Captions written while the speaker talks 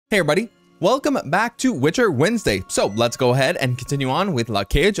Hey everybody, welcome back to Witcher Wednesday. So let's go ahead and continue on with La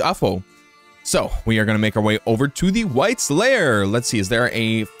Cage Afo. So we are going to make our way over to the Wight's Lair. Let's see, is there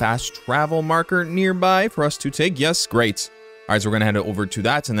a fast travel marker nearby for us to take? Yes, great. All right, so we're going to head over to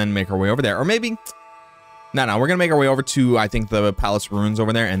that and then make our way over there. Or maybe, no, we're going to make our way over to, I think, the Palace Ruins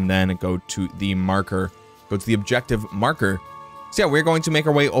over there and then go to the marker, go to the objective marker. So yeah, we're going to make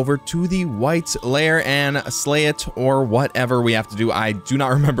our way over to the Wight's Lair and slay it or whatever we have to do. I do not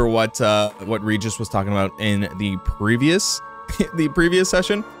remember what Regis was talking about in the previous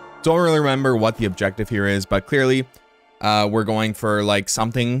session. Don't really remember what the objective here is, but clearly we're going for like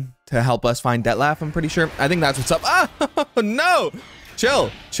something to help us find Detlef, I'm pretty sure. I think that's what's up. Ah, no!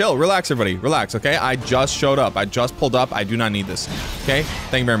 Chill, relax everybody, relax, okay? I just showed up, I just pulled up, I do not need this, okay?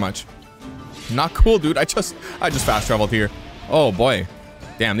 Thank you very much. Not cool, dude, I just fast traveled here. Oh boy,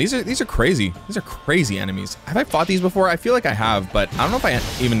 damn, these are crazy. These are crazy enemies. Have I fought these before? I feel like I have, but I don't know if I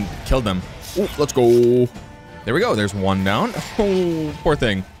even killed them. Ooh, let's go. There we go, there's one down. Oh, poor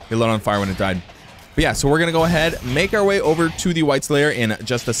thing. It lit on fire when it died. But yeah, so we're gonna go ahead, make our way over to the Wight's Lair in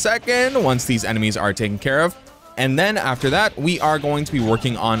just a second once these enemies are taken care of. And then after that, we are going to be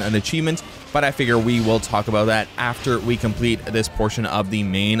working on an achievement, but I figure we will talk about that after we complete this portion of the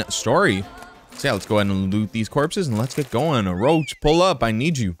main story. So yeah, let's go ahead and loot these corpses and let's get going. A roach, pull up, I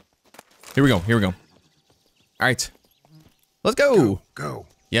need you. Here we go, here we go. All right, let's go. Go.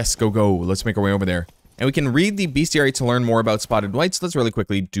 Yes, go. Let's make our way over there. And we can read the bestiary to learn more about spotted wights. Let's really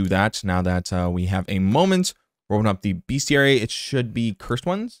quickly do that now that we have a moment. We'll open up the bestiary. It should be cursed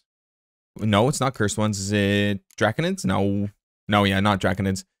ones. No, it's not cursed ones. Is it draconids? No, yeah, not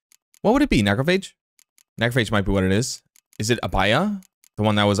draconids. What would it be? Necrophage? Necrophage might be what it is. Is it Abaya? The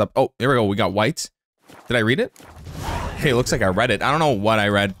one that was up. Oh, there we go. We got Wight. Did I read it? Hey, it looks like I read it. I don't know what I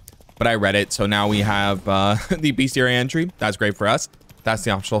read, but I read it. So now we have the bestiary entry. That's great for us. That's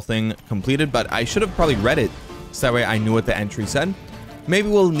the optional thing completed, but I should have probably read it so that way I knew what the entry said. Maybe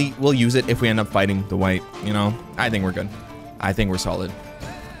we'll use it if we end up fighting the Wight, you know? I think we're good. I think we're solid.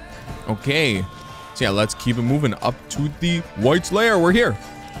 Okay. So yeah, let's keep it moving up to the Wight's Lair. We're here.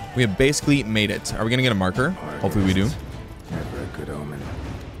 We have basically made it. Are we gonna get a marker? Hopefully we do. Never a good omen.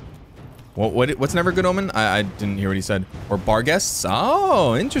 What's never a good omen? I didn't hear what he said. Or bar guests?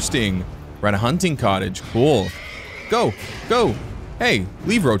 Oh, interesting. We're at a hunting cottage. Cool. Go. Hey,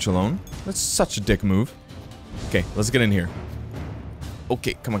 leave Roach alone. That's such a dick move. Okay, let's get in here.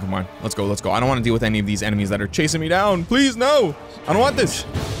 Okay, come on. Let's go. I don't want to deal with any of these enemies that are chasing me down. Please, no. I don't want this.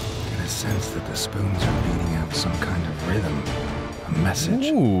 Get a sense that the spoons are beating out some kind of rhythm. A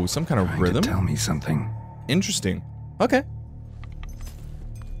message. Ooh, some kind of rhythm? To tell me something. Interesting. Okay.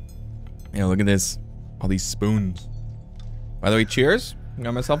 Yeah, look at this. All these spoons. By the way, cheers.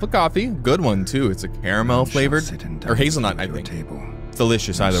 Got myself a coffee. Good one, too. It's a caramel flavored. Or hazelnut, I think. It's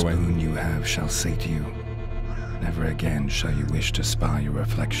delicious either way. The spoon you have shall say to you, never again shall you wish to spy your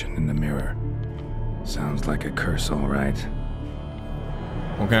reflection in the mirror. Sounds like a curse, all right.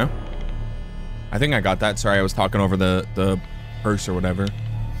 Okay. I think I got that. Sorry, I was talking over the curse or whatever.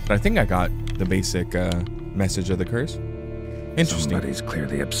 But I think I got the basic message of the curse. Interesting. Somebody's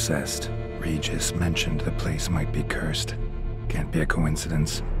clearly obsessed. Regis mentioned the place might be cursed. Can't be a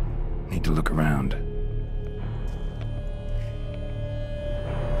coincidence. Need to look around.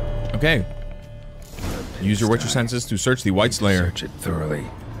 Okay. Use your Witcher senses to search the Wight's Lair. Search it thoroughly.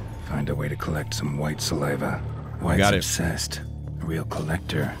 Find a way to collect some white saliva. Got it. Obsessed. A real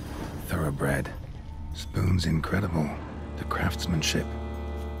collector. Thoroughbred. Spoon's incredible. The craftsmanship.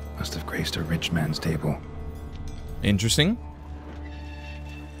 Must have graced a rich man's table. Interesting.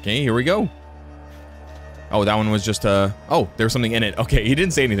 Okay, here we go. Oh, that one was just oh, there was something in it. Okay, he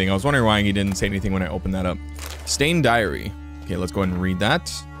didn't say anything. I was wondering why he didn't say anything when I opened that up. Stained diary. Okay, let's go ahead and read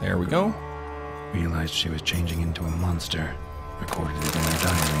that. There we go. Realized she was changing into a monster. Recorded it in her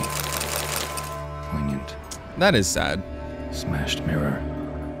diary. Poignant. That is sad. Smashed mirror.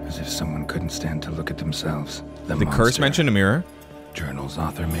 As if someone couldn't stand to look at themselves. The curse mentioned a mirror. Journal's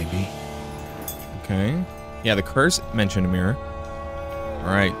author, maybe. Okay. Yeah, the curse mentioned a mirror. All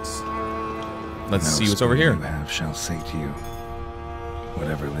right. Let's see what's over here. You have shall say to you.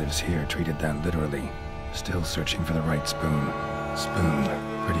 Whatever lives here treated that literally. Still searching for the right spoon. Spoon,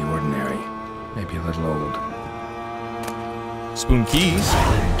 pretty ordinary. Maybe a little old. Spoon keys.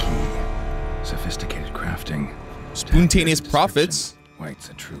 Spoon key. Sophisticated crafting. Spontaneous profits. Wight's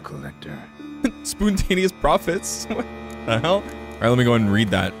a true collector. Spontaneous profits? What the hell? All right, let me go ahead and read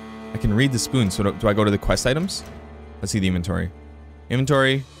that. I can read the spoon. So do I go to the quest items? Let's see the inventory.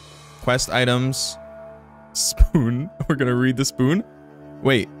 Inventory. Quest items. Spoon. We're gonna read the spoon.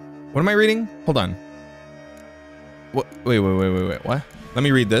 Wait, what am I reading? Hold on. What? Wait. What? Let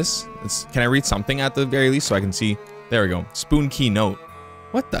me read this. Can I read something at the very least so I can see? There we go. Spoon key note.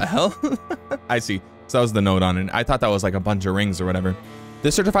 What the hell? I see. So that was the note on it. I thought that was like a bunch of rings or whatever.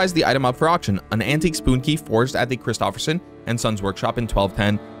 This certifies the item up for auction. An antique spoon key forged at the Christopherson and Sons workshop in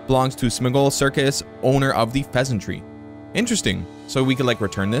 1210 belongs to Smiggle Circus, owner of the Pheasantry. Interesting. So we could like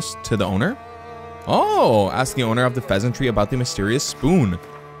return this to the owner? Oh, ask the owner of the Pheasantry about the mysterious spoon.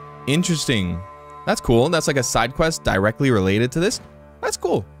 Interesting. That's cool. That's like a side quest directly related to this. That's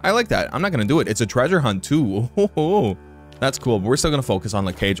cool. I like that. I'm not going to do it. It's a treasure hunt too. Oh, that's cool. But we're still going to focus on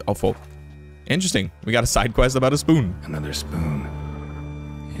the cage. Oh, interesting. We got a side quest about a spoon. Another spoon.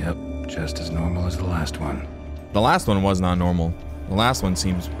 Yep, just as normal as the last one. The last one was not normal. The last one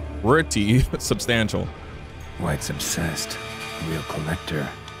seems pretty substantial. Wight's obsessed. Real collector.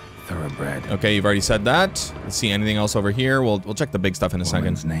 Thoroughbred. Okay, you've already said that. Let's see anything else over here. We'll check the big stuff in a second.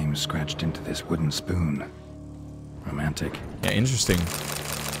 Woman's name scratched into this wooden spoon. Romantic. Yeah, interesting.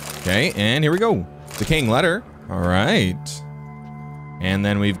 Okay, and here we go. Decaying letter. All right. And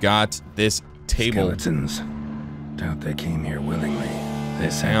then we've got this table. Skeletons. Doubt they came here willingly.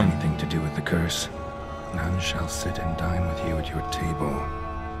 This had anything to do with the curse. None shall sit and dine with you at your table.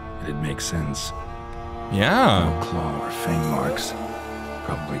 It'd make sense. Yeah. No claw or fang marks.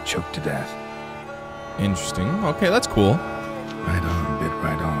 Probably choked to death. Interesting. Okay, that's cool. Right on, bit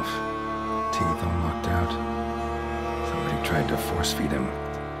right off. Teeth all knocked out. Somebody tried to force feed him.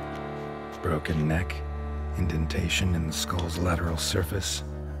 Broken neck. Indentation in the skull's lateral surface.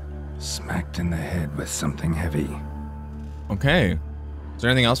 Smacked in the head with something heavy. Okay. Is there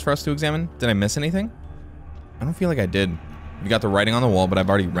anything else for us to examine? Did I miss anything? I don't feel like I did. You got the writing on the wall, but I've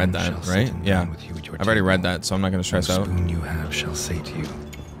already read that, right? Yeah. I've already read that, so I'm not going to stress out. The spoon you have shall say to you,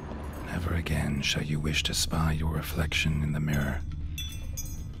 never again shall you wish to spy your reflection in the mirror.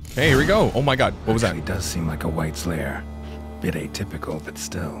 Hey, here we go. Oh my god. What was that? It does seem like a Wight's lair. Bit atypical, but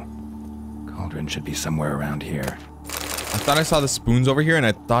still. Cauldron should be somewhere around here. I thought I saw the spoons over here, and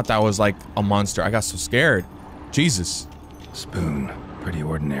I thought that was like a monster. I got so scared. Jesus. Spoon. Pretty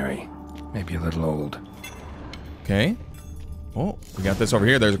ordinary. Maybe a little old. Okay. Oh, we got this over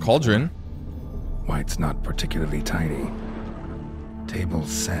here. There's a cauldron. Wight's not particularly tidy.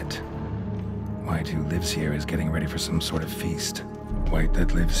 Table's set. Wight, who lives here, is getting ready for some sort of feast. Wight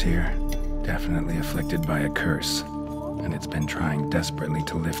that lives here, definitely afflicted by a curse, and it's been trying desperately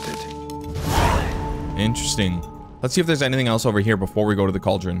to lift it. Interesting. Let's see if there's anything else over here before we go to the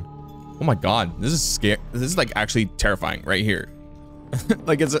cauldron. Oh my god, this is scary. This is like actually terrifying right here.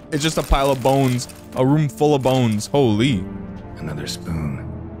 Like it's just a pile of bones, a room full of bones. Holy. Another spoon.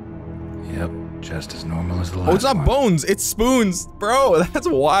 Yep, just as normal as the last one. Oh, it's not bones, it's spoons, bro. That's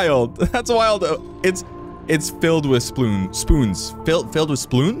wild. That's wild. It's filled with spoons. Filled with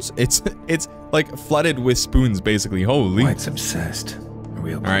spoons? It's like flooded with spoons, basically. Holy. Wight's obsessed. A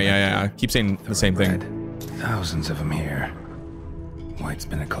real. All right, yeah. Keep saying the same thing. Thousands of them here. Wight's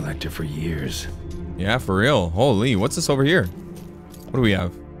been a collector for years. Yeah, for real. Holy, what's this over here? What do we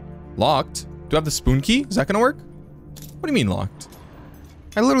have? Locked? Do I have the spoon key? Is that gonna work? What do you mean locked?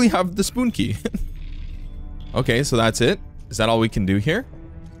 I literally have the spoon key. Okay, so that's it. Is that all we can do here?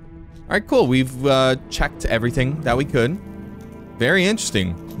 All right, cool. We've checked everything that we could. Very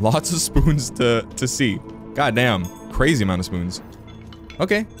interesting. Lots of spoons to see. God damn, crazy amount of spoons.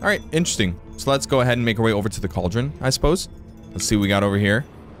 Okay, all right, interesting. So let's go ahead and make our way over to the cauldron, I suppose. Let's see what we got over here.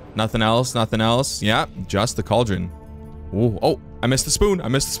 Nothing else, nothing else. Yeah, just the cauldron. Ooh, oh, I missed the spoon. I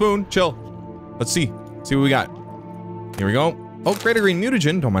missed the spoon. Chill. Let's see. See what we got. Here we go. Oh, greater green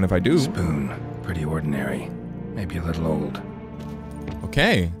mutagen. Don't mind if I do. Spoon. Pretty ordinary. Maybe a little old.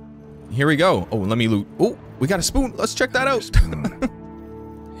 Okay. Here we go. Oh, let me loot. Oh, we got a spoon. Let's check that out.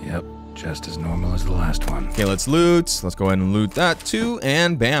 Yep, just as normal as the last one. Okay, let's loot. Let's go ahead and loot that too.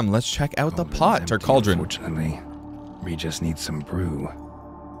 And bam, let's check out the pot or cauldron. Unfortunately, Regis needs some brew.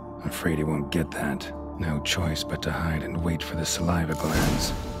 Afraid he won't get that. No choice but to hide and wait for the saliva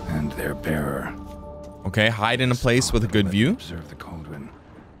glands and their bearer. Okay, hide in a place with a good view. Observe the cauldron.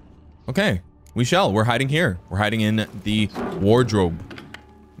 Okay, we shall. We're hiding here. We're hiding in the wardrobe.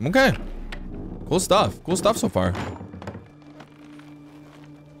 Okay. Cool stuff. Cool stuff so far.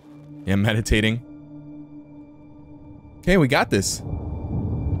 Yeah, meditating. Okay, we got this.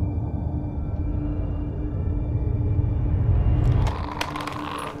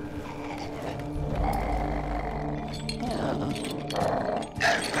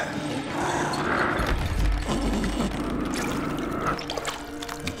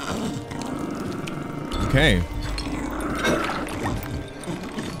 Okay.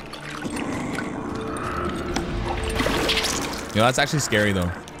 Yo, that's actually scary though.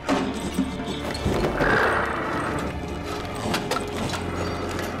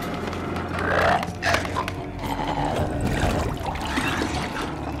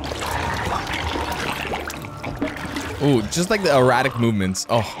 Ooh, just like the erratic movements.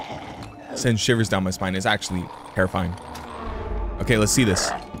 Oh, sends shivers down my spine. It's actually terrifying. Okay, let's see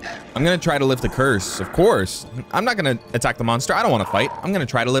this. I'm gonna try to lift the curse, of course. I'm not gonna attack the monster. I don't want to fight. I'm gonna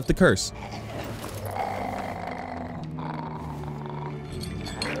try to lift the curse.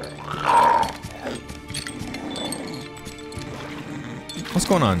 What's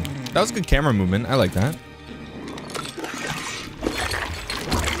going on? That was a good camera movement. I like that.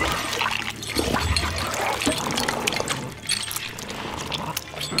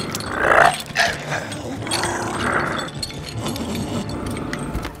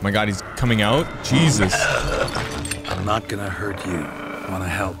 Oh my god, he's coming out? Jesus. I'm not gonna hurt you. Wanna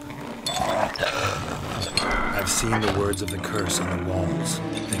help? I've seen the words of the curse on the walls.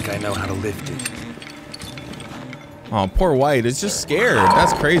 Think I know how to lift it. Oh, poor Wight. It's just scared.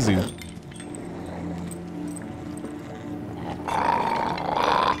 That's crazy.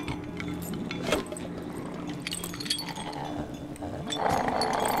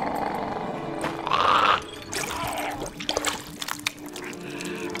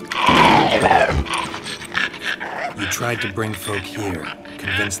 Tried to bring folk here,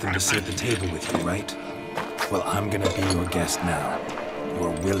 convince them to sit at the table with you, right? Well, I'm gonna be your guest now.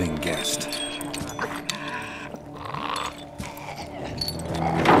 Your willing guest.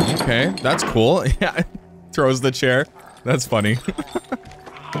 Okay, that's cool. Yeah, throws the chair. That's funny.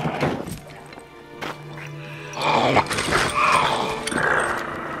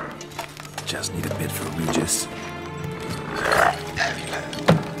 Just need a bit for Regis.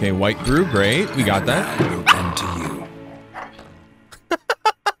 Okay, Wight grew. Great. We got that. I will bend to you.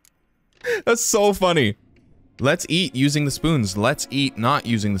 That's so funny. Let's eat using the spoons. Let's eat not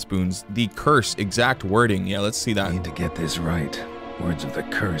using the spoons. The curse, exact wording. Yeah, let's see that. I need to get this right. Words of the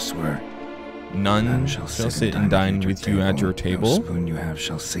curse were... None shall sit and dine with you at your table. No spoon you have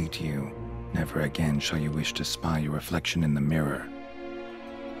shall say to you, never again shall you wish to spy your reflection in the mirror.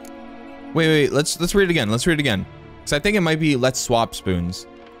 Wait, let's read it again. Let's read it again. Because I think it might be let's swap spoons.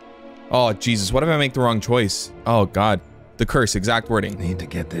 Oh, Jesus, what if I make the wrong choice? Oh, God. The curse, exact wording. Need to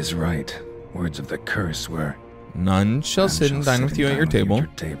get this right. Words of the curse were... None shall sit and dine with you at your table.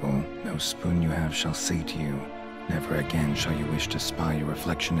 No spoon you have shall say to you, never again shall you wish to spy your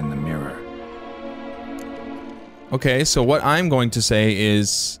reflection in the mirror. Okay, so what I'm going to say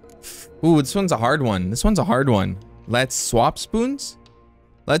is... Ooh, this one's a hard one. This one's a hard one. Let's swap spoons?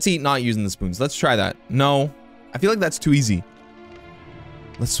 Let's eat not using the spoons. Let's try that. No. I feel like that's too easy.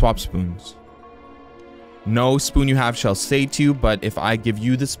 Let's swap spoons. No spoon you have shall say to you, but if I give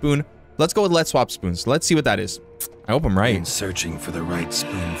you the spoon... Let's go with let's swap spoons. Let's see what that is. I hope I'm right. Been searching for the right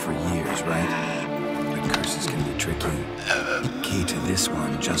spoon for years, right? The curses can be tricky. The key to this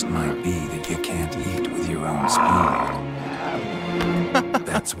one just might be that you can't eat with your own spoon.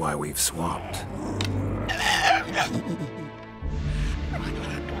 That's why we've swapped.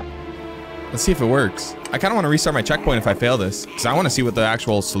 Let's see if it works. I kind of want to restart my checkpoint if I fail this, because I want to see what the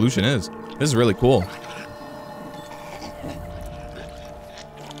actual solution is. This is really cool.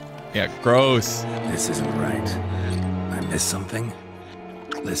 Yeah, gross. This isn't right. I missed something?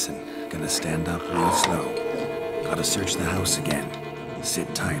 Listen, gonna stand up real slow. Gotta search the house again.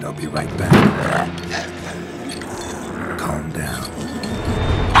 Sit tight, I'll be right back. Calm down.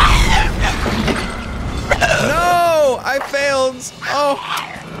 No! I failed! Oh!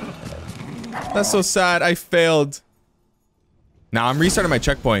 That's so sad. I failed. Now I'm restarting my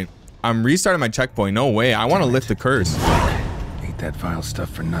checkpoint. No way. I want to lift the curse. That vile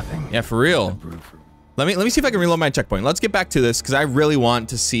stuff for nothing. Yeah, for real. Let me see if I can reload my checkpoint. Let's get back to this because I really want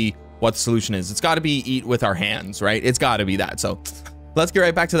to see what the solution is. It's got to be eat with our hands, right? It's got to be that. So let's get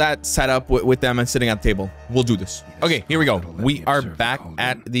right back to that setup with them and sitting at the table. We'll do this. Okay, here we go. We are back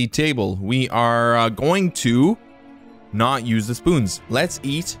at the table. We are going to not use the spoons. Let's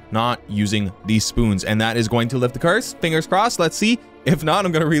eat not using these spoons, and that is going to lift the curse. Fingers crossed. Let's see. If not,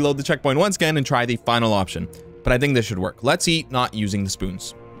 I'm going to reload the checkpoint once again and try the final option. But I think this should work. Let's eat not using the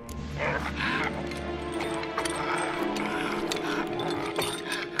spoons.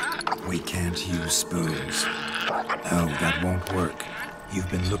 We can't use spoons. No, that won't work.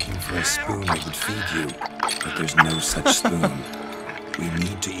 You've been looking for a spoon that would feed you, but there's no such spoon. We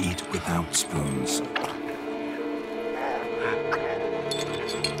need to eat without spoons.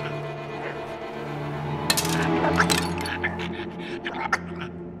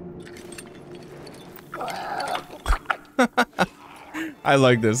 I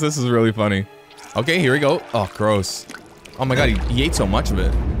like this. This is really funny. Okay, here we go. Oh, gross. Oh my god, he ate so much of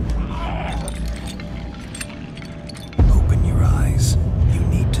it. Open your eyes. You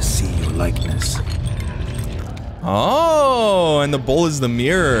need to see your likeness. Oh, and the bowl is the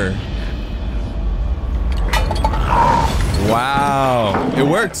mirror. Wow. It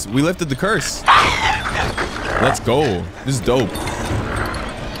worked. We lifted the curse. Let's go. This is dope.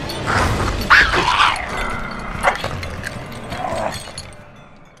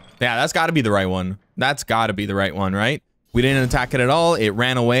 Yeah, that's got to be the right one. That's got to be the right one, right? We didn't attack it at all. It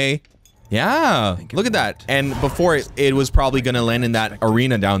ran away. Yeah, look at that. And before it was probably going to land in that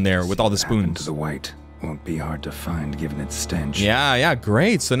arena down there with all the spoons. To the Wight won't be hard to find given its stench. Yeah,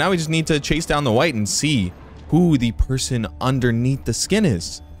 great. So now we just need to chase down the Wight and see who the person underneath the skin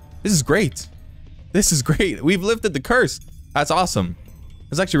is. This is great. This is great. We've lifted the curse. That's awesome.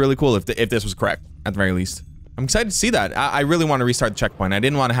 It's actually really cool if this was correct, at the very least. I'm excited to see that. I really want to restart the checkpoint. I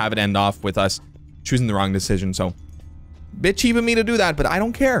didn't want to have it end off with us choosing the wrong decision, so bit cheap of me to do that, but I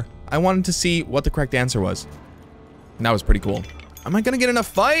don't care. I wanted to see what the correct answer was. And that was pretty cool. Am I gonna get in a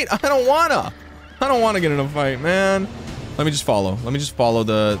fight? I don't wanna get in a fight, man. Let me just follow. Let me just follow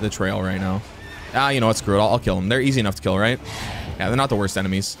the trail right now. Ah, you know what? Screw it. I'll kill them. They're easy enough to kill, right? Yeah, they're not the worst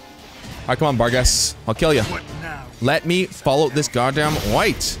enemies. All right, come on, Vargas. I'll kill you. Let me follow this goddamn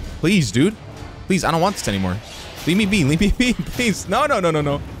Wight. Please, dude. Please, I don't want this anymore. Leave me be. Leave me be, please. No.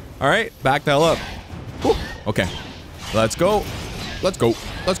 All right, back the hell up. Whew. Okay. Let's go. Let's go.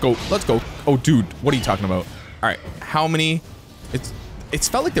 Oh, dude, what are you talking about? All right, how many? It's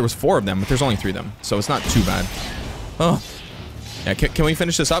felt like there was 4 of them, but there's only 3 of them, so it's not too bad. Oh, yeah. Can we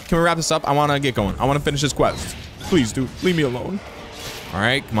finish this up? Can we wrap this up? I want to get going. I want to finish this quest. Please, dude, leave me alone. All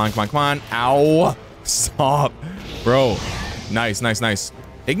right, come on. Ow! Stop, bro. Nice.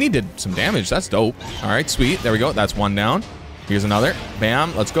 Igni did some damage. That's dope. All right, sweet. There we go. That's 1 down. Here's another.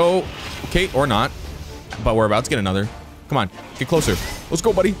 Bam. Let's go. Okay, or not. But we're about to get another. Come on, get closer. Let's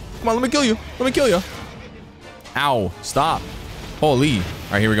go, buddy. Come on, let me kill you. Ow, stop. Holy. All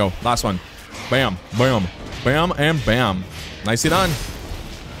right, here we go. Last one. Bam, and bam. Nicely done.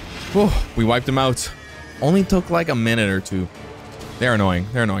 Whew, we wiped them out. Only took like a minute or 2. They're annoying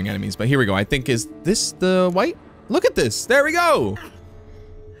enemies, but here we go. I think, is this the Wight? Look at this. There we go.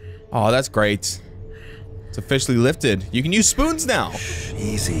 Oh, that's great. It's officially lifted. You can use spoons now.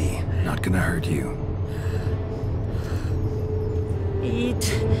 Easy. Not gonna hurt you.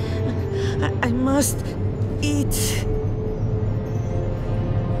 Eat. I must eat.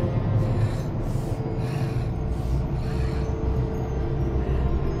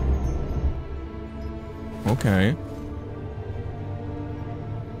 Okay.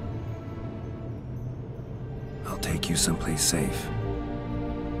 I'll take you someplace safe.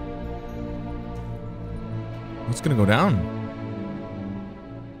 What's gonna go down?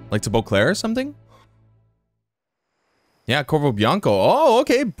 Like to Beauclair or something? Yeah, Corvo Bianco. Oh,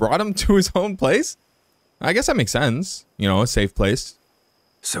 okay. Brought him to his own place. I guess that makes sense. You know, a safe place.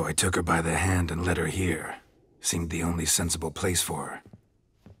 So I took her by the hand and led her here. Seemed the only sensible place for her.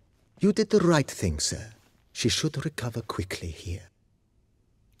 You did the right thing, sir. She should recover quickly here.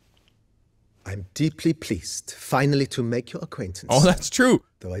 I'm deeply pleased, finally, to make your acquaintance. Oh, that's true.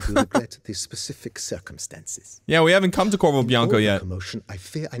 Though I do regret the specific circumstances. Yeah, we haven't come to Corvo Bianco yet. Commotion, I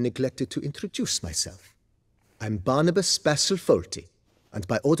fear I neglected to introduce myself. I'm Barnabas Basil-Folty, and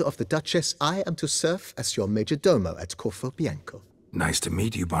by order of the Duchess, I am to serve as your major domo at Corvo Bianco. Nice to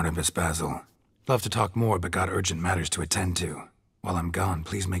meet you, Barnabas Basil. Love to talk more, but got urgent matters to attend to. While I'm gone,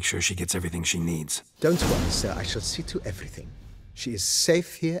 please make sure she gets everything she needs. Don't worry, sir. I shall see to everything. She is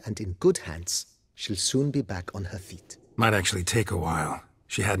safe here and in good hands. She'll soon be back on her feet. Might actually take a while.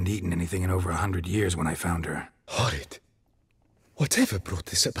 She hadn't eaten anything in over 100 years when I found her. Horrid. Whatever brought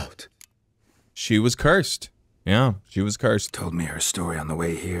this about? She was cursed. Yeah, she was cursed. Told me her story on the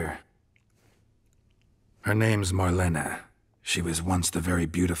way here. Her name's Marlena. She was once the very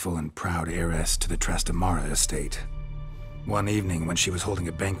beautiful and proud heiress to the Trastamara estate. One evening, when she was holding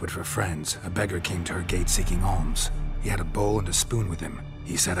a banquet for friends, a beggar came to her gate seeking alms. He had a bowl and a spoon with him.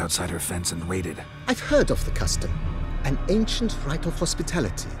 He sat outside her fence and waited. I've heard of the custom. An ancient rite of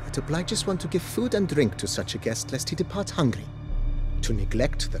hospitality that obliges one to give food and drink to such a guest lest he depart hungry. To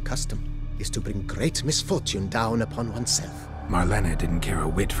neglect the custom is to bring great misfortune down upon oneself. Marlena didn't care a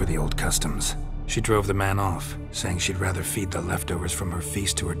whit for the old customs. She drove the man off, saying she'd rather feed the leftovers from her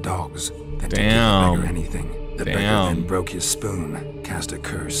feast to her dogs than to give the beggar anything. The beggar then broke his spoon, cast a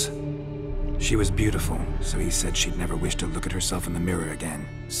curse. She was beautiful, so he said she'd never wish to look at herself in the mirror again.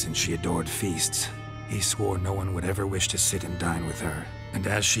 Since she adored feasts, he swore no one would ever wish to sit and dine with her. And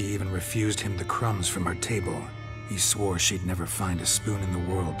as she even refused him the crumbs from her table, he swore she'd never find a spoon in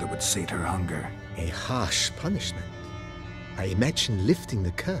the world that would sate her hunger. A harsh punishment. I imagine lifting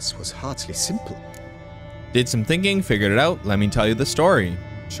the curse was hardly simple. Did some thinking, figured it out. Let me tell you the story.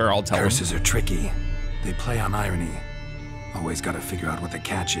 Sure, I'll tell you. Curses are tricky. They play on irony. Always gotta figure out what the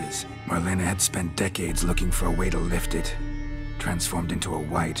catch is. Marlena had spent decades looking for a way to lift it. Transformed into a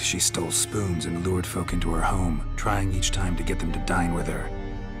wight, she stole spoons and lured folk into her home, trying each time to get them to dine with her.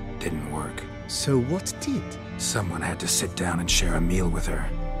 Didn't work. So what did? Someone had to sit down and share a meal with her,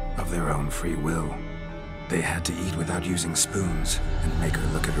 of their own free will. They had to eat without using spoons, and make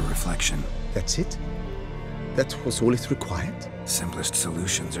her look at her reflection. That's it? That was all it required? Simplest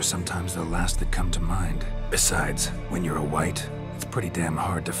solutions are sometimes the last that come to mind. Besides, when you're a wight, it's pretty damn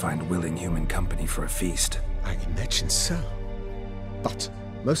hard to find willing human company for a feast. I imagine so. But,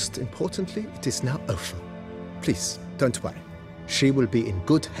 most importantly, it is now over. Please, don't worry. She will be in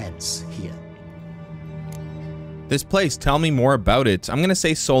good hands here. This place, tell me more about it. I'm gonna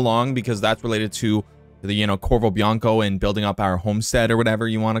say so long because that's related to the, you know, Corvo Bianco and building up our homestead or whatever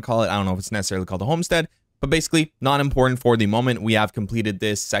you want to call it. I don't know if it's necessarily called a homestead, but basically not important for the moment. We have completed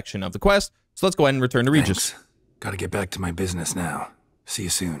this section of the quest, so let's go ahead and return to Regis. Thanks. Gotta get back to my business now. See you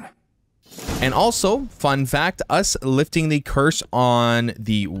soon. And also, fun fact, us lifting the curse on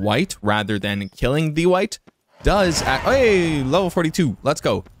the Wight rather than killing the Wight does, hey, level 42, let's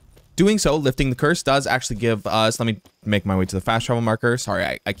go. Doing so, lifting the curse does actually give us, let me make my way to the fast travel marker.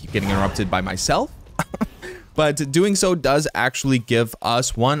 Sorry, I keep getting interrupted by myself. But doing so does actually give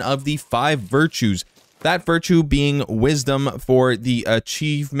us one of the 5 virtues. That virtue being wisdom for the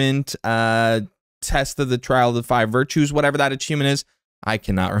achievement test of the trial of the 5 virtues, whatever that achievement is. I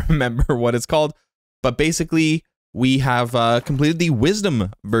cannot remember what it's called. But basically, we have completed the wisdom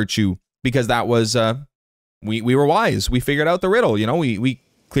virtue because that was, we were wise. We figured out the riddle, you know, we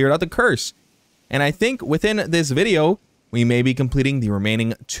cleared out the curse. And I think within this video, we may be completing the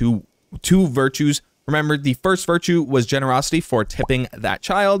remaining two virtues. Remember, the first virtue was generosity for tipping that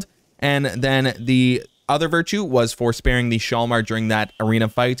child. And then the other virtue was for sparing the Shalmar during that arena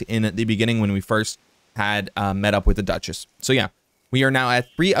fight in the beginning when we first had met up with the Duchess. So yeah, we are now at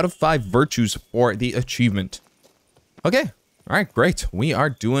 3 out of 5 virtues for the achievement. Okay, all right, great. We are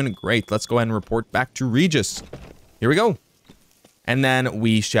doing great. Let's go ahead and report back to Regis. Here we go. And then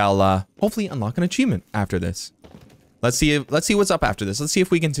we shall hopefully unlock an achievement after this. Let's see what's up after this. Let's see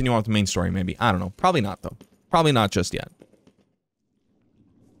if we continue on with the main story, maybe. I don't know. Probably not, though. Probably not just yet.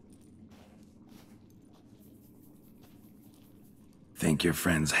 Think your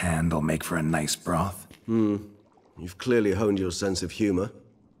friend's hand will make for a nice broth? You've clearly honed your sense of humor.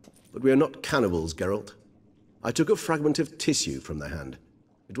 But we are not cannibals, Geralt. I took a fragment of tissue from the hand.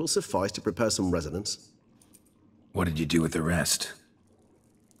 It will suffice to prepare some resonance. What did you do with the rest?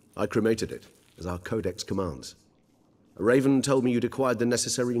 I cremated it, as our codex commands. A raven told me you'd acquired the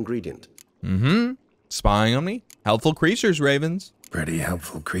necessary ingredient. Spying on me? Helpful creatures, ravens. Pretty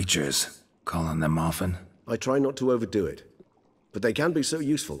helpful creatures. Call on them often? I try not to overdo it. But they can be so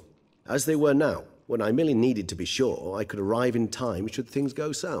useful, as they were now, when I merely needed to be sure I could arrive in time should things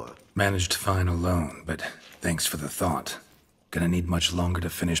go sour. Managed fine alone, but thanks for the thought. Gonna need much longer to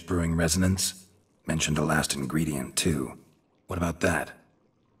finish brewing resonance? Mentioned the last ingredient, too. What about that?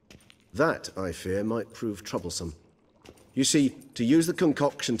 That, I fear, might prove troublesome. You see, to use the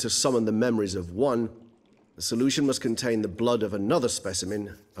concoction to summon the memories of one, the solution must contain the blood of another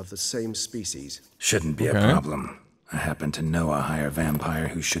specimen of the same species. Shouldn't be a problem. I happen to know a higher vampire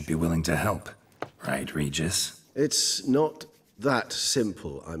who should be willing to help. Right, Regis? It's not that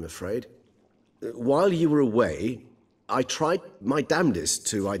simple, I'm afraid. While you were away, I tried my damnedest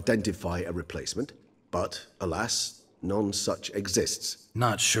to identify a replacement, but alas, none such exists.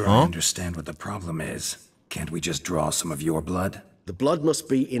 Not sure I understand what the problem is. Can't we just draw some of your blood? The blood must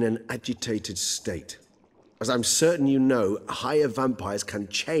be in an agitated state. As I'm certain you know, higher vampires can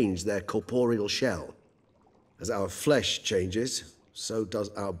change their corporeal shell. As our flesh changes, so does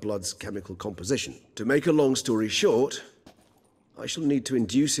our blood's chemical composition. To make a long story short, I shall need to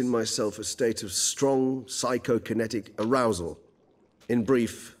induce in myself a state of strong psychokinetic arousal. In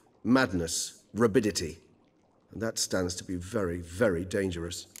brief, madness, rabidity. And that stands to be very, very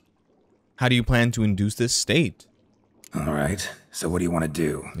dangerous. How do you plan to induce this state? All right, so what do you want to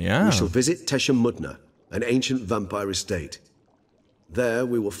do? Yeah. We shall visit Tesham Mutna, an ancient vampire estate. There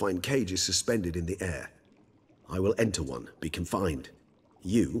we will find cages suspended in the air. I will enter one, be confined.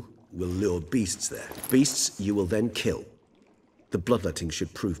 You will lure beasts there. Beasts you will then kill. The bloodletting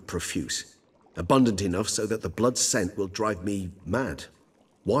should prove profuse. Abundant enough so that the blood scent will drive me mad.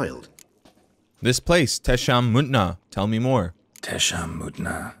 Wild. This place, Tesham Mutna. Tell me more. Tesham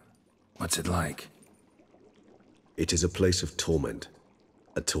Mutna. What's it like? It is a place of torment.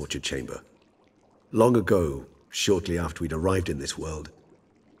 A torture chamber. Long ago, shortly after we'd arrived in this world,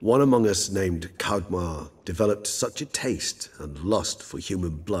 one among us named Kagmar developed such a taste and lust for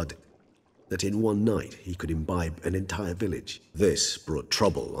human blood that in one night he could imbibe an entire village. This brought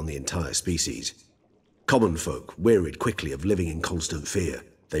trouble on the entire species. Common folk wearied quickly of living in constant fear.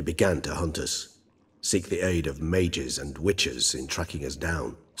 They began to hunt us, seek the aid of mages and witches in tracking us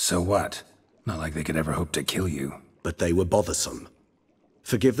down. So what? Not like they could ever hope to kill you. But they were bothersome.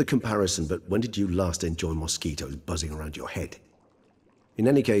 Forgive the comparison, but when did you last enjoy mosquitoes buzzing around your head? In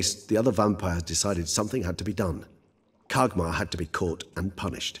any case, the other vampires decided something had to be done. Kagmar had to be caught and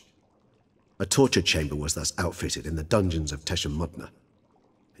punished. A torture chamber was thus outfitted in the dungeons of Tesham Mutna.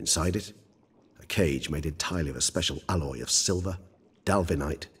 Inside it, a cage made entirely of a special alloy of silver,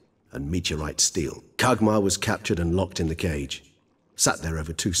 dalvinite, and meteorite steel. Kagmar was captured and locked in the cage. Sat there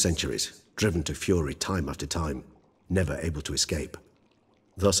over 2 centuries, driven to fury time after time, never able to escape.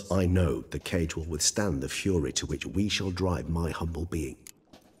 Thus I know the cage will withstand the fury to which we shall drive my humble being.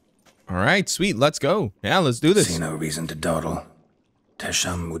 All right, sweet. Let's go. Yeah, let's do this. See no reason to dawdle.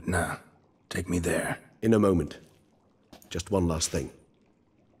 Tesham Mutna. Take me there. In a moment. Just one last thing.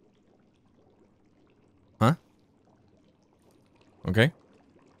 Huh? Okay.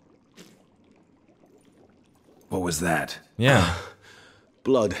 What was that? Yeah.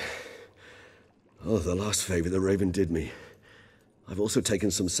 Blood. Oh, the last favor the Raven did me. I've also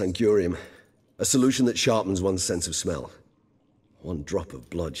taken some Sancurium, a solution that sharpens one's sense of smell. 1 drop of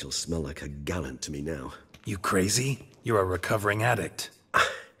blood shall smell like a gallon to me now. You crazy? You're a recovering addict.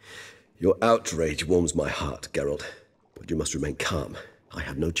 Your outrage warms my heart, Geralt. But you must remain calm. I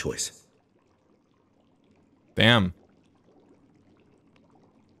have no choice. Damn.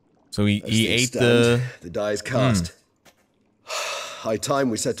 So he ate the die is cast. High time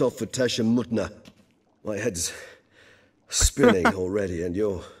we set off for Tesham Mutna. My head's spinning already, and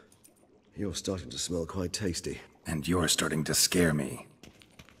you're starting to smell quite tasty. And you're starting to scare me.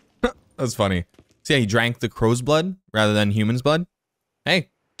 That's funny. See how he drank the crow's blood rather than human's blood?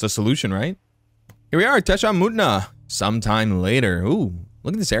 Hey, it's a solution, right? Here we are, Tesham Mutna. Sometime later. Ooh,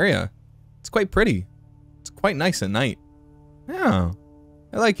 look at this area. It's quite pretty. It's quite nice at night. Yeah,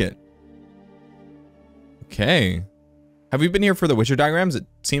 I like it. Okay. Have we been here for the Witcher diagrams? It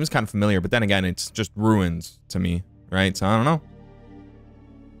seems kind of familiar, but then again, it's just ruins to me, right? So I don't know.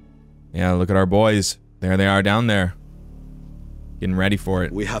 Yeah, look at our boys. There they are down there. Getting ready for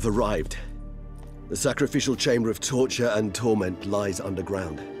it. We have arrived. The sacrificial chamber of torture and torment lies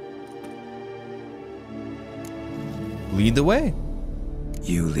underground. Lead the way.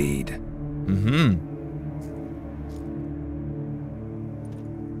 You lead. Mm-hmm.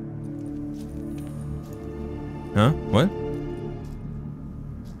 Huh? What?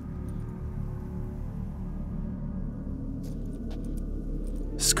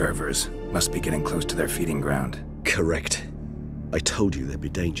 Scurvers must be getting close to their feeding ground. Correct. I told you there'd be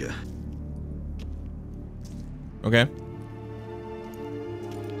danger. Okay.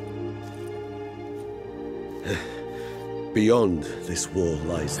 Beyond this wall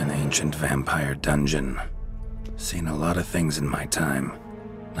lies An ancient vampire dungeon. Seen a lot of things in my time.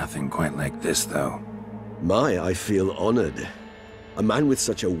 Nothing quite like this, though. I feel honored. A man with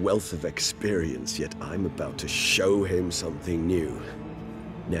such a wealth of experience, yet I'm about to show him something new.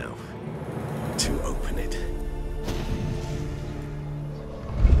 Now, to open it.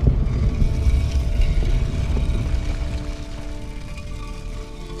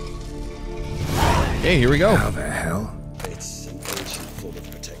 Okay, here we go. How the hell? It's an ancient form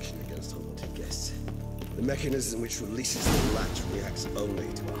of protection against unwanted guests. The mechanism which releases the latch reacts only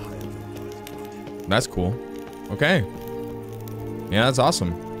to a higher vampire's blood. That's cool. Okay. Yeah, that's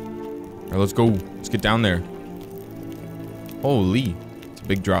awesome. All right, let's go. Let's get down there. Holy. It's a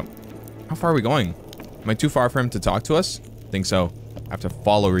big drop. How far are we going? Am I too far for him to talk to us? I think so. I have to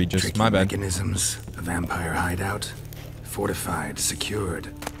follow Regis. Tricky My bad. mechanisms. A vampire hideout. Fortified, secured.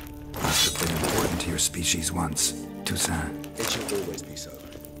 Must have been important to your species once. Toussaint. It shall always be so.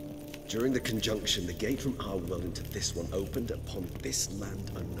 During the conjunction, the gate from our world into this one opened upon this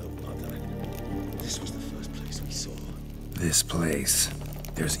land and no other. This was the first place we saw. This place.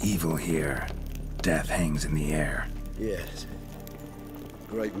 There's evil here. Death hangs in the air. Yes. A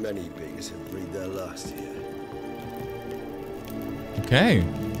great many beings have breathed their last here. Okay.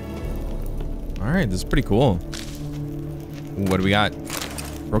 All right, this is pretty cool. Ooh, what do we got?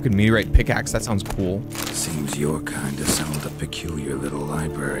 Broken meteorite pickaxe. That sounds cool. Seems your kind assembled a peculiar little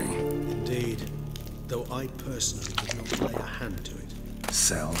library. Indeed. Though I personally did not lay a hand to it.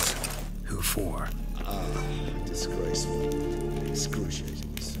 Cells. Who for? Disgraceful.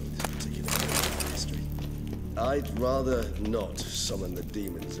 Excruciating. So this particular phase of history. I'd rather not summon the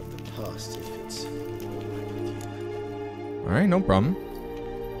demons of the past if it's all right with you. All right, no problem.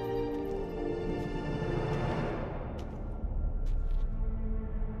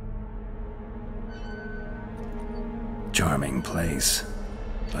 Charming place.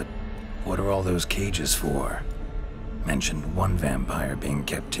 But What are all those cages for? Mentioned one vampire being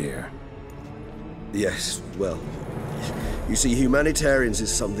kept here. Yes, well, you see, humanitarians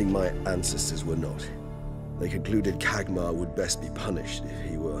is something my ancestors were not. They concluded Kagmar would best be punished if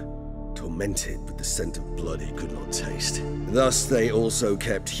he were tormented with the scent of blood he could not taste. Thus, they also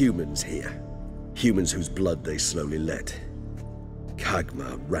kept humans here. Humans whose blood they slowly let.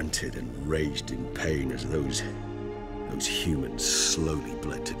 Kagmar ranted and raged in pain as those humans slowly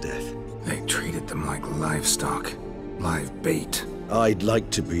bled to death. They treated them like livestock, live bait. I'd like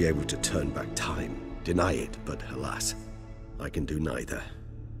to be able to turn back time, deny it, but alas, I can do neither.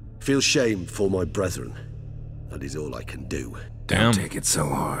 Feel shame for my brethren. That is all I can do. Don't take it so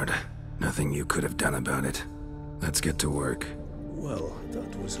hard. Nothing you could have done about it. Let's get to work. Well,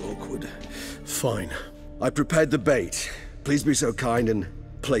 that was awkward. Fine. I prepared the bait. Please be so kind and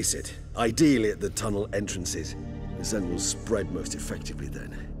place it. Ideally at the tunnel entrances. The scent will spread most effectively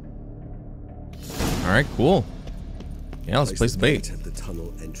then. Alright, cool. Yeah, let's place the bait. At the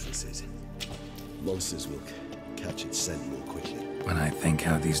tunnel entrances. Monsters will catch its scent more quickly. When I think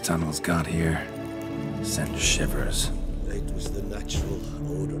how these tunnels got here, send shivers. It was the natural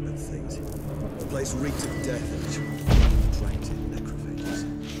order of things. The place reeked of death and attracted necrophages.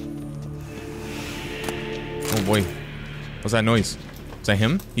 Oh boy. What's that noise? Is that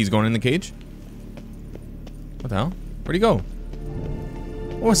him? He's going in the cage? What the hell? Where'd he go?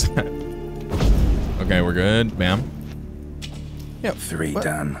 What was that? Okay, we're good. Bam. Yep. 3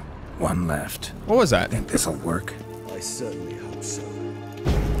 done. 1 left. What was that? Think this'll work? I certainly hope so.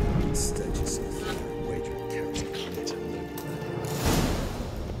 Instead, yourself wager carries a glitter.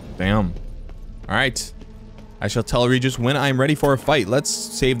 Damn. Alright. I shall tell Regis when I'm ready for a fight. Let's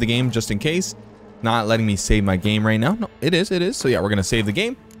save the game just in case. Not letting me save my game right now. No, it is. So yeah, we're going to save the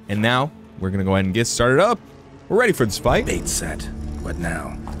game. And now, we're going to go ahead and get started up. We're ready for this fight. Bait set. What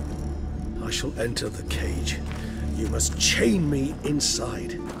now? I shall enter the cage. You must chain me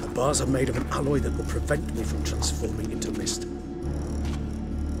inside. The bars are made of an alloy that will prevent me from transforming into mist.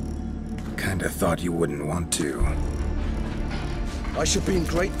 Kinda thought you wouldn't want to. I should be in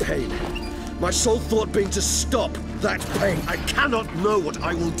great pain. My sole thought being to stop that pain. I cannot know what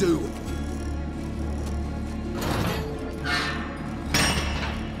I will do.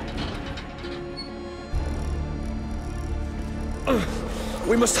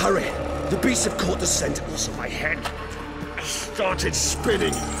 We must hurry. The beasts have caught the scent. Also, my head started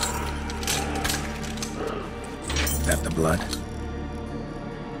spinning. That the blood?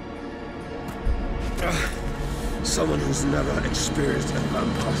 Someone who's never experienced a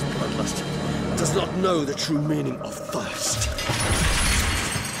vampire's bloodlust does not know the true meaning of thirst.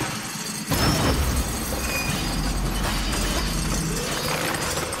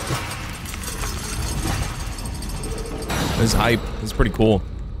 This is hype. This is pretty cool.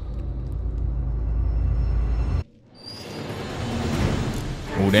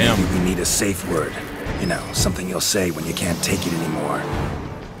 Oh, damn. Maybe we need a safe word. You know, something you'll say when you can't take it anymore.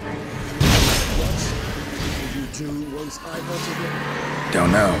 What will you do once I utter it?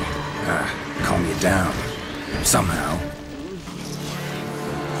 Don't know. Calm you down. Somehow.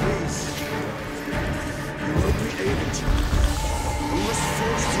 Please. You won't be able to. You must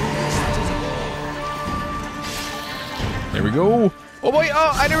force through this. That is all. There we go. Oh boy,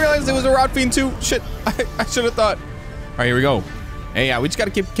 oh, I didn't realize there was a rot fiend too. Shit, I should have thought. All right, here we go. Hey, yeah, we just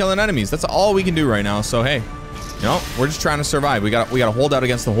gotta keep killing enemies. That's all we can do right now. So hey, you know, we're just trying to survive. We gotta hold out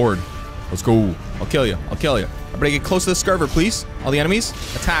against the horde. Let's go. I'll kill you. I'll kill you. Everybody get close to the scarver, please. All the enemies,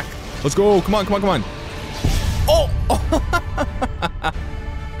 attack. Let's go. Come on, come on, come on. Oh!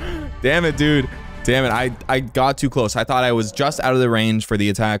 Damn it, dude. Damn it. I got too close. I thought I was just out of the range for the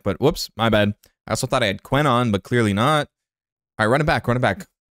attack, but whoops, my bad. I also thought I had Quen on, but clearly not. All right, run it back, run it back.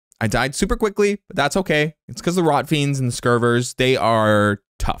 I died super quickly, but that's okay. It's because the rot fiends and the scurvers, they are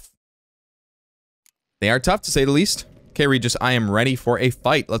tough. They are tough, to say the least. Okay, Regis, I am ready for a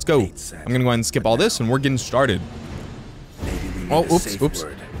fight. Let's go. I'm gonna go ahead and skip all this, and we're getting started. Oh, oops. All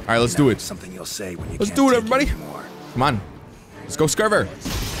right, let's do it. Let's do it, everybody. Come on. Let's go, Scurver.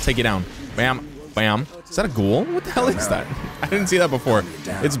 Take you down. Bam, bam. Is that a ghoul? What the hell is that? I didn't see that before.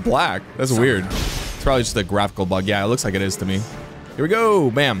 It's black. That's weird. It's probably just a graphical bug. Yeah, it looks like it is to me. Here we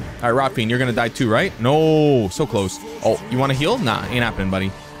go. Bam. All right, Rotfiend, you're gonna die too, right? No, so close. Oh, you want to heal? Nah, ain't happening,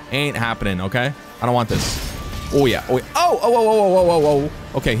 buddy. Ain't happening, okay? I don't want this. Oh, yeah. Oh, whoa.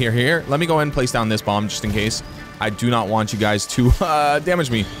 Okay, here. Let me go ahead and place down this bomb just in case. I do not want you guys to damage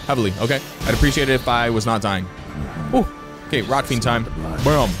me heavily, okay? I'd appreciate it if I was not dying. Oh, okay, Rotfiend time.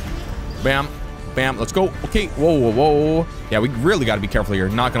 Boom. Bam. Bam. Let's go. Okay. Whoa. Yeah, we really got to be careful here.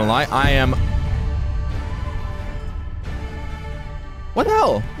 Not gonna lie. I am... What the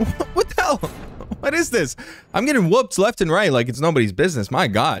hell? What the hell? What is this? I'm getting whooped left and right like it's nobody's business. My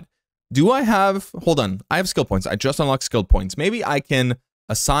God. Do I have... Hold on. I have skill points. I just unlocked skill points. Maybe I can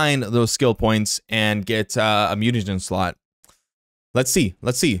assign those skill points and get a mutagen slot. Let's see.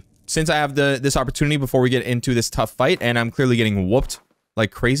 Let's see. Since I have this opportunity before we get into this tough fight, and I'm clearly getting whooped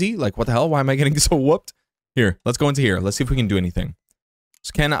like crazy. Like, what the hell? Why am I getting so whooped? Here, let's go into here. Let's see if we can do anything.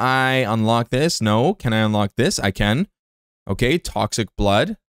 So can I unlock this? No. Can I unlock this? I can. Okay, toxic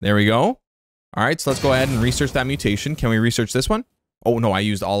blood. There we go. All right, so let's go ahead and research that mutation. Can we research this one? Oh, no, I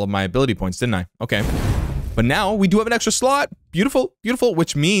used all of my ability points, didn't I? Okay. But now we do have an extra slot. Beautiful, beautiful,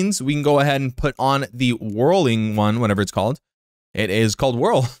 which means we can go ahead and put on the whirling one, whatever it's called. It is called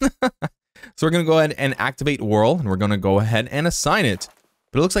Whirl. So we're going to go ahead and activate Whirl, and we're going to go ahead and assign it.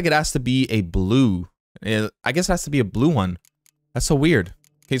 But it looks like it has to be a blue. I guess it has to be a blue one. That's so weird.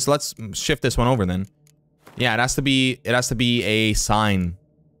 Okay, so let's shift this one over then. Yeah, it has to be a sign.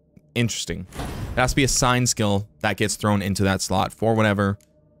 Interesting. It has to be a sign skill that gets thrown into that slot for whatever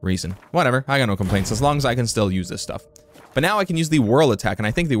reason. Whatever, I got no complaints as long as I can still use this stuff. But now I can use the whirl attack, and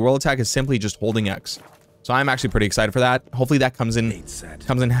I think the whirl attack is simply just holding X. So I'm actually pretty excited for that. Hopefully that comes in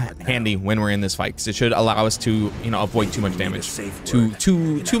handy when we're in this fight, because it should allow us to, you know, avoid too much damage.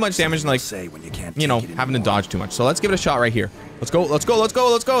 Too much damage and, like, you know, having to dodge too much. So let's give it a shot right here. Let's go, let's go, let's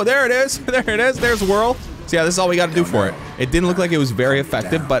go, let's go. There it is. There it is. There's Whirl. So yeah, this is all we got to do for it. It didn't look like it was very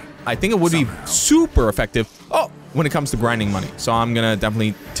effective, but I think it would be super effective when it comes to grinding money. So I'm going to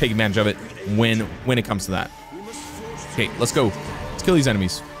definitely take advantage of it when it comes to that. Okay, let's go. Let's kill these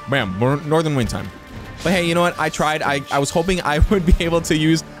enemies. Bam, Northern Wind time. But hey, you know what? I tried. I was hoping I would be able to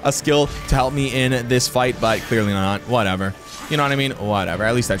use a skill to help me in this fight, but clearly not. Whatever. You know what I mean? Whatever.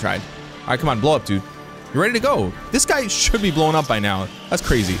 At least I tried. All right, come on. Blow up, dude. You're ready to go. This guy should be blown up by now. That's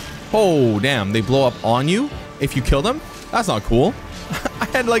crazy. Oh, damn. They blow up on you if you kill them? That's not cool. I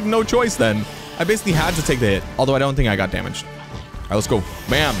had, like, no choice then. I basically had to take the hit, although I don't think I got damaged. All right, let's go.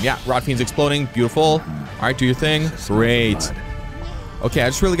 Bam. Yeah, Rot Fiend's exploding. Beautiful. All right, do your thing. Great. Okay, I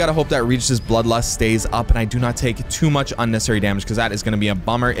just really gotta hope that Regis's bloodlust stays up and I do not take too much unnecessary damage, because that is gonna be a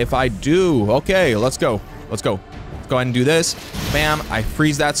bummer if I do. Okay, let's go. Let's go. Let's go ahead and do this. Bam, I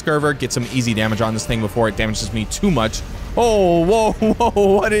freeze that Scurver, get some easy damage on this thing before it damages me too much. Oh, whoa,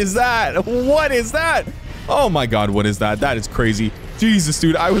 whoa, what is that? What is that? Oh my God, what is that? That is crazy. Jesus,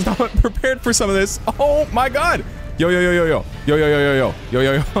 dude, I was not prepared for some of this. Oh my God. Yo, yo, yo, yo, yo, yo, yo, yo, yo, yo, yo,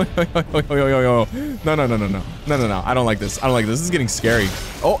 yo, yo, yo, yo, yo. No, no, no, no, no, no, no, no. I don't like this. I don't like this. This is getting scary.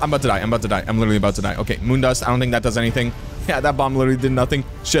 Oh, I'm about to die. I'm about to die. I'm literally about to die. Okay, Moondust. I don't think that does anything. Yeah, that bomb literally did nothing.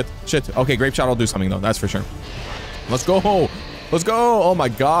 Shit, shit. Okay, Grape Shot will do something though. That's for sure. Let's go. Let's go. Oh my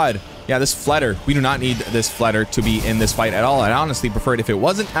God. Yeah, this Fletter. We do not need this Fletter to be in this fight at all. I'd honestly prefer it if it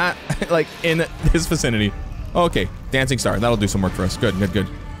wasn't at, like, in this vicinity. Okay, Dancing Star. That'll do some work for us. Good, good, good.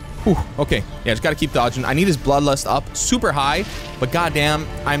 Whew, okay, yeah, just gotta keep dodging. I need his bloodlust up super high, but goddamn,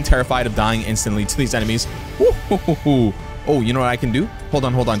 I'm terrified of dying instantly to these enemies. Oh, you know what I can do? Hold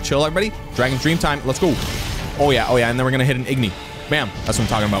on, chill, everybody. Dragon's Dream time, let's go. Oh yeah, and then we're gonna hit an Igni. Bam, that's what I'm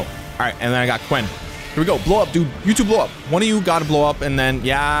talking about. All right, and then I got Quen. Here we go, blow up, dude. You two blow up. One of you gotta blow up, and then,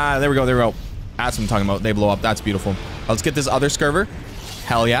 yeah, there we go, there we go. That's what I'm talking about. They blow up, that's beautiful. Let's get this other Scurver.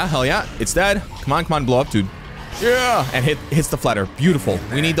 Hell yeah, it's dead. Come on, blow up, dude. Yeah, and hits the Fletter. Beautiful.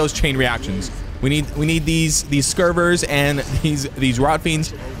 We need those chain reactions. We need these Scurvers and these Rot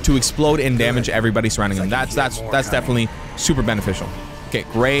Fiends to explode and damage everybody surrounding them. That's definitely super beneficial. Okay,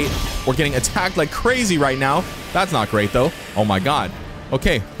 great. We're getting attacked like crazy right now. That's not great though. Oh my God.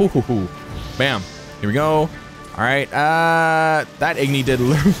 Okay. Bam. Here we go. All right. That Igni did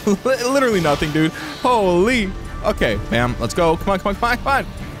literally nothing, dude. Holy. Okay. Bam. Let's go. Come on. All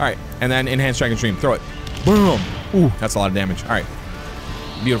right. And then Enhanced Dragon Stream. Throw it. Boom. Ooh, that's a lot of damage. All right.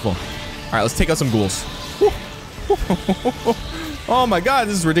 Beautiful. All right, let's take out some ghouls. Oh my God,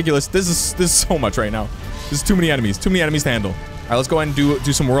 this is ridiculous. This is so much right now. There's too many enemies. Too many enemies to handle. All right, let's go ahead and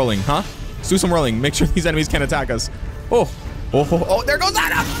do some whirling, huh? Let's do some whirling. Make sure these enemies can't attack us. Oh, there goes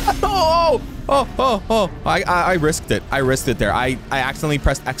that. I risked it. I risked it there. I accidentally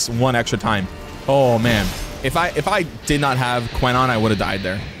pressed X one extra time. Oh man. If I did not have Quen on, I would have died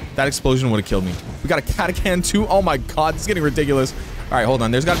there. That explosion would have killed me. We got a Catachan too. Oh my God, this is getting ridiculous. All right, hold on.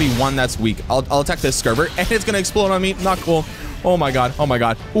 There's got to be one that's weak. I'll attack this Scurver, and it's gonna explode on me. Not cool. Oh my God.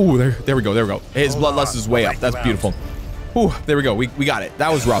 Ooh, there we go. His bloodlust is way up. That's beautiful. Ooh, there we go. We got it.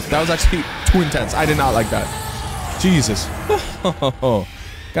 That was rough. That was actually too intense. I did not like that. Jesus.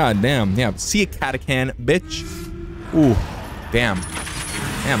 God damn. Yeah. See a Catachan, bitch. Ooh. Damn.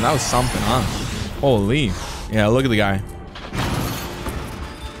 That was something, huh? Holy. Yeah. Look at the guy.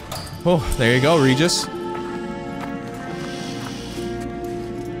 Oh, there you go, Regis.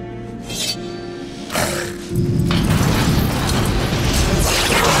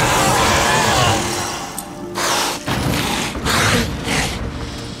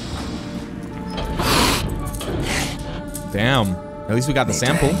 Damn. At least we got the Need to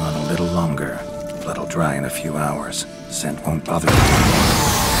sample. hang on a little longer. Blood'll dry in a few hours. Scent won't bother me.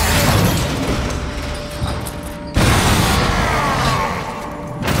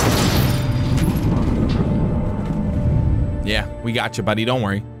 Yeah, we got you, buddy. Don't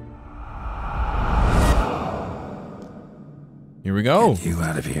worry. Here we go. Get you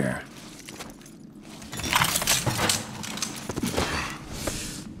out of here.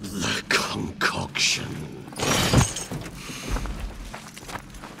 The concoction.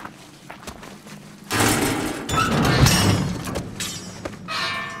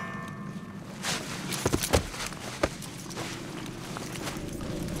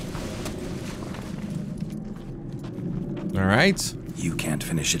 All right. You can't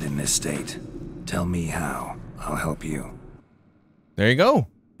finish it in this state. Tell me how. I'll help you. There you go.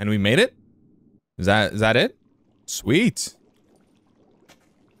 And we made it? Is that it? Sweet.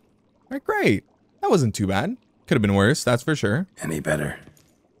 All right, great. That wasn't too bad. Could have been worse, that's for sure. Any better?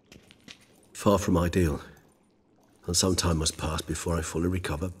 Far from ideal. And some time must pass before I fully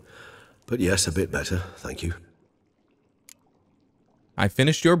recover. But yes, a bit better, thank you. I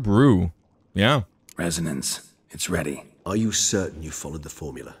finished your brew. Yeah. Resonance. It's ready. Are you certain you followed the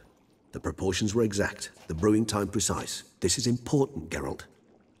formula? The proportions were exact, the brewing time precise. This is important, Geralt.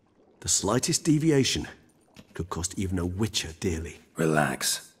 The slightest deviation could cost even a witcher dearly.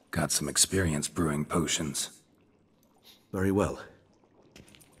 Relax. Got some experience brewing potions. Very well.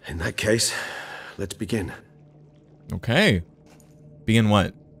 In that case, let's begin. Okay. Begin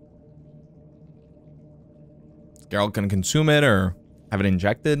what? Is Geralt gonna consume it or have it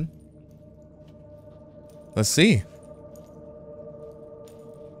injected? Let's see.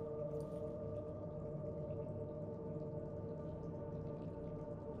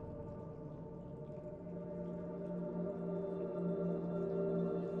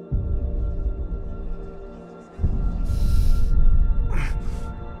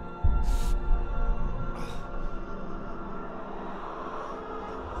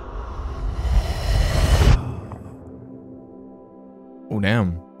 Oh,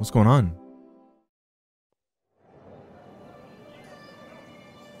 damn. What's going on?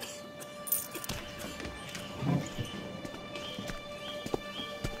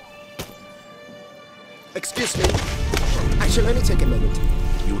 Excuse me. I shall only take a moment.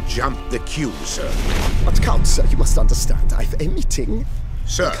 You jumped the queue, sir. But Count, sir, you must understand. I've a meeting.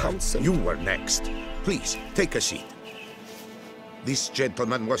 Sir, Council. you were next. Please, take a seat. This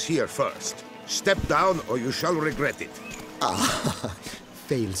gentleman was here first. Step down or you shall regret it. Ah,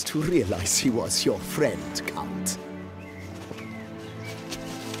 fails to realize he was your friend, Count.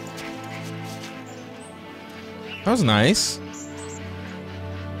 That was nice.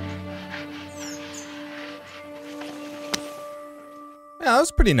 Yeah, that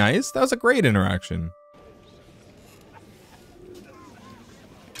was pretty nice. That was a great interaction.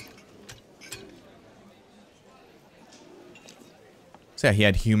 So yeah, he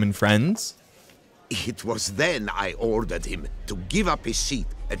had human friends. It was then I ordered him to give up his seat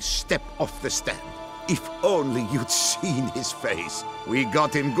and step off the stand. If only you'd seen his face. We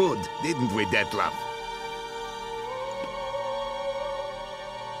got him good, didn't we, Detlef?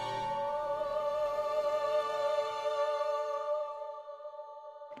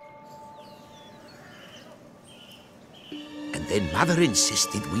 And then Mother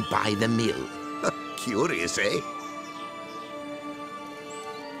insisted we buy the mill. Curious, eh?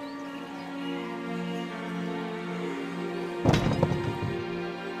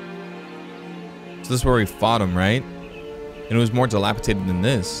 So this is where we fought him, right? And it was more dilapidated than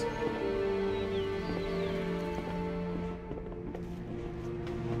this.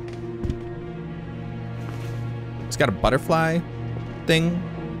 It's got a butterfly thing,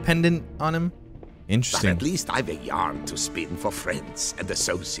 pendant on him. But Interesting. at least I've a yarn to spin for friends and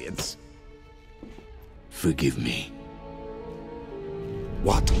associates. Forgive me.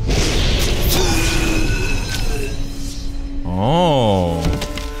 What? Oh.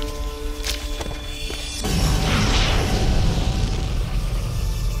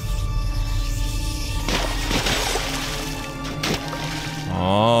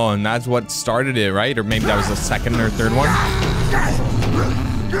 Oh, and that's what started it, right? Or maybe that was the second or third one.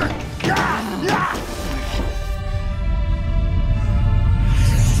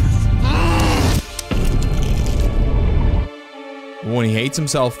 Oh, and he hates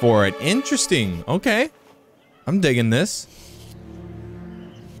himself for it. Interesting. Okay. I'm digging this.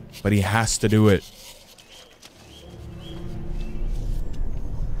 But he has to do it.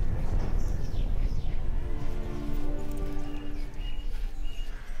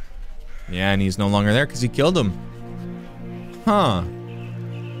 Yeah, and he's no longer there because he killed him. Huh.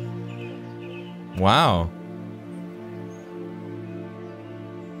 Wow.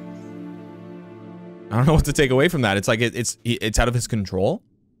 I don't know what to take away from that. It's like it's out of his control.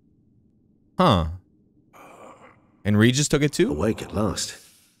 Huh. And Regis took it too? Awake at last.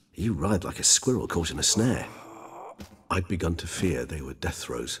 You ride like a squirrel caught in a snare. I'd begun to fear they were death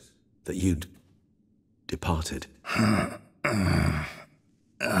throes, that you'd departed.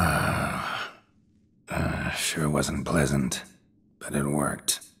 Sure wasn't pleasant, but it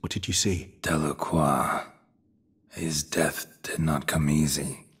worked. What did you see? Delacroix. His death did not come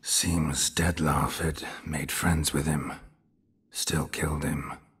easy. Seems Dettlaff had made friends with him, still killed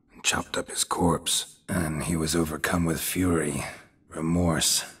him, and chopped up his corpse. And he was overcome with fury,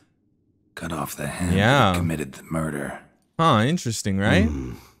 remorse, cut off the hand that committed the murder. Huh, interesting, right?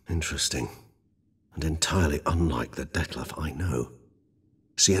 Interesting. And entirely unlike the Dettlaff I know.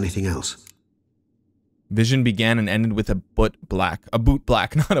 See anything else? Vision began and ended with a boot black. A boot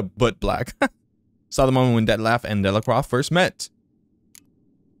black, not a butt black. Saw the moment when Dettlaff and Delacroix first met.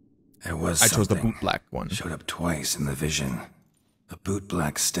 There was I chose the something. boot black one. Showed up twice in the vision. A boot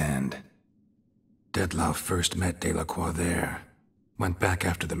black stand. Dettlaff first met Delacroix there. Went back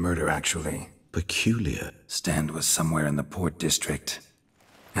after the murder, actually. Peculiar. Stand was somewhere in the port district.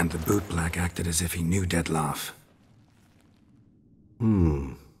 And the boot black acted as if he knew Dettlaff.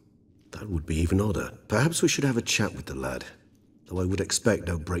 That would be even odder. Perhaps we should have a chat with the lad. Though I would expect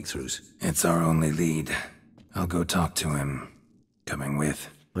no breakthroughs. It's our only lead. I'll go talk to him. Coming with.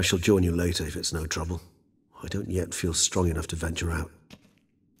 I shall join you later if it's no trouble. I don't yet feel strong enough to venture out.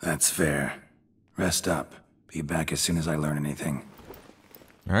 That's fair. Rest up. Be back as soon as I learn anything.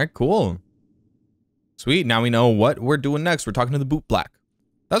 Alright, cool. Sweet, now we know what we're doing next. We're talking to the boot black.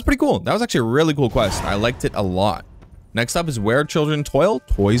 That was pretty cool. That was actually a really cool quest. I liked it a lot. Next up is Where Children Toil,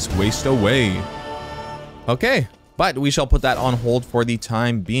 Toys Waste Away. Okay, but we shall put that on hold for the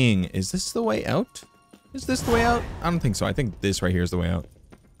time being. Is this the way out? Is this the way out? I don't think so. I think this right here is the way out.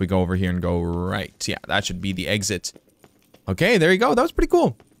 We go over here and go right. Yeah, that should be the exit. Okay, there you go. That was pretty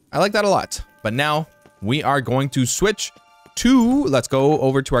cool. I like that a lot. But now we are going to switch to, let's go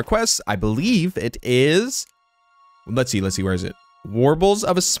over to our quests. I believe it is, let's see, where is it? Warbles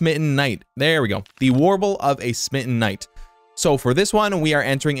of a Smitten Knight. There we go. The Warble of a Smitten Knight. So for this one, we are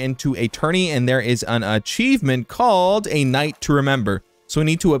entering into a tourney and there is an achievement called a Night to Remember. So we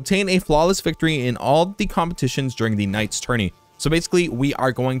need to obtain a flawless victory in all the competitions during the Knight's tourney. So basically, we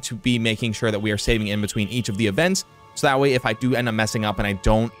are going to be making sure that we are saving in between each of the events. So that way, if I do end up messing up and I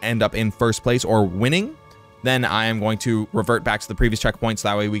don't end up in first place or winning, then I am going to revert back to the previous checkpoint. So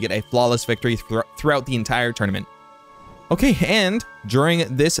that way we get a flawless victory throughout the entire tournament. Okay, and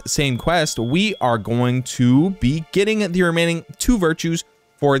during this same quest, we are going to be getting the remaining 2 virtues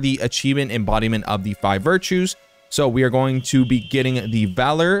for the achievement embodiment of the 5 virtues. So we are going to be getting the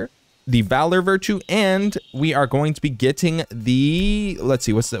Valor virtue, and we are going to be getting the, let's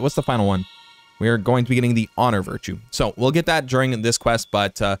see, what's the final one? We are going to be getting the Honor virtue. So we'll get that during this quest,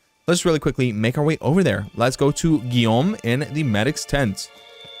 but let's really quickly make our way over there. Let's go to Guillaume in the medic's tent.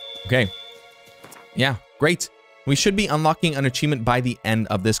 Okay. Yeah, great. We should be unlocking an achievement by the end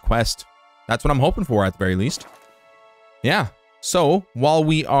of this quest. That's what I'm hoping for at the very least. Yeah. So while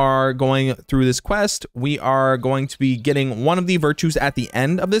we are going through this quest, we are going to be getting one of the virtues at the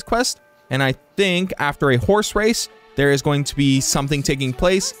end of this quest. And I think after a horse race, there is going to be something taking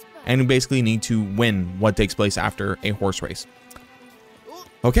place, and we basically need to win what takes place after a horse race.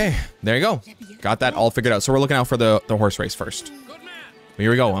 Okay, there you go. Got that all figured out. So we're looking out for the horse race first. Here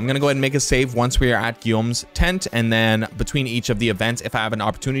we go. I'm going to go ahead and make a save once we are at Guillaume's tent, and then between each of the events, if I have an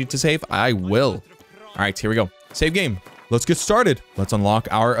opportunity to save, I will. All right, here we go. Save game. Let's get started. Let's unlock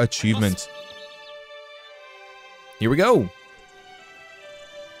our achievement. Here we go.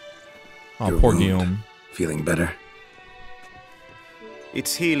 Oh, Your poor wound. Guillaume. Feeling better?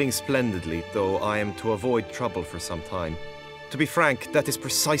 It's healing splendidly, though I am to avoid trouble for some time. To be frank, that is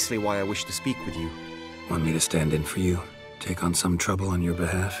precisely why I wish to speak with you. Want me to stand in for you? Take on some trouble on your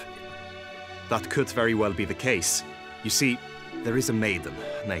behalf? That could very well be the case. You see, there is a maiden,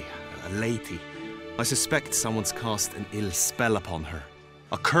 nay, a lady. I suspect someone's cast an ill spell upon her.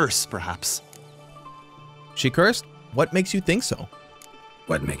 A curse, perhaps. She cursed? What makes you think so?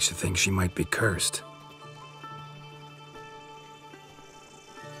 What makes you think she might be cursed?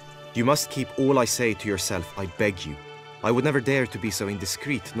 You must keep all I say to yourself, I beg you. I would never dare to be so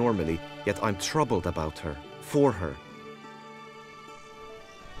indiscreet normally, yet I'm troubled about her, for her.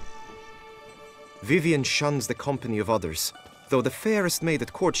 Vivienne shuns the company of others. Though the fairest maid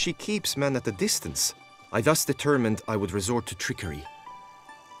at court, she keeps men at a distance. I thus determined I would resort to trickery.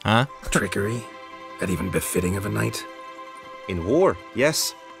 Huh? Trickery? That even befitting of a knight? In war,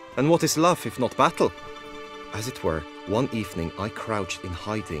 yes. And what is love if not battle? As it were, One evening, I crouched in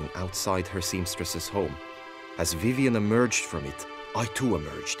hiding outside her seamstress's home. As Vivienne emerged from it, I too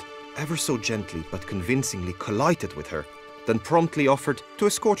emerged, ever so gently but convincingly collided with her, then promptly offered to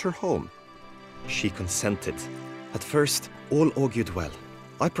escort her home. She consented. At first, all augured well.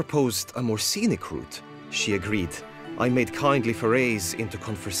 I proposed a more scenic route. She agreed. I made kindly forays into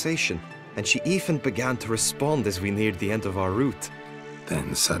conversation, and she even began to respond as we neared the end of our route.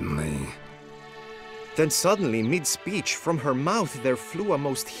 Then suddenly, mid-speech, from her mouth there flew a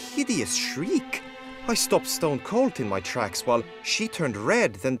most hideous shriek. I stopped stone cold in my tracks while she turned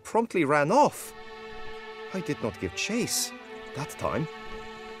red, then promptly ran off. I did not give chase that time.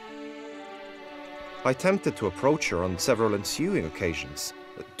 I attempted to approach her on several ensuing occasions,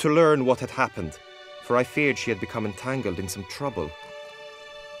 to learn what had happened, for I feared she had become entangled in some trouble.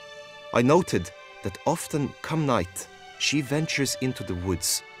 I noted that often, come night, she ventures into the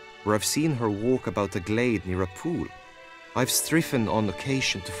woods, where I've seen her walk about a glade near a pool. I've striven on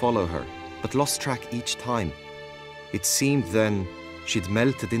occasion to follow her, but lost track each time. It seemed then she'd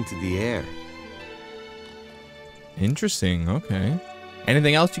melted into the air. Interesting, okay.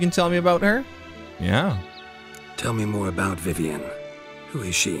 Anything else you can tell me about her? Yeah. tell me more about Vivienne. Who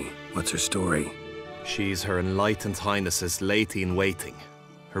is she? What's her story? She's Her Enlightened Highness's lady-in-waiting.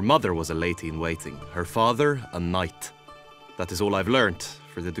 Her mother was a lady-in-waiting, her father a knight. That is all I've learnt,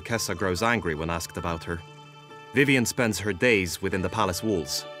 for the Duchessa grows angry when asked about her. Vivienne spends her days within the palace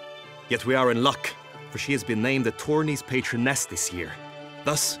walls. Yet we are in luck, for she has been named the Tourney's patroness this year.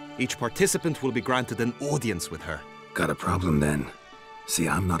 Thus, each participant will be granted an audience with her. Got a problem then. See,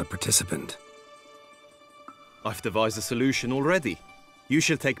 I'm not a participant. I've devised a solution already. You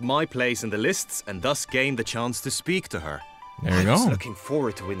shall take my place in the lists and thus gain the chance to speak to her. There you I was go. looking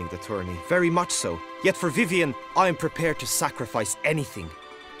forward to winning the tourney, very much so. Yet for Vivienne, I am prepared to sacrifice anything.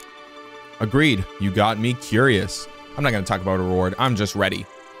 Agreed. You got me curious. I'm not going to talk about a reward. I'm just ready.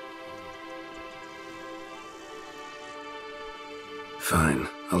 Fine,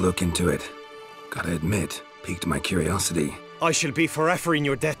 I'll look into it. Gotta admit, piqued my curiosity. I shall be forever in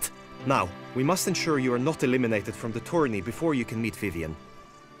your debt. Now, we must ensure you are not eliminated from the tourney before you can meet Vivienne.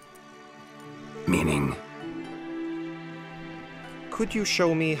 Meaning? Could you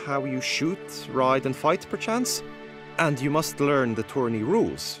show me how you shoot, ride and fight, perchance? And you must learn the tourney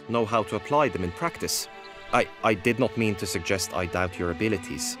rules, know how to apply them in practice. I did not mean to suggest I doubt your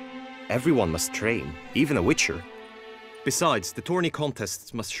abilities. Everyone must train, even a witcher. Besides, the tourney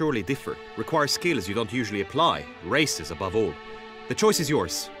contests must surely differ, require skills you don't usually apply, races above all. The choice is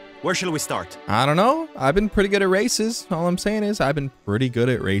yours. Where shall we start? I don't know. I've been pretty good at races. All I'm saying is I've been pretty good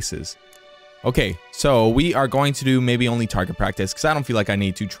at races. Okay, so we are going to do maybe only target practice because I don't feel like I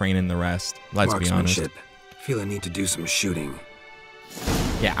need to train in the rest. Let's be honest. Feel I need to do some shooting.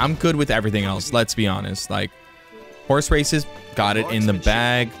 Yeah, I'm good with everything else. Let's be honest. Like, horse races, got it in the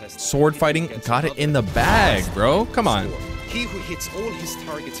bag. Sword fighting, got it in the bag, bro. Come on. He who hits all his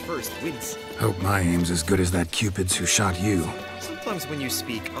targets first wins. Hope my aim's as good as that Cupid's who shot you. Sometimes when you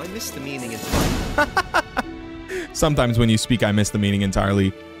speak, I miss the meaning entirely. Sometimes when you speak, I miss the meaning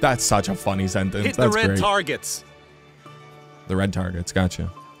entirely. That's such a funny sentence. Hit That's the red great. targets. The red targets, gotcha.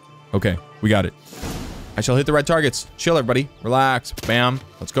 Okay, we got it. I shall hit the red targets. Chill, everybody. Relax. Bam.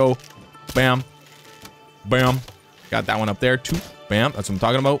 Let's go. Bam. Bam. Got that one up there, too. Bam. That's what I'm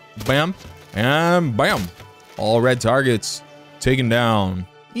talking about. Bam. And bam. All red targets taken down.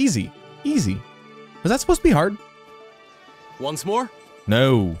 Easy. Easy. Was that supposed to be hard? Once more?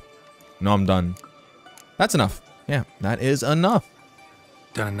 No. No, I'm done. That's enough. Yeah, that is enough.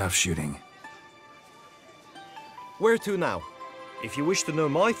 Done enough shooting. Where to now? If you wish to know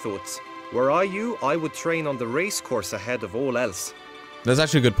my thoughts, were I you, I would train on the race course ahead of all else. That's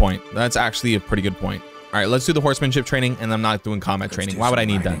actually a good point. That's actually a pretty good point. All right, let's do the horsemanship training, and I'm not doing combat training. Why would I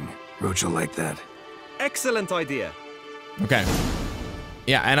need that? Roach will like that. Excellent idea. Okay.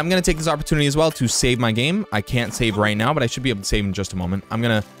 Yeah, and I'm going to take this opportunity as well to save my game. I can't save right now, but I should be able to save in just a moment. I'm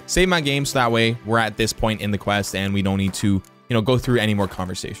going to save my game so that way we're at this point in the quest and we don't need to, you know, go through any more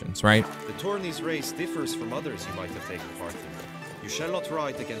conversations, right? The tourney's race differs from others you might have taken part in. You shall not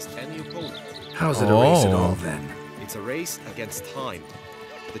ride against any opponent. How's it a race at all then? It's a race against time.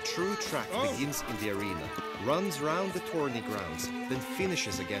 The true track begins in the arena, runs round the tourney grounds, then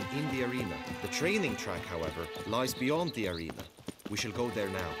finishes again in the arena. The training track, however, lies beyond the arena. We shall go there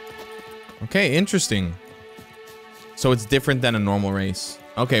now. Okay, interesting. So it's different than a normal race.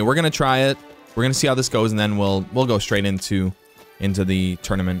 Okay, we're gonna try it. We're gonna see how this goes, and then we'll go straight into the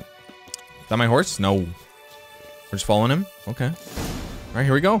tournament. Is that my horse? No. We're just following him. Okay. All right,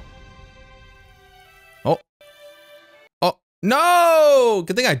 here we go. Oh. Oh no!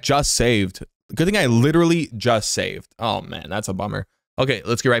 Good thing I just saved. Good thing I literally just saved. Oh man, that's a bummer. Okay,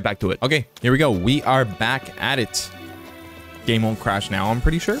 let's get right back to it. Okay, here we go. We are back at it. Game won't crash now, I'm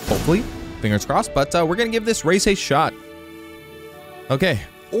pretty sure. Hopefully. Fingers crossed. But we're going to give this race a shot. Okay.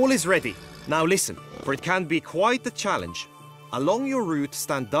 All is ready. Now listen, for it can be quite the challenge. Along your route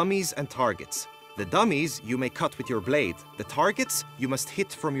stand dummies and targets. The dummies you may cut with your blade. The targets you must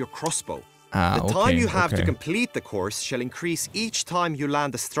hit from your crossbow. The time you have to complete the course shall increase each time you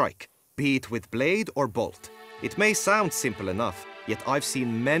land a strike, be it with blade or bolt. It may sound simple enough, yet I've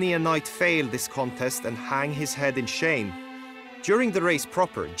seen many a knight fail this contest and hang his head in shame. During the race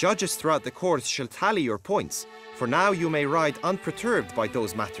proper, judges throughout the course shall tally your points. For now you may ride unperturbed by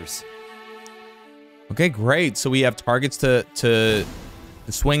those matters. Okay, great. So we have targets to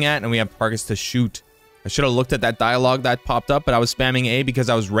swing at, and we have targets to shoot. I should have looked at that dialogue that popped up, but I was spamming A because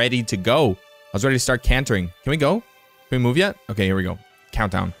I was ready to go. I was ready to start cantering. Can we go? Can we move yet? Okay, here we go.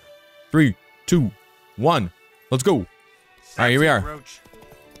 Countdown. 3, 2, 1. Let's go. All right, here we are.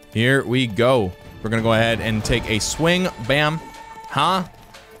 Here we go. We're going to go ahead and take a swing. Bam. Huh?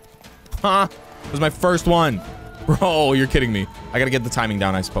 Huh? This was my first one. Bro, you're kidding me. I got to get the timing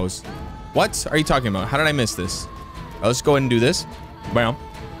down, I suppose. What are you talking about? How did I miss this? Let's go ahead and do this. Bam.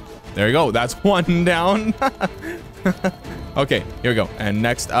 There you go. That's one down. Okay, here we go. And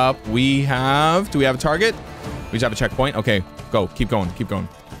next up, we have... Do we have a target? We just have a checkpoint. Okay, go. Keep going. Keep going.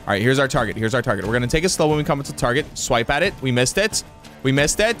 All right, here's our target. Here's our target. We're going to take it slow when we come to the target. Swipe at it. We missed it. We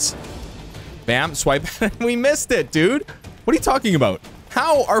missed it. Bam. Swipe at it. We missed it, dude. What are you talking about?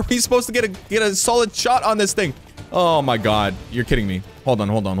 How are we supposed to get a solid shot on this thing? Oh, my God. You're kidding me. Hold on,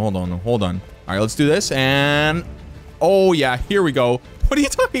 hold on, hold on, hold on. All right, let's do this. And... Oh, yeah. Here we go. What are you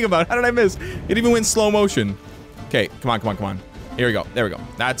talking about? How did I miss? It even went slow motion. Okay, come on, come on, come on. Here we go. There we go.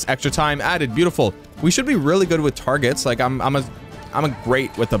 That's extra time added. Beautiful. We should be really good with targets. Like I'm a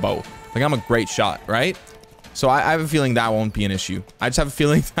great with the bow. Like I'm a great shot, right? So I have a feeling that won't be an issue. I just have a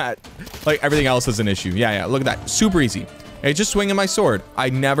feeling that like everything else is an issue. Yeah, yeah. Look at that. Super easy. Hey, just swinging my sword. I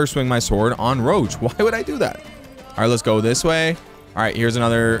never swing my sword on Roach. Why would I do that? All right, let's go this way. All right, here's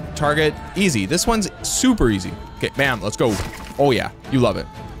another target. Easy. This one's super easy. Okay, bam. Let's go. Oh, yeah. You love it.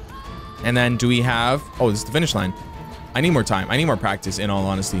 And then do we have... Oh, this is the finish line. I need more time. I need more practice, in all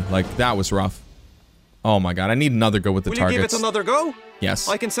honesty. Like, that was rough. Oh, my God. I need another go with the targets. Will you give it another go? Yes.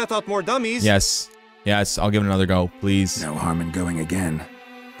 I can set out more dummies. Yes. Yes, I'll give it another go, please. No harm in going again.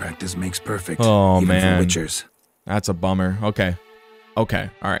 Practice makes perfect. Oh, even man. for witchers. That's a bummer. Okay. Okay.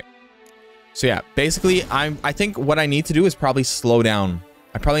 All right. So, yeah. Basically, I think what I need to do is probably slow down.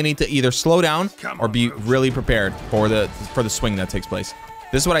 I probably need to either slow down or be really prepared for the swing that takes place.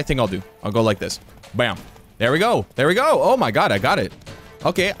 This is what I think I'll do. I'll go like this. Bam. There we go. There we go. Oh my God, I got it.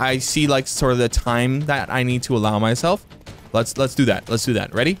 Okay, I see like sort of the time that I need to allow myself. Let's do that. Let's do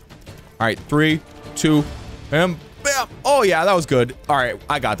that. Ready? All right, 3, 2, bam, bam. Oh yeah, that was good. All right,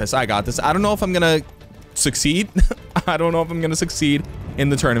 I got this. I got this. I don't know if I'm gonna succeed. I don't know if I'm gonna succeed in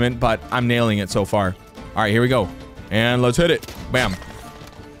the tournament, but I'm nailing it so far. All right, here we go. And let's hit it. Bam.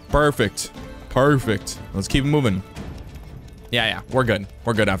 Perfect. Perfect. Let's keep moving. Yeah, yeah, we're good.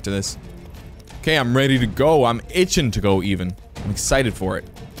 We're good after this. Okay, I'm ready to go. I'm itching to go even. I'm excited for it.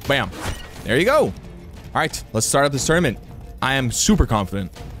 Bam. There you go. All right, let's start up this tournament. I am super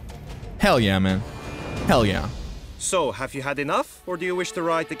confident. Hell yeah, man. Hell yeah. So, have you had enough, or do you wish to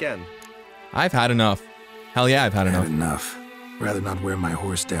ride again? I've had enough. Hell yeah, I've had enough. Had enough. Rather not wear my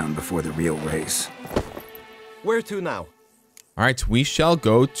horse down before the real race. Where to now? All right, we shall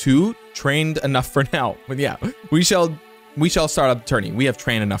go to trained enough for now. But yeah, we shall start up the tourney. We have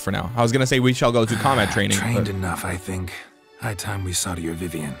trained enough for now. I was gonna say we shall go to combat training. Trained enough, I think. High time we saw to your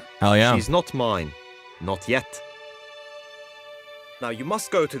Vivienne. Hell yeah. She's not mine. Not yet. Now you must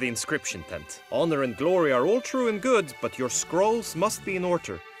go to the inscription tent. Honor and glory are all true and good, but your scrolls must be in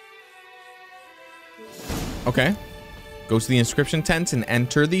order. Okay. Go to the inscription tent and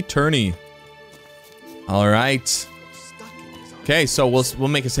enter the tourney. All right. Okay, so we'll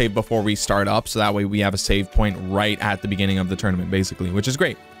make a save before we start up, so that way we have a save point right at the beginning of the tournament, basically, which is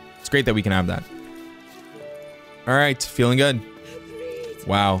great. It's great that we can have that. All right, feeling good.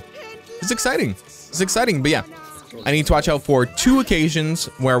 Wow. It's exciting. It's exciting, but yeah. I need to watch out for 2 occasions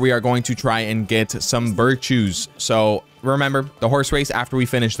where we are going to try and get some virtues. So remember, the horse race, after we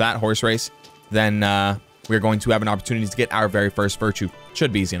finish that horse race, then we're going to have an opportunity to get our very first virtue.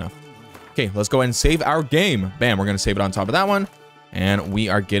 Should be easy enough. Okay, let's go ahead and save our game. Bam, we're going to save it on top of that one. And we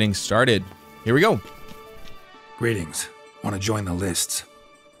are getting started. Here we go. Greetings. Want to join the lists?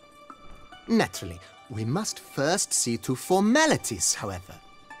 Naturally. We must first see to formalities, however.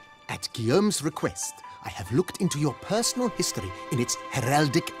 At Guillaume's request, I have looked into your personal history in its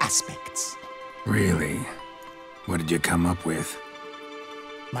heraldic aspects. Really? What did you come up with?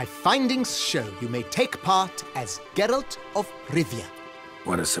 My findings show you may take part as Geralt of Rivia,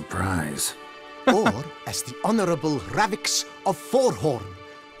 What a surprise. or as the Honorable Ravix of Forhorn.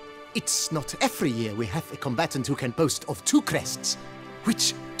 It's not every year we have a combatant who can boast of 2 crests.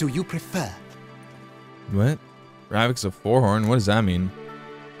 Which do you prefer? What? Ravix of Forhorn? What does that mean?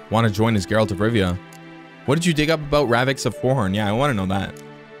 Want to join as Geralt of Rivia? What did you dig up about Ravix of Forhorn? Yeah, I want to know that.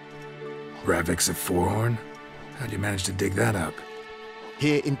 Ravix of Forhorn? How'd you manage to dig that up?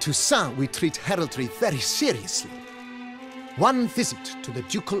 Here in Toussaint, we treat heraldry very seriously. One visit to the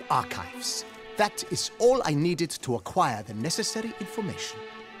Ducal Archives. That is all I needed to acquire the necessary information.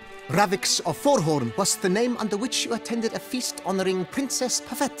 Ravix of Forhorn was the name under which you attended a feast honoring Princess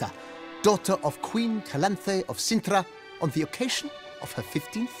Pavetta, daughter of Queen Calanthe of Sintra, on the occasion of her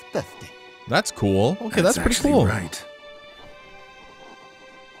 15th birthday. That's cool. Okay, that's pretty actually cool. Right.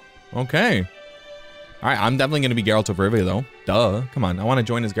 Okay. All right, I'm definitely going to be Geralt of Rivia, though. Duh. Come on, I want to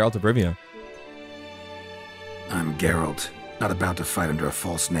join as Geralt of Rivia. I'm Geralt, not about to fight under a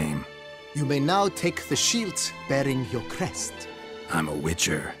false name. You may now take the shield bearing your crest. I'm a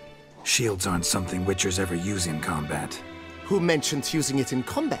witcher. Shields aren't something witchers ever use in combat. Who mentioned using it in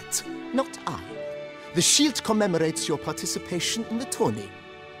combat? Not I. The shield commemorates your participation in the tourney.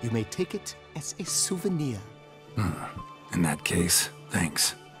 You may take it as a souvenir. In that case,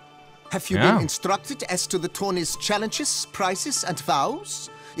 thanks. Have you been instructed as to the tourney's challenges, prizes, and vows?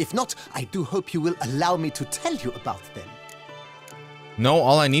 If not, I do hope you will allow me to tell you about them. Know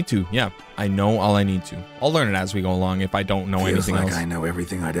all I need to. Yeah, I know all I need to. I'll learn it as we go along if I don't know anything Feels like else. I know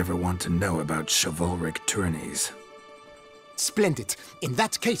everything I'd ever want to know about chivalric tourneys. Splendid. In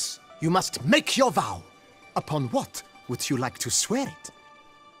that case, you must make your vow. Upon what would you like to swear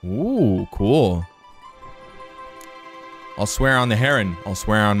it? Ooh, cool. I'll swear on the heron. I'll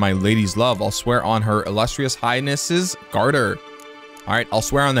swear on my lady's love. I'll swear on her illustrious highness's garter. All right, I'll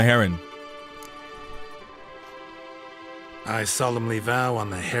swear on the heron. I solemnly vow on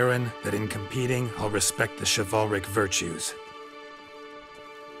the heron that in competing, I'll respect the chivalric virtues.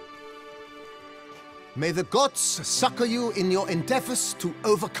 May the gods succor you in your endeavors to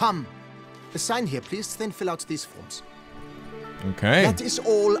overcome. Sign here, please, then fill out these forms. Okay. That is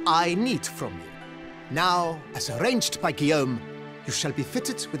all I need from you. Now, as arranged by Guillaume, you shall be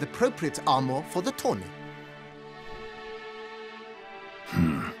fitted with appropriate armor for the tourney.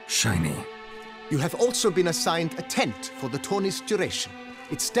 Shiny. You have also been assigned a tent for the tourney's duration.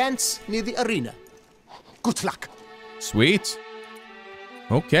 It stands near the arena. Good luck. Sweet.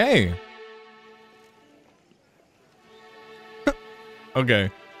 Okay.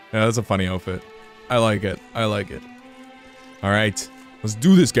 Okay. Yeah, that's a funny outfit. I like it. I like it. All right. Let's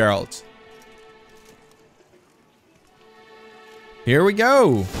do this, Geralt. Here we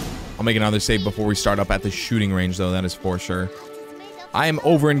go. I'll make another save before we start up at the shooting range, though. That is for sure. I am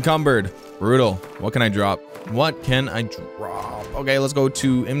over encumbered. Brutal. What can I drop? What can I drop? Okay, let's go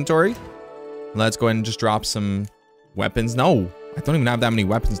to inventory. Let's go ahead and just drop some weapons. No, I don't even have that many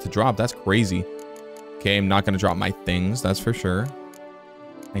weapons to drop. That's crazy. Okay, I'm not going to drop my things. That's for sure.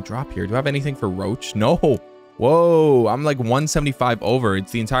 Can I drop here? Do I have anything for Roach? No. Whoa, I'm like 175 over.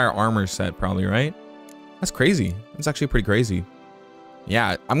 It's the entire armor set probably, right? That's crazy. That's actually pretty crazy.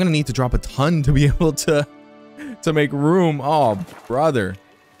 Yeah, I'm going to need to drop a ton to be able to make room. Oh, brother.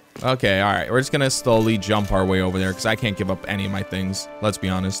 Okay, all right. We're just going to slowly jump our way over there because I can't give up any of my things. Let's be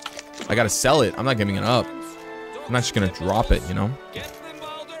honest. I got to sell it. I'm not giving it up. I'm not just going to drop it, you know?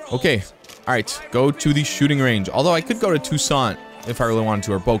 Okay. All right. Go to the shooting range. Although I could go to Toussaint if I really wanted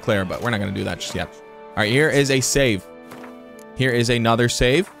to, or Beauclair, but we're not going to do that just yet. All right. Here is a save. Here is another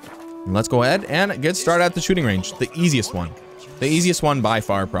save. Let's go ahead and get started at the shooting range. The easiest one. The easiest one by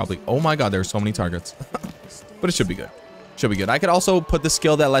far, probably. Oh my god, there's so many targets. But it should be good. Should be good. I could also put the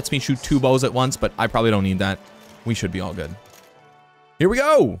skill that lets me shoot 2 bows at once, but I probably don't need that. We should be all good. Here we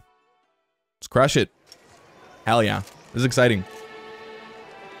go. Let's crush it. Hell yeah. This is exciting.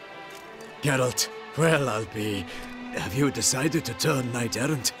 Geralt, well, I'll be... Have you decided to turn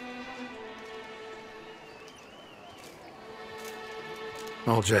knight-errant?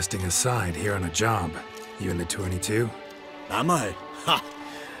 All jesting aside, here on a job. You in the tourney too? Am I? Ha!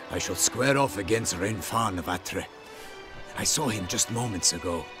 I shall square off against Renfan of Atre. I saw him just moments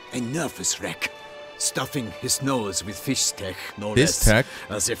ago. A nervous wreck. Stuffing his nose with fish tech, no Fish less. tech?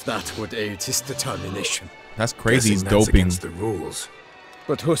 As if that would aid his determination. That's crazy. He's Guessing that's doping. against the rules.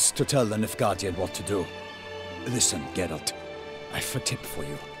 But who's to tell the Nilfgaardian what to do? Listen, Geralt. I've a tip for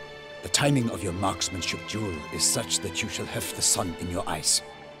you. The timing of your marksmanship duel is such that you shall have the sun in your eyes.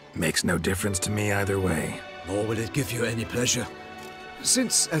 Makes no difference to me either way. Nor will it give you any pleasure.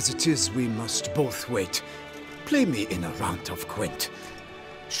 Since as it is we must both wait, play me in a round of Gwent.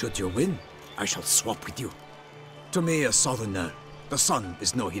 Should you win, I shall swap with you. To me, a southerner, the sun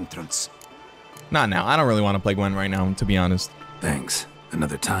is no hindrance. Not now. I don't really want to play Gwen right now, to be honest. Thanks.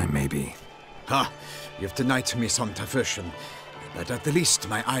 Another time, maybe. Ha! You've denied me some diversion, but at the least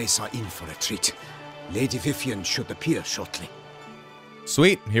my eyes are in for a treat. Lady Vivienne should appear shortly.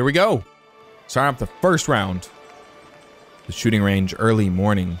 Sweet. Here we go. Starting up the first round. The shooting range, early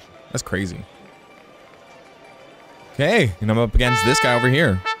morning. That's crazy. Okay, and I'm up against this guy over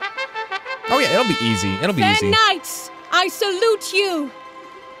here. Oh yeah, it'll be easy. It'll be easy. Fair knights, I salute you.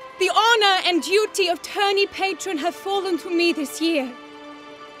 The honor and duty of Tourney patron have fallen to me this year.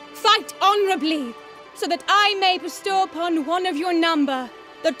 Fight honorably, so that I may bestow upon one of your number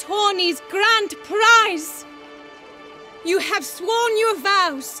the Tourney's grand prize. You have sworn your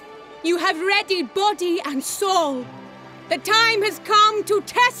vows. You have readied body and soul. The time has come to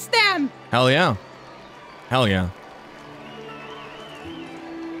test them. Hell yeah. Hell yeah.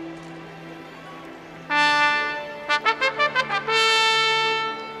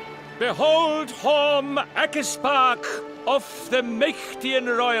 Behold Horm Akispark of the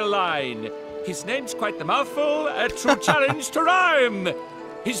Mechtian royal line. His name's quite the mouthful, a true challenge to rhyme.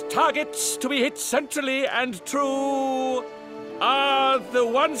 His targets to be hit centrally and true are the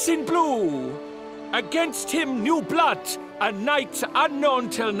ones in blue. Against him new blood, a knight unknown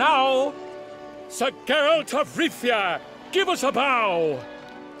till now. Sir Geralt of Rivia, give us a bow.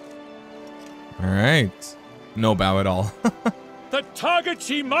 All right. No bow at all. The targets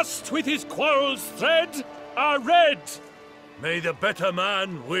he must with his quarrels thread are red. May the better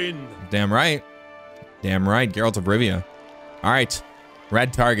man win. Damn right. Damn right, Geralt of Rivia. All right,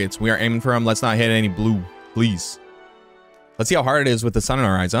 red targets. We are aiming for them. Let's not hit any blue, please. Let's see how hard it is with the sun in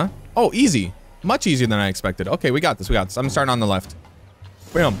our eyes, huh? Oh, easy. Much easier than I expected. Okay, we got this. We got this. I'm starting on the left.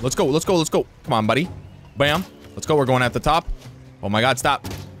 Bam. Let's go. Let's go. Let's go. Come on, buddy. Bam. Let's go. We're going at the top. Oh my God, stop.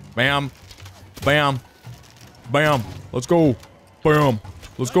 Bam. Bam. Bam. Let's go. Bam.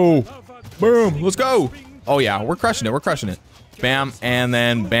 Let's go. Bam. Let's go. Oh yeah, we're crushing it. We're crushing it. Bam, and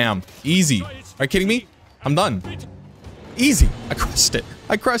then bam. Easy. Are you kidding me? I'm done. Easy. I crushed it.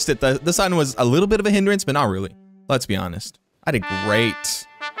 I crushed it. The sun was a little bit of a hindrance, but not really. Let's be honest. I did great.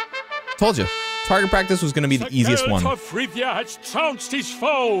 Told you. Target practice was going to be the easiest one. Geralt of Rivia has trounced his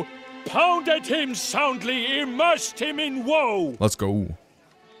foe, pounded him soundly, immersed him in woe. Let's go.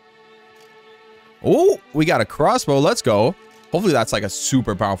 Oh, we got a crossbow. Let's go. Hopefully that's like a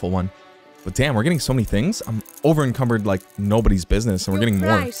super powerful one. But damn, we're getting so many things. I'm over encumbered like nobody's business, and we're getting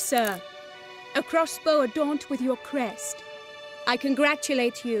more. Prize, sir. A crossbow adorned with your crest. I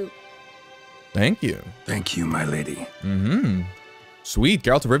congratulate you. Thank you. Thank you, my lady. Mm-hmm. Sweet,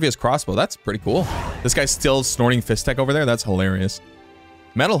 Geralt of Rivia's crossbow. That's pretty cool. This guy's still snorting fist tech over there. That's hilarious.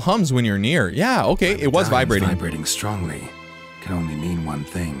 Metal hums when you're near. Yeah, okay, it was vibrating. Vibrating strongly can only mean one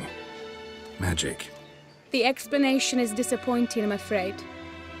thing. Magic. The explanation is disappointing, I'm afraid.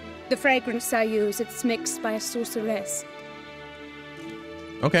 The fragrance I use, it's mixed by a sorceress.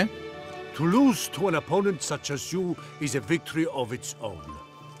 Okay. To lose to an opponent such as you is a victory of its own.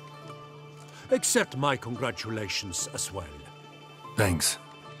 Accept my congratulations as well. Thanks.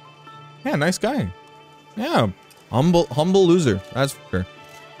 Yeah, nice guy. Yeah, humble loser. That's for sure.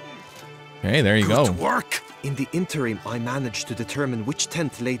 Okay, there you go. Good work. In the interim, I managed to determine which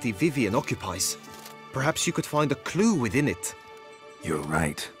tent Lady Vivienne occupies. Perhaps you could find a clue within it. You're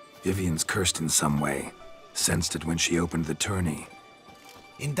right. Vivienne's cursed in some way. Sensed it when she opened the tourney.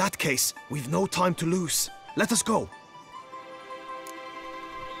 In that case, we've no time to lose. Let us go.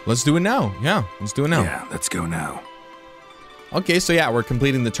 Let's do it now. Yeah, let's do it now. Yeah, let's go now. Okay, so yeah, we're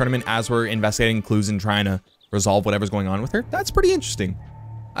completing the tournament as we're investigating clues and trying to resolve whatever's going on with her. That's pretty interesting.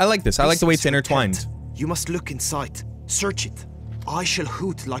 I like this. I like the way it's intertwined. Tent. You must look inside. Search it. I shall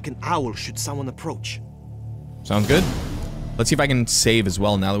hoot like an owl should someone approach. Sounds good. Let's see if I can save as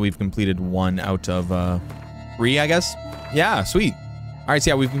well now that we've completed 1 out of 3, I guess. Yeah, sweet. All right,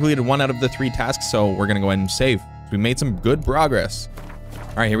 so yeah, we've completed 1 out of the 3 tasks, so we're gonna go ahead and save. We made some good progress.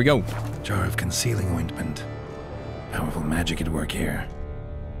 All right, here we go. Jar of concealing ointment. Powerful magic at work here.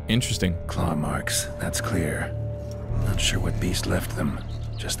 Interesting. Claw marks, that's clear. Not sure what beast left them,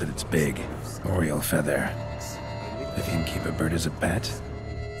 just that it's big. Oriole feather. Vivienne keep a bird as a pet?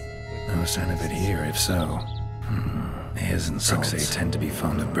 No sign of it here, if so. His and Brooksay tend to be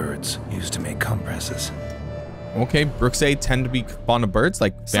fond of birds, used to make compresses. Okay, Brooksay tend to be fond of birds,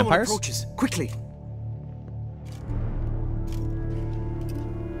 like vampires? Someone approaches, quickly!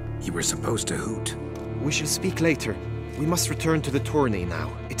 You were supposed to hoot. We shall speak later. We must return to the tourney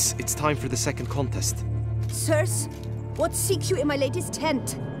now. It's time for the second contest. Sirs, What seek you in my lady's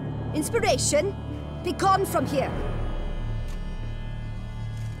tent? Inspiration? Be gone from here.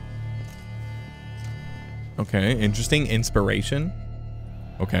 Okay, interesting. Inspiration.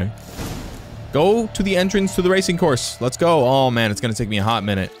 Okay. Go to the entrance to the racing course. Let's go. Oh man, it's gonna take me a hot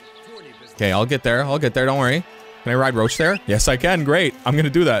minute. Okay, I'll get there. I'll get there. Don't worry. Can I ride Roach there? Yes, I can. Great. I'm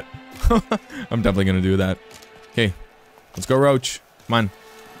gonna do that. I'm definitely gonna do that. Okay, let's go, Roach. Come on.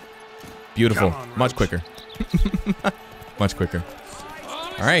 Beautiful. On, much quicker. Much quicker.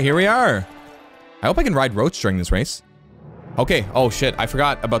 All right, here we are. I hope I can ride Roach during this race. Okay. Oh shit, I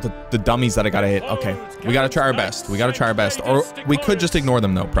forgot about the dummies that I gotta hit. Okay, we gotta try our best. We gotta try our best, or we could just ignore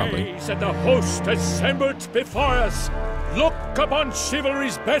them though, probably. And the host assembled before us, look upon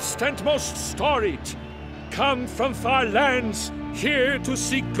chivalry's best and most storied. Come from far lands, here to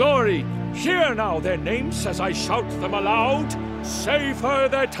seek glory. Hear now their names as I shout them aloud. Savor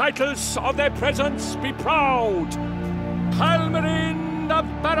their titles, of their presence be proud. Halmarin, the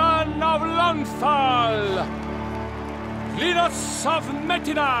Baron of Lonthal. Linus of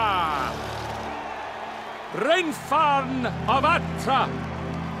Metina. Renfarn of Atra.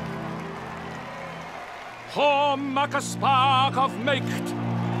 Horseracing of Mecht.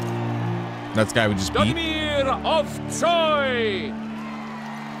 That guy would just beat. Damir of Troy.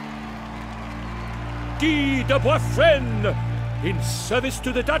 Guy de Boisfren, in service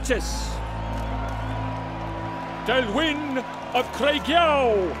to the Duchess. Delwyn of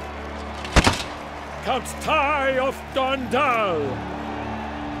Craigiau. Count Tai of Dondal.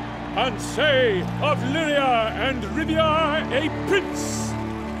 Ansay of Lyria and Rivia a prince.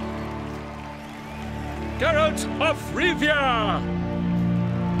 Geralt of Rivia.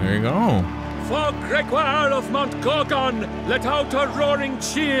 There you go. For Gregoire of Montgorgon, let out a roaring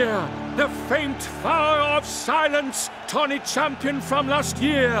cheer. The faint fire of silence, Tourney champion from last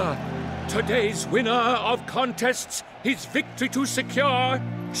year. Today's winner of contests, his victory to secure,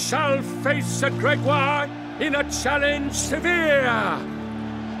 shall face Sir Gregoire in a challenge severe.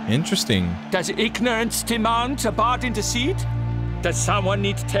 Interesting. Does ignorance demand a bard intercede? Does someone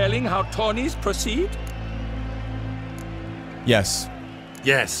need telling how tourneys proceed? Yes.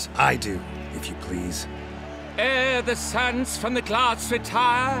 Yes, I do, if you please. Ere the suns from the glass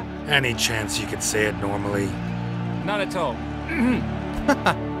retire. Any chance you could say it normally? None at all.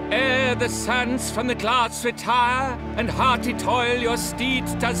 Ere the suns from the glass retire, and hearty toil your steed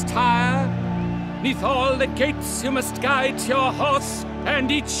does tire, neath all the gates you must guide your horse,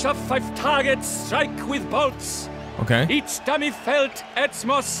 and each of 5 targets strike with bolts. Okay. Each dummy felt adds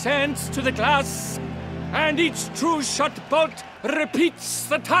more sand to the glass, and each true shot bolt repeats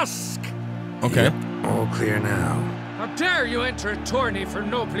the task. Okay. Yep, all clear now. How dare you enter a tourney for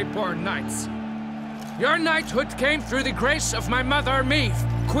nobly born knights? Your knighthood came through the grace of my mother Meve,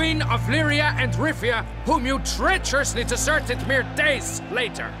 Queen of Lyria and Rivia, whom you treacherously deserted mere days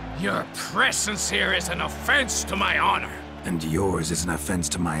later. Your presence here is an offense to my honor. And yours is an offense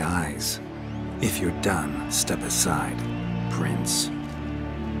to my eyes. If you're done, step aside, Prince.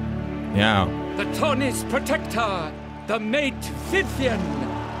 Yeah. The tourney's protector, the maid Vivienne.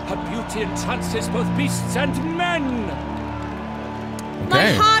 Her beauty entrances both beasts and men.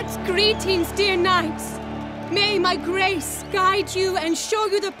 My heart's greetings, dear knights. May my grace guide you and show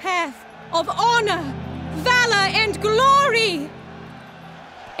you the path of honor, valor, and glory.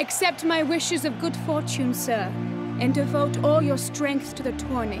 Accept my wishes of good fortune, sir, and devote all your strength to the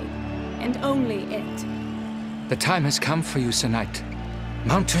tourney, and only it. The time has come for you, Sir Knight.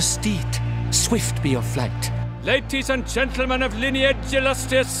 Mount your steed. Swift be your flight. Ladies and gentlemen of lineage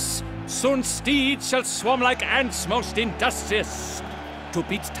illustrious, soon steeds shall swarm like ants most industrious. To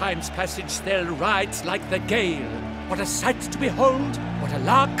beat time's passage they'll ride like the gale. What a sight to behold, what a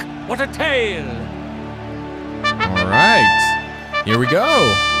lark, what a tale. All right, here we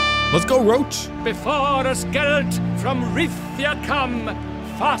go. Let's go, Roach. Before us Geralt from Rithia come,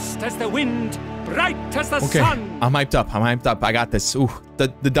 fast as the wind, bright as the sun. I'm hyped up, I got this. Ooh, the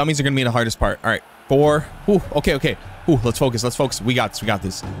dummies are gonna be the hardest part. All right, 4. Ooh, okay. Ooh, let's focus. We got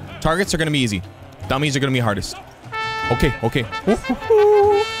this. Targets are gonna be easy. Dummies are gonna be hardest. Okay. Ooh.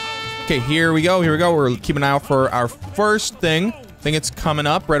 Okay, here we go. We're keeping an eye out for our first thing. I think it's coming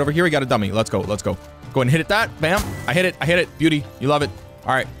up right over here. We got a dummy. Let's go. Go ahead and hit it that. Bam. I hit it. Beauty. You love it.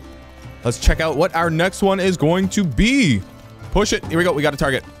 All right. Let's check out what our next one is going to be. Push it. Here we go. We got a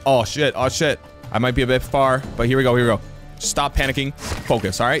target. Oh, shit. I might be a bit far, but here we go. Stop panicking.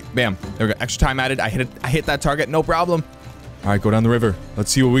 Focus. All right. Bam. There we go. Extra time added. I hit that target. No problem. All right. Go down the river. Let's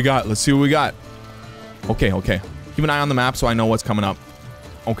see what we got. Okay. Keep an eye on the map so I know what's coming up.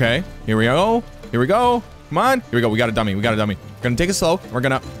 Okay. Here we go. Come on. Here we go. We got a dummy. We're gonna take it slow. We're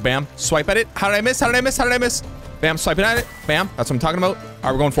gonna, bam, swipe at it. How did I miss? Bam, swiping at it. Bam, that's what I'm talking about. All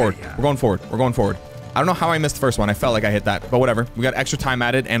right, we're going forward. We're going forward. We're going forward. I don't know how I missed the first one. I felt like I hit that, but whatever. We got extra time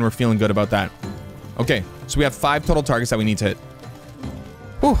added, and we're feeling good about that. Okay, so we have 5 total targets that we need to hit.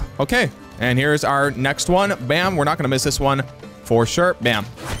 Whew, okay. And here's our next one. Bam, we're not going to miss this one for sure. Bam,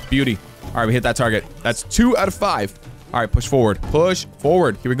 beauty. All right, we hit that target. That's 2 out of 5. All right, push forward. Push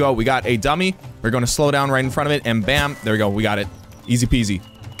forward. Here we go. We got a dummy. We're going to slow down right in front of it, and bam, there we go. We got it. Easy peasy.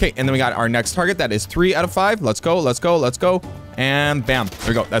 Okay, and then we got our next target. That is 3 out of 5. Let's go, let's go, let's go. And bam, there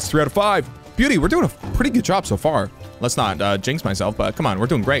we go. That's 3 out of 5. Beauty, we're doing a pretty good job so far. Let's not jinx myself, but come on, we're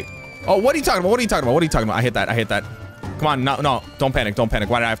doing great. Oh, what are you talking about? What are you talking about? What are you talking about? I hit that. I hit that. Come on, no, no, don't panic, don't panic.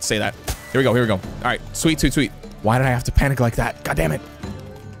 Why did I have to say that? Here we go, here we go. All right, sweet, sweet, sweet. Why did I have to panic like that? God damn it.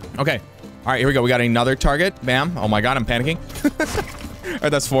 Okay, all right, here we go. We got another target. Bam. Oh my God, I'm panicking. All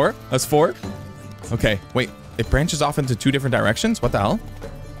right, that's 4. That's 4. Okay, wait, it branches off into 2 different directions? What the hell?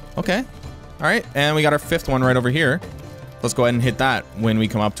 Okay, all right, and we got our 5th one right over here. Let's go ahead and hit that when we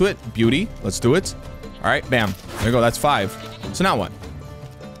come up to it. Beauty, let's do it. All right, bam, there we go, that's 5. So now what?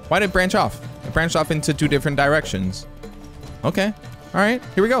 Why did it branch off? It branched off into 2 different directions. Okay, all right,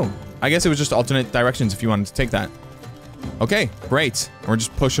 here we go. I guess it was just alternate directions if you wanted to take that. Okay, great. We're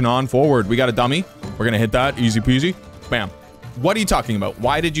just pushing on forward. We got a dummy. We're gonna hit that, easy peasy. Bam. What are you talking about?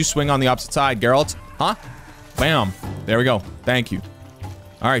 Why did you swing on the opposite side, Geralt? Huh? Bam, there we go, thank you.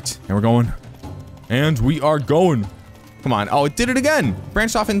 All right, and we're going. And we are going. Come on. Oh, it did it again.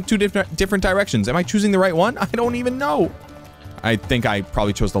 Branched off in 2 different directions. Am I choosing the right one? I don't even know. I think I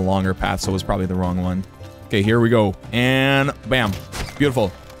probably chose the longer path, so it was probably the wrong one. Okay, here we go. And bam.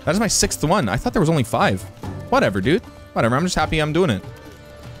 Beautiful. That is my 6th one. I thought there was only 5. Whatever, dude. Whatever. I'm just happy I'm doing it.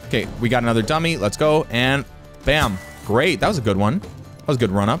 Okay, we got another dummy. Let's go. And bam. Great. That was a good one. That was a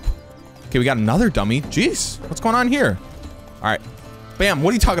good run up. Okay, we got another dummy. Jeez. What's going on here? All right. Bam,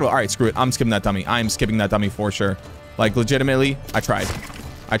 what are you talking about? All right, screw it. I'm skipping that dummy. I'm skipping that dummy for sure. Like, legitimately, I tried.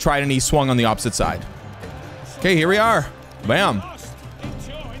 I tried and he swung on the opposite side. Okay, here we are. Bam.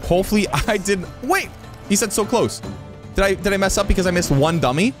 Hopefully I didn't... Wait! He said so close. Did I mess up because I missed 1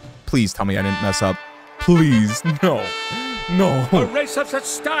 dummy? Please tell me I didn't mess up. Please. No. No. A race of such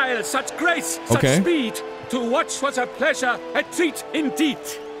style, such grace, such speed. To watch was a pleasure, a treat indeed.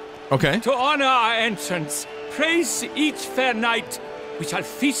 Okay. To honor our entrance, praise each fair knight. We shall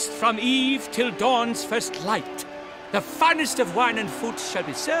feast from eve till dawn's first light. The finest of wine and food shall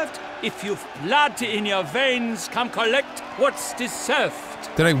be served. If you've blood in your veins, come collect what's deserved.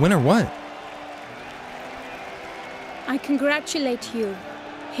 Did I win or what? I congratulate you.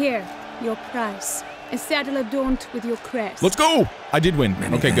 Here, your prize. A saddle adorned with your crest. Let's go! I did win.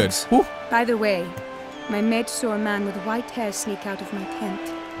 Many okay, thanks. good. Woo. By the way, my maid saw a man with white hair sneak out of my tent.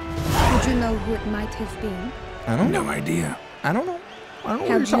 Would you know who it might have been? I don't know. No idea. I don't know. I don't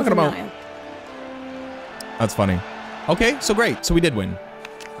know what you're talking about. That's funny. Okay, so great. So we did win.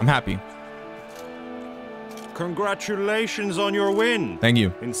 I'm happy. Congratulations on your win. Thank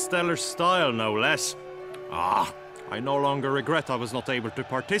you. In stellar style, no less. Ah, I no longer regret I was not able to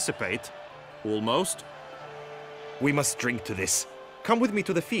participate. Almost. We must drink to this. Come with me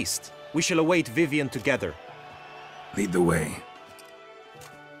to the feast. We shall await Vivienne together. Lead the way.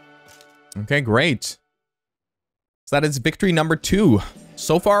 Okay, great. So that is victory number 2.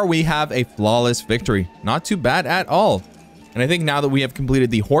 So far, we have a flawless victory. Not too bad at all. And I think now that we have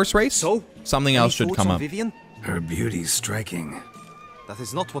completed the horse race, something else should come up. Vivienne? Her beauty's striking. That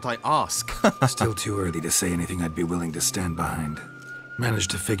is not what I ask. Still too early to say anything I'd be willing to stand behind.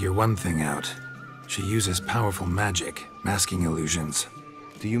 Managed to figure one thing out. She uses powerful magic, masking illusions.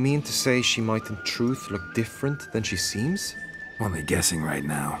 Do you mean to say she might in truth look different than she seems? Only guessing right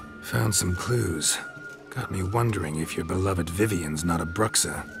now. Found some clues. Got me wondering if your beloved Vivienne's not a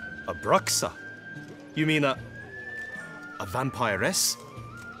Bruxa. A Bruxa? You mean a vampiress?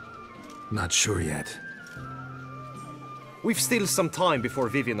 Not sure yet. We've still some time before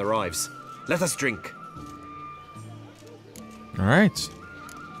Vivienne arrives. Let us drink. All right.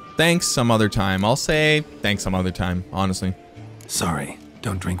 Thanks some other time. I'll say thanks some other time, honestly. Sorry.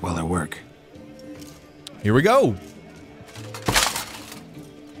 Don't drink while I work. Here we go.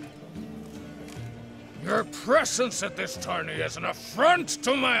 Your presence at this tourney is an affront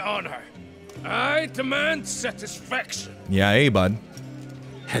to my honor. I demand satisfaction. Yeah, hey, bud.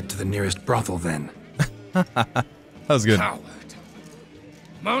 Head to the nearest brothel, then. That was good. Coward.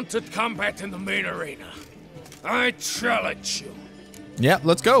 Mounted combat in the main arena. I challenge you. Yeah,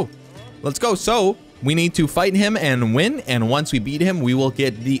 let's go. Let's go. So, we need to fight him and win, and once we beat him, we will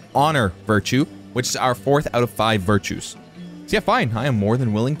get the honor virtue, which is our 4th out of 5 virtues. So yeah, fine. I am more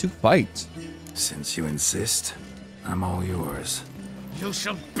than willing to fight. Since you insist, I'm all yours. You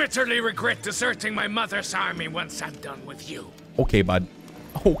shall bitterly regret deserting my mother's army once I'm done with you. Okay, bud.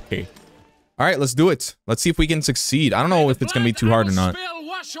 Okay. All right, let's do it. Let's see if we can succeed. I don't know if it's going to be too hard or not.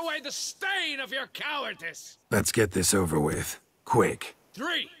 Wash away the stain of your cowardice. Let's get this over with. Quick.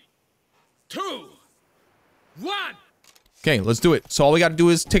 3, 2, 1. Okay, let's do it. So all we got to do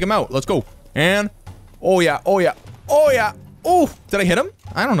is take him out. Let's go. And, oh yeah, oh yeah, oh yeah. Oh, did I hit him?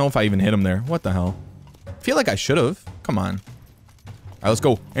 I don't know if I even hit him there. What the hell? I feel like I should have. Come on. All right, let's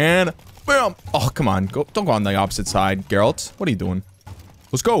go. And, bam. Oh, come on. Don't go on the opposite side, Geralt. What are you doing?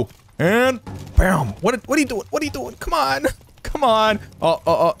 Let's go. And, bam. What are you doing? What are you doing? Come on. Come on.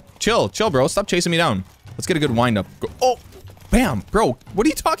 Chill, bro. Stop chasing me down. Let's get a good wind up. Oh, bam, bro. What are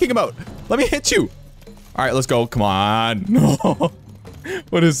you talking about? Let me hit you. All right, let's go. Come on. No.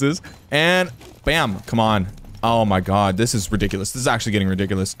 What is this? And bam. Come on. Oh my God. This is ridiculous. This is actually getting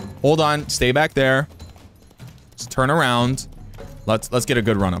ridiculous. Hold on. Stay back there. Let's turn around. Let's get a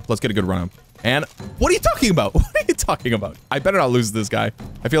good run up. Let's get a good run up. And what are you talking about? What are you talking about? I better not lose this guy.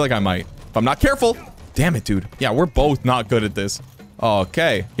 I feel like I might. If I'm not careful. Damn it, dude. Yeah, we're both not good at this.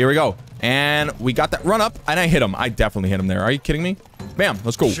 Okay, here we go. And we got that run up, and I hit him. I definitely hit him there. Are you kidding me? Bam,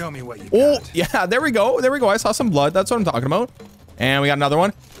 let's go. Show me what you got. Oh, yeah, there we go. There we go. I saw some blood. That's what I'm talking about. And we got another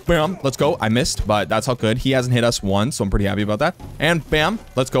one. Bam, let's go. I missed, but that's all good. He hasn't hit us once, so I'm pretty happy about that. And bam,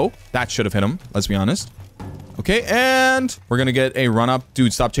 let's go. That should have hit him, let's be honest. Okay, and we're gonna get a run up.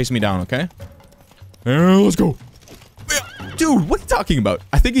 Dude, stop chasing me down, okay? And let's go. Dude, what are you talking about?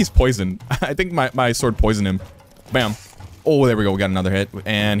 I think he's poisoned. I think my sword poisoned him. Bam. Oh, there we go. We got another hit.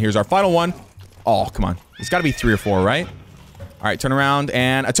 And here's our final one. Oh, come on. It's got to be 3 or 4, right? All right, turn around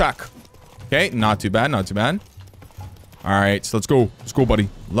and attack. Okay, not too bad. Not too bad. All right, so let's go. Let's go, buddy.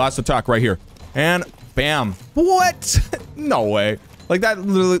 Last attack right here. And bam. What? No way. Like, that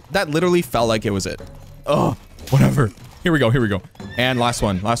literally felt like it was it. Oh, whatever. Here we go. Here we go. And last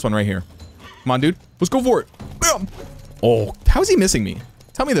one. Last one right here. Come on, dude. Let's go for it. Bam. Oh, how is he missing me?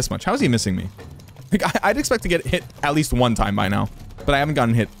 Tell me this much. How is he missing me? Like, I'd expect to get hit at least one time by now, but I haven't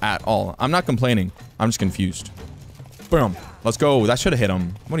gotten hit at all. I'm not complaining. I'm just confused. Boom. Let's go. That should have hit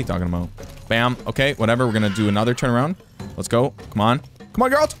him. What are you talking about? Bam. Okay, whatever. We're going to do another turnaround. Let's go. Come on. Come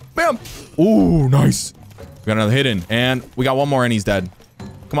on, Geralt. Bam. Ooh, nice. We got another hit in, and we got one more, and he's dead.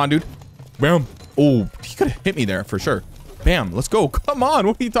 Come on, dude. Bam. Oh, he could have hit me there for sure. Bam. Let's go. Come on.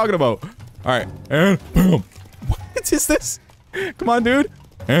 What are you talking about? All right. And bam. What is this? Come on, dude.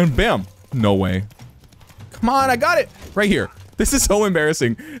 And bam. No way. Come on, I got it. Right here. This is so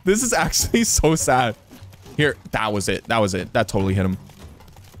embarrassing. This is actually so sad. Here, that was it. That was it. That totally hit him.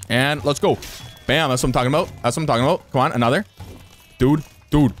 And let's go. Bam, that's what I'm talking about. That's what I'm talking about. Come on, another. Dude,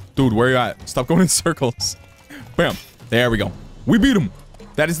 where are you at? Stop going in circles. Bam. There we go. We beat him.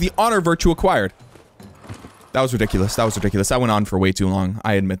 That is the honor virtue acquired. That was ridiculous. That was ridiculous. That went on for way too long.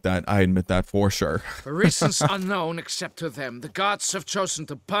 I admit that. I admit that for sure. For reasons unknown except to them, the gods have chosen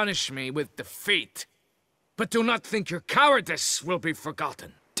to punish me with defeat. But do not think your cowardice will be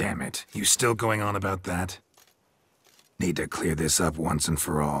forgotten. Damn it. You still going on about that? Need to clear this up once and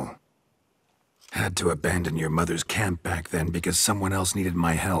for all. Had to abandon your mother's camp back then because someone else needed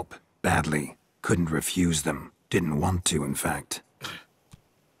my help. Badly. Couldn't refuse them. Didn't want to, in fact.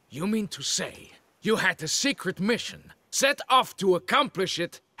 You mean to say you had a secret mission, set off to accomplish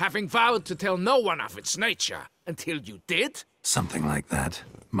it, having vowed to tell no one of its nature, until you did? Something like that,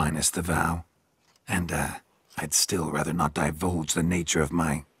 minus the vow. And, I'd still rather not divulge the nature of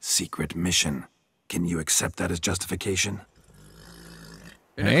my secret mission. Can you accept that as justification?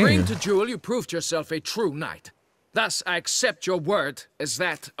 In agreeing to duel, you proved yourself a true knight. Thus, I accept your word as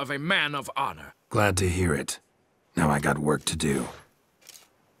that of a man of honor. Glad to hear it. Now I got work to do.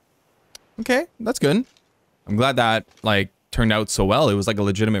 Okay, that's good. I'm glad that, like, turned out so well. It was like a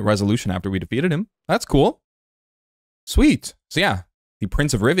legitimate resolution after we defeated him. That's cool. Sweet. So yeah, the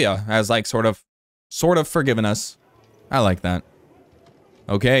Prince of Rivia has, like, sort of forgiven us. I like that.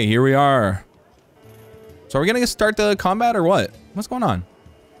 Okay, here we are. So are we gonna start the combat or what? What's going on?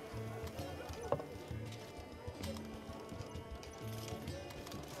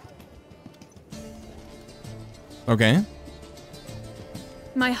 Okay.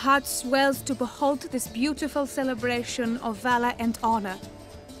 My heart swells to behold this beautiful celebration of valor and honor,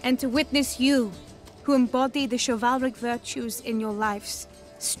 and to witness you, who embody the chivalric virtues in your lives,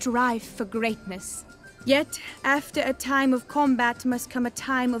 strive for greatness. Yet, after a time of combat must come a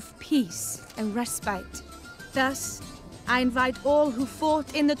time of peace and respite. Thus, I invite all who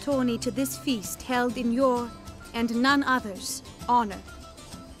fought in the tourney to this feast held in your, and none other's, honor.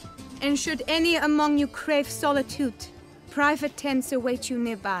 And should any among you crave solitude, private tents await you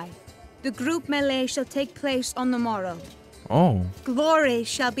nearby. The group melee shall take place on the morrow. Oh. Glory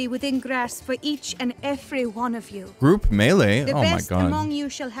shall be within grasp for each and every one of you. Group melee? The Oh my best god. among you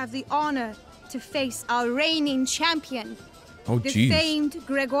shall have the honor to face our reigning champion. Oh the jeez. famed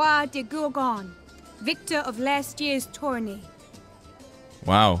Gregoire de Gourgon, victor of last year's tourney.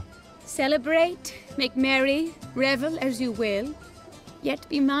 Wow. Celebrate, make merry, revel as you will, yet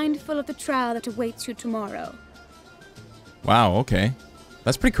be mindful of the trial that awaits you tomorrow. Wow, okay.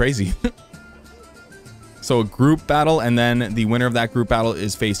 That's pretty crazy. So a group battle, and then the winner of that group battle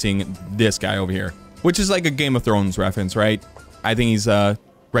is facing this guy over here, which is like a Game of Thrones reference, right? I think he's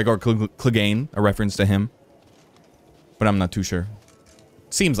Gregor Clegane, a reference to him, but I'm not too sure.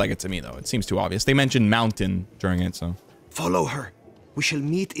 Seems like it to me, though. It seems too obvious. They mentioned mountain during it, so. Follow her. We shall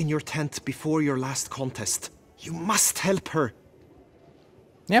meet in your tent before your last contest. You must help her.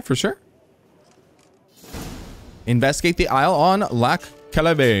 Yeah, for sure. Investigate the Isle on Lac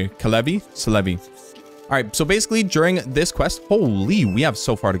Celebi. All right, so basically during this quest, holy, we have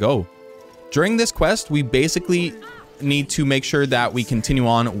so far to go. During this quest, we basically need to make sure that we continue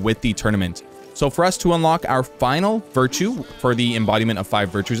on with the tournament. So for us to unlock our final virtue for the embodiment of 5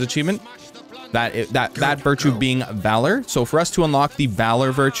 virtues achievement, that virtue being valor. So for us to unlock the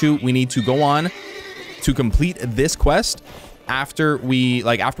valor virtue, we need to go on to complete this quest. After we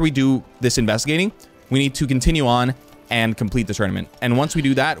do this investigating, we need to continue on and complete the tournament. And once we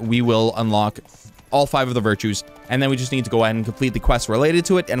do that, we will unlock all 5 of the virtues, and then we just need to go ahead and complete the quest related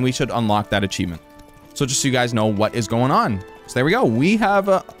to it, and we should unlock that achievement. So just so you guys know what is going on. So there we go. We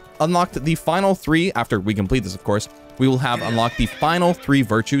have unlocked the final 3. After we complete this, of course, we will have unlocked the final 3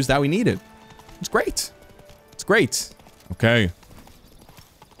 virtues that we needed. It's great. It's great. Okay.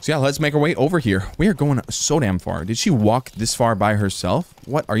 So yeah, let's make our way over here. We are going so damn far. Did she walk this far by herself?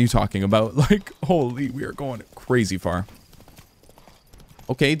 What are you talking about? Like, holy, we are going crazy far.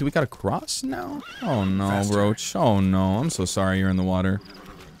 Okay, do we gotta cross now? Oh no, faster. Roach. Oh no, I'm so sorry you're in the water.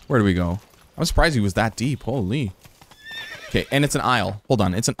 Where do we go? I'm surprised he was that deep. Holy. Okay, and it's an aisle. Hold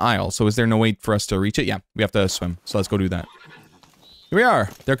on, it's an aisle. So is there no way for us to reach it? Yeah, we have to swim. So let's go do that. Here we are.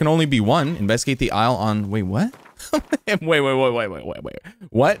 There can only be one. Investigate the aisle on... Wait, what? wait.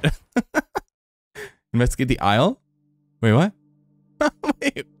 What? Investigate the aisle? Wait, what?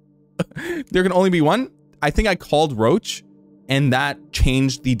 Wait. There can only be one? I think I called Roach, and that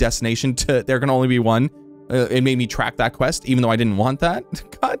changed the destination to there can only be one. It made me track that quest, even though I didn't want that.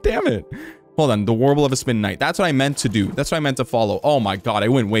 God damn it. Hold on. The Warble of a Smitten Knight. That's what I meant to do. That's what I meant to follow. Oh my god, I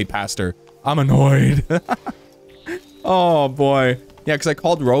went way past her. I'm annoyed. Oh boy. Yeah, because I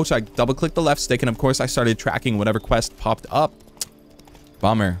called Roach, I double-clicked the left stick, and of course I started tracking whatever quest popped up.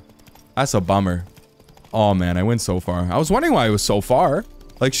 Bummer. That's a bummer. Oh man, I went so far. I was wondering why it was so far.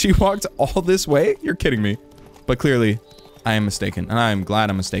 Like, she walked all this way? You're kidding me. But clearly, I am mistaken. And I am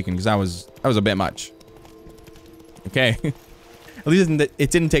glad I'm mistaken, because that was a bit much. Okay. At least it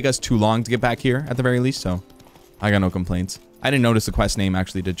didn't take us too long to get back here, at the very least, so I got no complaints. I didn't notice the quest name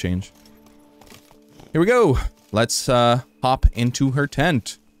actually did change. Here we go. Let's hop into her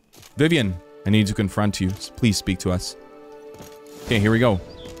tent. Vivienne, I need to confront you. Please speak to us. Okay, here we go.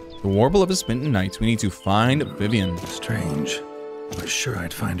 The Warble of a Smitten Knight. We need to find Vivienne. Strange. I was sure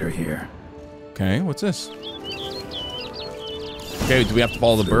I'd find her here. Okay, what's this? Okay, do we have to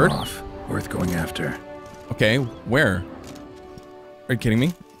follow the bird? Off. Worth going after. Okay, where? Are you kidding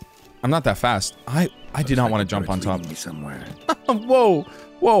me? I'm not that fast. I did not want to jump on top. Me somewhere. Whoa,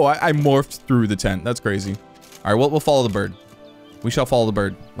 whoa! I morphed through the tent. That's crazy. All right, we'll follow the bird. We shall follow the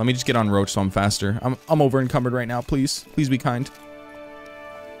bird. Let me just get on Roach so I'm faster. I'm over encumbered right now. Please be kind.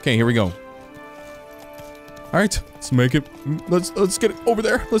 Okay, here we go. All right, let's make it. Let's get it over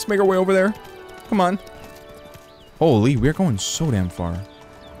there. Let's make our way over there. Come on. Holy, we're going so damn far.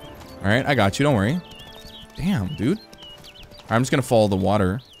 All right, I got you. Don't worry. Damn, dude. All right, I'm just gonna follow the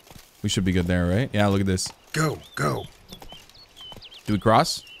water. We should be good there, right? Yeah, look at this. Go. Do we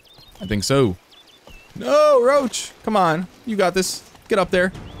cross? I think so. No, Roach. Come on. You got this. Get up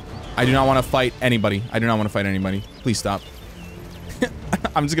there. I do not want to fight anybody. Please stop.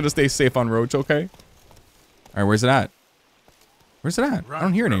 I'm just going to stay safe on Roach, okay? All right, where's it at? I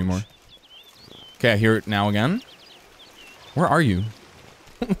don't hear it anymore. Okay, I hear it now again. Where are you?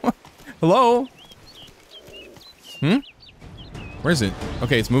 Hello? Where is it?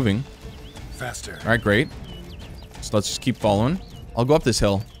 Okay, it's moving. Faster. All right, great. So let's just keep following. I'll go up this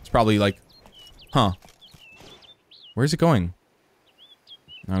hill. It's probably like... Huh. Where's it going?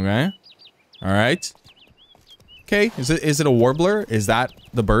 Okay. All right. Okay. Is it a warbler? Is that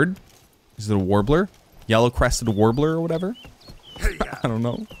the bird? Is it a warbler? Yellow-crested warbler or whatever? I don't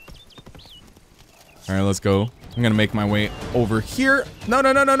know. All right, let's go. I'm gonna make my way over here. No.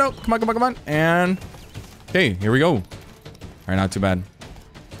 Come on. And... Okay, here we go. right, not too bad.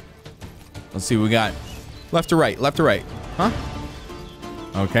 Let's see what we got. Left to right, left to right. Huh?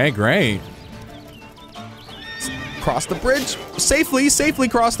 Okay, great. Cross the bridge. Safely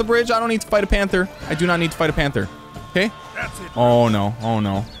cross the bridge. I don't need to fight a panther. I do not need to fight a panther. Okay. Oh no, oh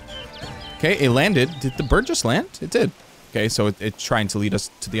no. Okay, it landed. Did the bird just land? It did. Okay, so it's trying to lead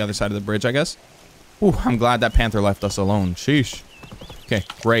us to the other side of the bridge, I guess. Ooh, I'm glad that panther left us alone. Sheesh. Okay,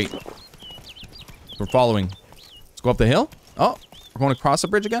 great. We're following. Let's go up the hill. Oh, we're going to cross the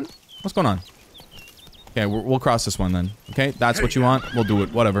bridge again? What's going on? Okay, we'll cross this one then. Okay, that's what you want. We'll do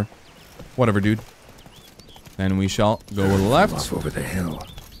it. Whatever. Whatever, dude. Then we shall go to the left. Off over the hill.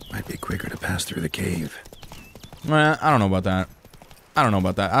 Might be quicker to pass through the cave. I don't know about that. I don't know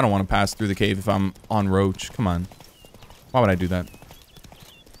about that. I don't want to pass through the cave if I'm on roach. Come on. Why would I do that?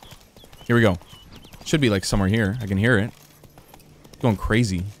 Here we go. Should be like somewhere here. I can hear it. Going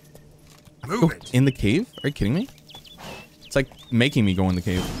crazy. Go in the cave? Are you kidding me? It's like making me go in the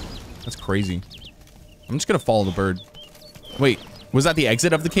cave. That's crazy. I'm just gonna follow the bird. Wait, was that the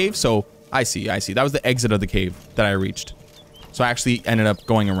exit of the cave? So I see. That was the exit of the cave that I reached. So I actually ended up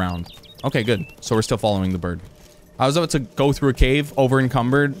going around. Okay, good. So we're still following the bird. I was about to go through a cave, over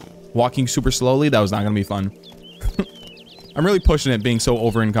encumbered, walking super slowly. That was not gonna be fun. I'm really pushing it being so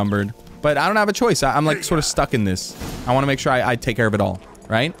over encumbered, but I don't have a choice. I'm like sort of stuck in this. I want to make sure I take care of it all,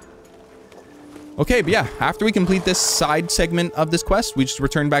 right? Okay, but yeah, after we complete this side segment of this quest, we just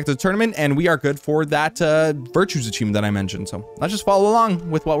return back to the tournament and we are good for that virtues achievement that I mentioned. So let's just follow along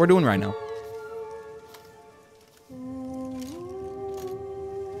with what we're doing right now.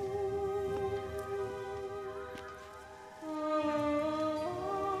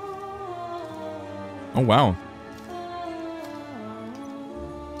 Oh, wow.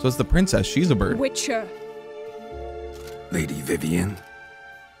 So it's the princess. She's a bird. Witcher. Lady Vivienne?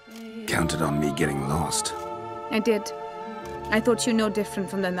 Counted on me getting lost. I did. I thought you no different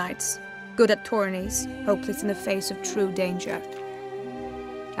from the knights. Good at tourneys, hopeless in the face of true danger.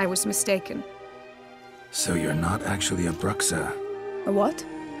 I was mistaken. So you're not actually a Bruxa? A what?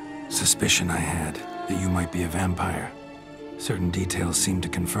 Suspicion I had that you might be a vampire. Certain details seemed to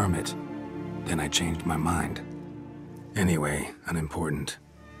confirm it. Then I changed my mind. Anyway, unimportant.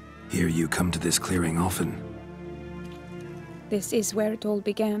 Hear you come to this clearing often. This is where it all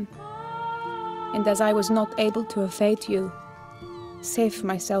began. And as I was not able to evade you, save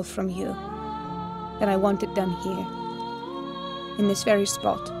myself from you, then I want it done here. In this very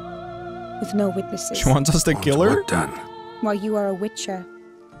spot. With no witnesses. She wants us to kill her? What done? While you are a witcher.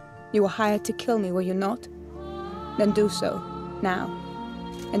 You were hired to kill me, were you not? Then do so, now.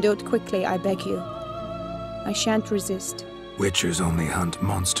 And do it quickly, I beg you. I shan't resist. Witchers only hunt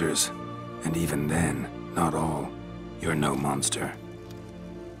monsters. And even then, not all. You're no monster.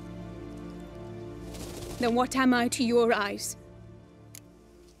 Then what am I to your eyes?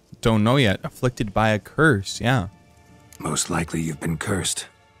 Don't know yet. Afflicted by a curse, yeah. Most likely you've been cursed.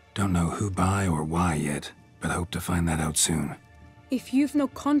 Don't know who by or why yet, but hope to find that out soon. If you've no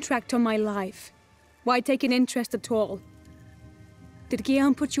contract on my life, why take an interest at all? Did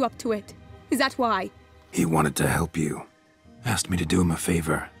Guillaume put you up to it? Is that why? He wanted to help you. Asked me to do him a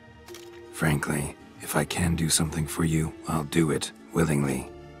favor. Frankly, if I can do something for you, I'll do it, willingly.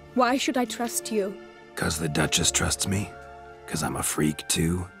 Why should I trust you? 'Cause the Duchess trusts me? 'Cause I'm a freak,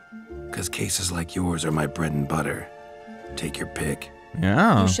 too? 'Cause cases like yours are my bread and butter. Take your pick.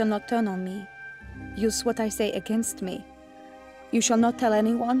 Yeah. You shall not turn on me. Use what I say against me. You shall not tell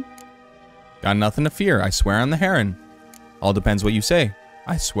anyone? Got nothing to fear. I swear on the heron. All depends what you say.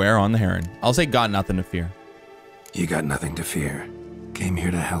 I swear on the heron. I'll say got nothing to fear. You got nothing to fear. Came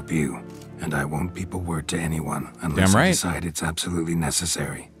here to help you, and I won't peep a word to anyone unless I decide it's absolutely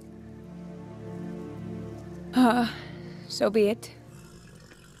necessary. So be it.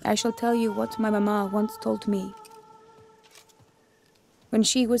 I shall tell you what my mama once told me. When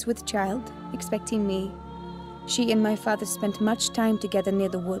she was with child, expecting me, she and my father spent much time together near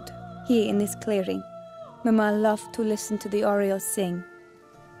the wood, here in this clearing. Mama loved to listen to the orioles sing.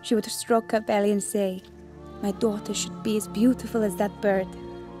 She would stroke her belly and say, "My daughter should be as beautiful as that bird.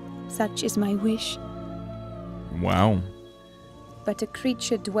 Such is my wish." Wow. But a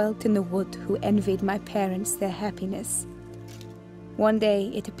creature dwelt in the wood who envied my parents their happiness. One day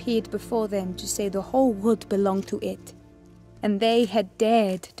it appeared before them to say the whole wood belonged to it, and they had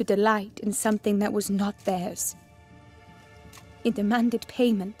dared to delight in something that was not theirs. It demanded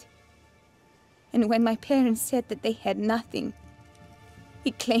payment. And when my parents said that they had nothing,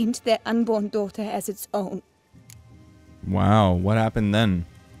 it claimed their unborn daughter as its own. Wow, what happened then?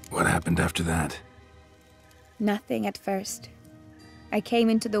 What happened after that? Nothing at first. I came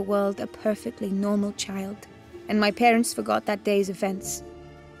into the world a perfectly normal child, and my parents forgot that day's events.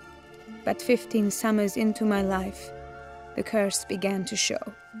 But 15 summers into my life, the curse began to show.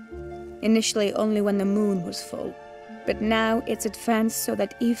 Initially only when the moon was full, but now it's advanced so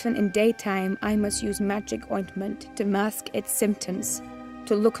that even in daytime I must use magic ointment to mask its symptoms,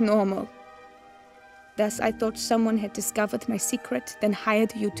 to look normal. Thus I thought someone had discovered my secret, then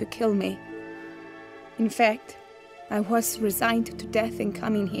hired you to kill me. In fact, I was resigned to death in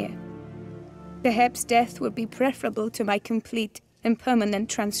coming here. Perhaps death would be preferable to my complete and permanent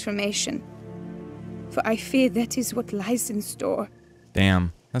transformation. For I fear that is what lies in store.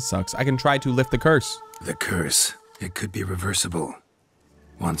 Damn, that sucks. I can try to lift the curse. The curse. It could be reversible.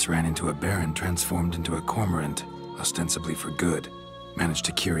 Once ran into a baron transformed into a cormorant, ostensibly for good. Managed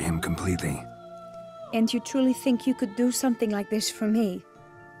to cure him completely. And you truly think you could do something like this for me?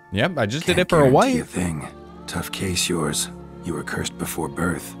 Yep, I just did it for a wife. A thing. Tough case yours. You were cursed before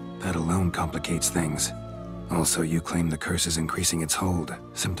birth. That alone complicates things. Also, you claim the curse is increasing its hold.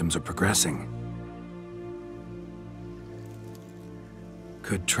 Symptoms are progressing.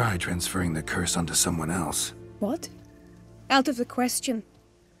 Could try transferring the curse onto someone else. What? Out of the question.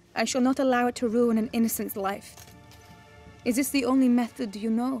 I shall not allow it to ruin an innocent's life. Is this the only method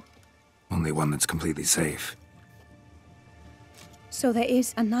you know? Only one that's completely safe. So there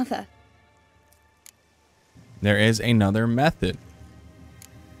is another. There is another method.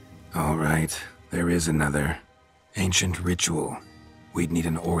 All right, there is another. Ancient ritual. We'd need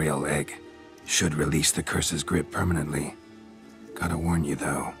an Oriole egg. Should release the curse's grip permanently. Gotta warn you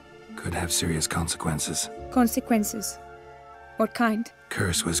though, could have serious consequences. Consequences? What kind?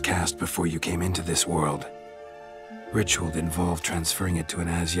 Curse was cast before you came into this world. Ritual involved transferring it to an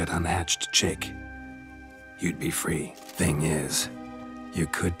as-yet unhatched chick. You'd be free. Thing is, you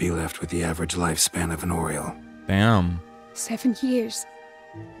could be left with the average lifespan of an Oriole. Damn. 7 years.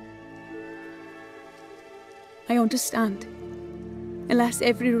 I understand. Alas,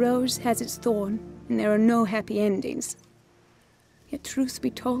 every rose has its thorn, and there are no happy endings. Yet truth be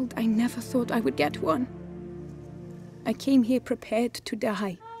told, I never thought I would get one. I came here prepared to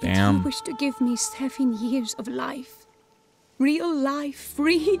die. Damn. Yet you wish to give me 7 years of life. Real life,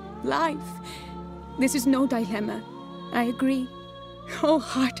 free life. This is no dilemma. I agree.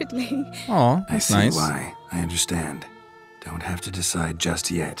 Wholeheartedly. Oh, that's nice. I see why. I understand. Don't have to decide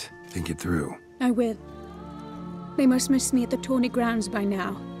just yet. Think it through. I will. They must miss me at the Tourney grounds by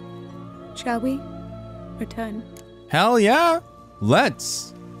now. Shall we return? Hell yeah.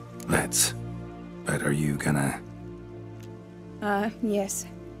 Let's. But are you gonna... Yes.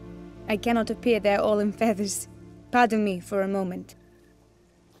 I cannot appear there all in feathers. Pardon me for a moment.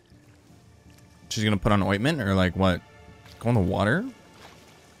 She's gonna put on ointment or like what? Go in the water?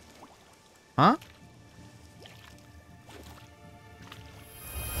 Huh?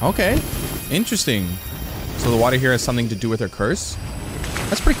 Okay. Interesting. So the water here has something to do with her curse?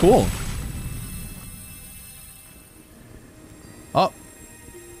 That's pretty cool. Oh.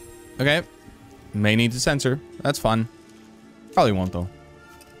 Okay. May need to censor. That's fun. Probably won't though.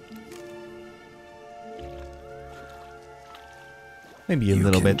 Maybe a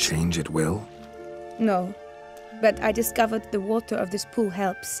little bit. Change at will? No. But I discovered the water of this pool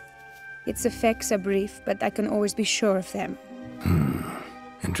helps. Its effects are brief, but I can always be sure of them.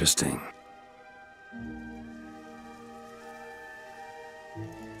 Interesting.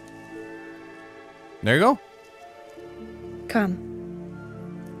 There you go. Come.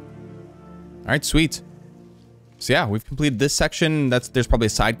 Alright, sweet. So yeah, we've completed this section. There's probably a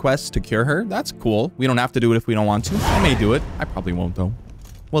side quest to cure her. That's cool. We don't have to do it if we don't want to. I may do it. I probably won't though.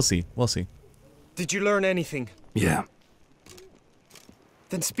 We'll see. We'll see. Did you learn anything? Yeah.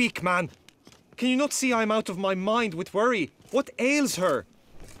 Then speak, man. Can you not see I'm out of my mind with worry? What ails her?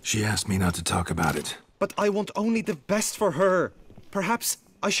 She asked me not to talk about it. But I want only the best for her. Perhaps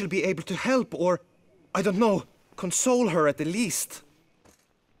I shall be able to help or, I don't know, console her at the least.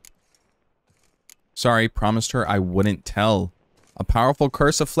 Sorry, promised her I wouldn't tell. A powerful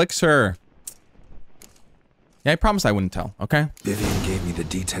curse afflicts her. Yeah, I promised I wouldn't tell, okay? Vivienne gave me the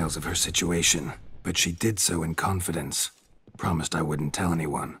details of her situation, but she did so in confidence. Promised I wouldn't tell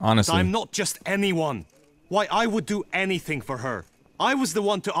anyone. Honestly. I'm not just anyone. Why, I would do anything for her. I was the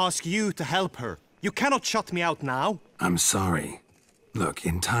one to ask you to help her. You cannot shut me out now. I'm sorry. Look,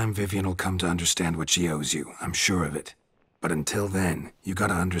 in time Vivienne will come to understand what she owes you. I'm sure of it. But until then, you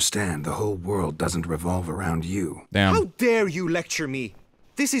gotta understand the whole world doesn't revolve around you. Damn. How dare you lecture me?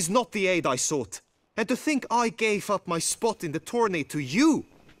 This is not the aid I sought. And to think I gave up my spot in the tourney to you.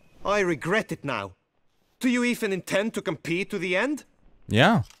 I regret it now. Do you even intend to compete to the end?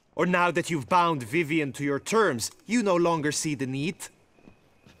 Yeah. Or now that you've bound Vivienne to your terms, you no longer see the need?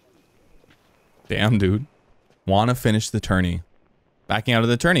 Damn, dude. Want to finish the tourney. Backing out of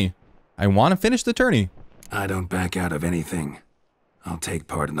the tourney. I want to finish the tourney. I don't back out of anything. I'll take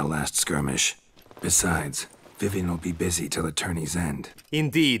part in the last skirmish. Besides, Vivienne will be busy till the tourney's end.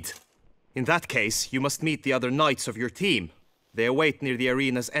 Indeed. In that case, you must meet the other knights of your team. They await near the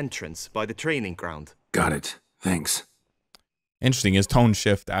arena's entrance by the training ground. Got it. Thanks. Interesting. His tone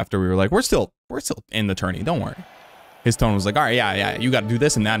shift after we were like, we're still in the tourney. Don't worry. His tone was like, all right, yeah, you got to do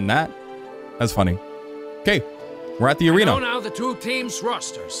this and that and that. That's funny. Okay, we're at the arena. I know now the two teams'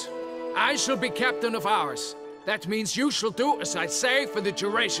 rosters. I shall be captain of ours. That means you shall do as I say for the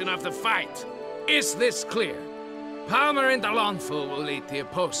duration of the fight. Is this clear? Palmer and Alonful will lead the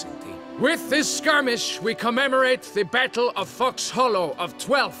opposing team. With this skirmish, we commemorate the Battle of Fox Hollow of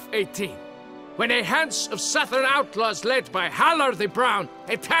 1218, when a Hans of Southern outlaws led by Haller the Brown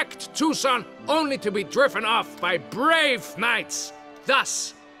attacked Tucson only to be driven off by brave knights,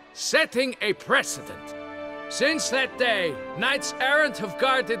 thus setting a precedent. Since that day, knights errant have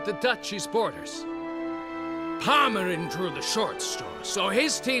guarded the duchy's borders. Palmerin drew the short straw, so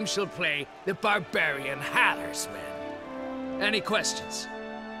his team shall play the barbarian Haller's men. Any questions?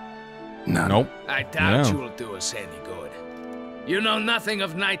 No. Nope. I doubt No. you will do us any good. You know nothing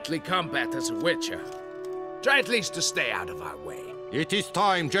of knightly combat as a witcher. Try at least to stay out of our way. It is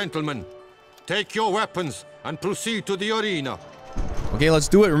time, gentlemen. Take your weapons and proceed to the arena. Okay, let's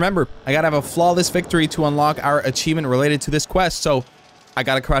do it. Remember, I gotta have a flawless victory to unlock our achievement related to this quest, so I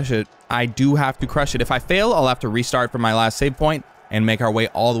gotta crush it. I do have to crush it. If I fail, I'll have to restart from my last save point and make our way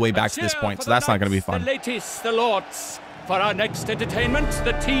all the way back to this point, so that's not gonna be fun. The ladies, the lords. For our next entertainment,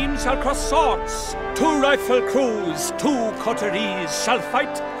 the teams shall cross swords. 2 rifle crews, 2 coteries shall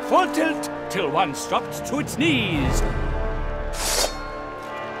fight full tilt till one's dropped to its knees.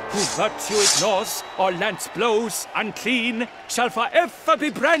 Who virtue ignores or lance blows unclean shall forever be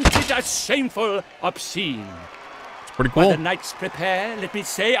branded as shameful, obscene. It's pretty cool. While the knights prepare, let me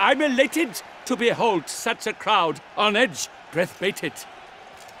say I'm elated to behold such a crowd on edge, breath baited.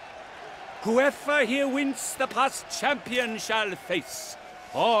 Whoever here wins the past champion shall face.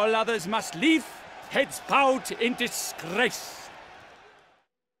 All others must leave, heads bowed in disgrace.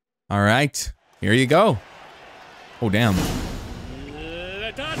 All right, here you go. Oh, damn.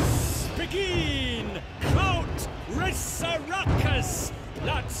 Let us begin. Out, Resurrecus.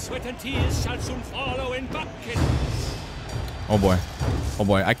 Blood, sweat, and tears shall soon follow in buckets. Oh boy. Oh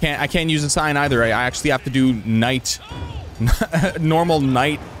boy. I can't use a sign either. I actually have to do knight, normal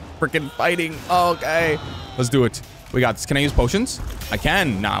knight freaking fighting. Okay, let's do it. We got this. Can I use potions? I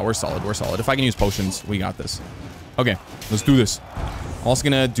can. Nah, we're solid. We're solid. If I can use potions, we got this. Okay, let's do this. I'm also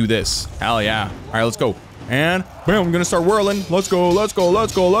gonna do this. Hell yeah. All right, let's go. And bam, I'm gonna start whirling. Let's go, let's go,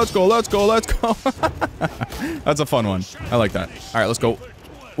 let's go, let's go, let's go, let's go. That's a fun one. I like that. All right, let's go.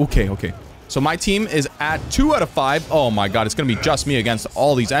 Okay, okay. So my team is at 2 out of 5. Oh my god, it's gonna be just me against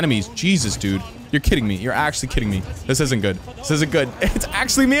all these enemies. Jesus, dude. You're kidding me. You're actually kidding me. This isn't good. This isn't good. It's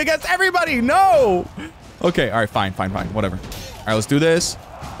actually me against everybody. No. Okay, all right, fine, fine, fine. Whatever. All right, let's do this.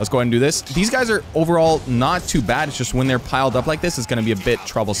 Let's go ahead and do this. These guys are overall not too bad. It's just when they're piled up like this, it's gonna be a bit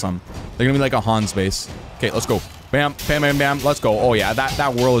troublesome. They're gonna be like a Hans base. Okay, let's go. Bam, bam, bam, bam. Let's go. Oh yeah,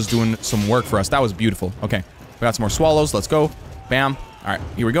 that whirl is doing some work for us. That was beautiful. Okay, we got some more swallows. Let's go. Bam. All right,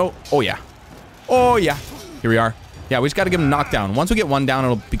 here we go. Oh yeah. Oh yeah. Here we are. Yeah, we just got to give him knockdown. Once we get one down,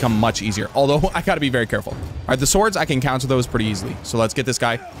 it'll become much easier. Although, I got to be very careful. All right, the swords, I can counter those pretty easily. So let's get this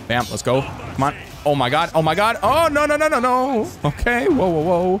guy. Bam, let's go. Come on. Oh my god. Oh my god. Oh, no, no, no, no, no. Okay, whoa, whoa,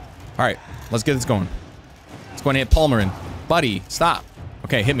 whoa. All right, let's get this going. Let's go and hit Palmerin. Buddy, stop.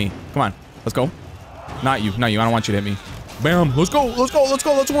 Okay, hit me. Come on. Let's go. Not you. Not you. I don't want you to hit me. Bam. Let's go. Let's go. Let's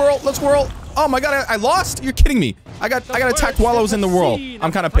go. Let's whirl. Let's whirl. Oh my god, I lost? You're kidding me. I got attacked while I was in the whirl.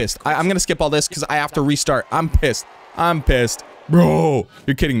 I'm kind of pissed. I'm going to skip all this because I have to restart. I'm pissed. I'm pissed. Bro,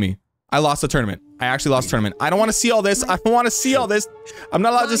 you're kidding me. I lost the tournament. I actually lost the tournament. I don't want to see all this. I don't want to see all this. I'm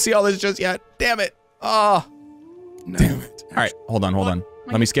not allowed to see all this just yet. Damn it. Oh. Damn it. All right, hold on, hold on.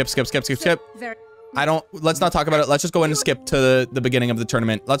 Let me skip. Let's not talk about it. Let's just go ahead and skip to the beginning of the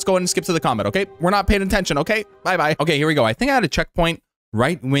tournament. Let's go ahead and skip to the combat, okay? We're not paying attention, okay? Bye-bye. Okay, here we go. I think I had a checkpoint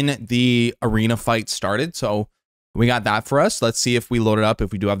right when the arena fight started, so we got that for us. Let's see if we load it up,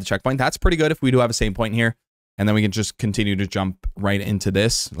 if we do have the checkpoint. That's pretty good if we do have a save point here. And then we can just continue to jump right into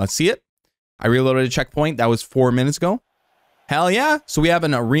this. Let's see it. I reloaded a checkpoint. That was 4 minutes ago. Hell yeah. So we have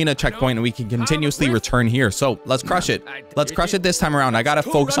an arena checkpoint and we can continuously return here. So let's crush it. Let's crush it this time around. I got to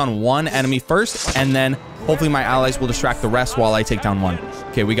focus on one enemy first, and then hopefully my allies will distract the rest while I take down one.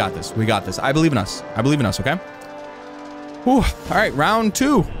 Okay, we got this. We got this. I believe in us. I believe in us, okay? Whew. All right, round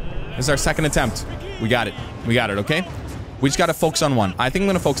 2. This is our second attempt. We got it. We got it, okay? We just got to focus on one. I think I'm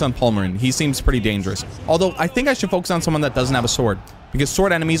going to focus on Palmerin. He seems pretty dangerous. Although, I think I should focus on someone that doesn't have a sword. Because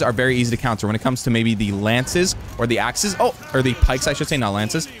sword enemies are very easy to counter when it comes to maybe the lances or the axes. Oh, or the pikes, I should say, not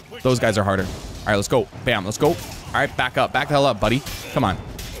lances. Those guys are harder. All right, let's go. Bam, let's go. All right, back up. Back the hell up, buddy. Come on.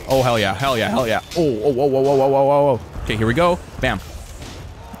 Oh, hell yeah. Hell yeah. Hell yeah. Oh, whoa, whoa, whoa, whoa, whoa, whoa, whoa. Okay, here we go. Bam.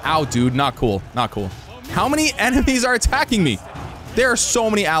 Ow, dude. Not cool. Not cool. How many enemies are attacking me? There are so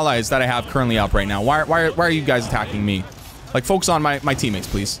many allies that I have currently up right now. Why are you guys attacking me? Like, focus on my teammates,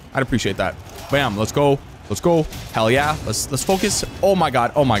 please. I'd appreciate that. Bam, let's go. Let's go. Hell yeah. Let's focus. Oh my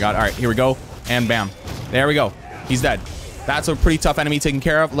god. Oh my god. All right, here we go. And bam. There we go. He's dead. That's a pretty tough enemy taken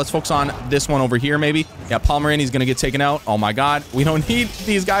care of. Let's focus on this one over here, maybe. Yeah, Palmerin, he's gonna get taken out. Oh my god. We don't need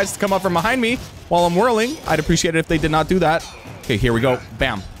these guys to come up from behind me while I'm whirling. I'd appreciate it if they did not do that. Okay, here we go.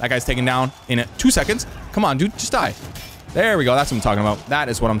 Bam. That guy's taken down in 2 seconds. Come on, dude. Just die. There we go. That's what I'm talking about. That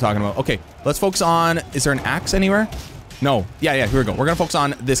is what I'm talking about. Okay, let's focus on... Is there an axe anywhere? No. Yeah, here we go. We're gonna focus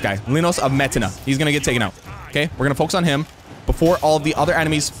on this guy. Linos of Mutna. He's gonna get taken out. Okay, we're gonna focus on him before all of the other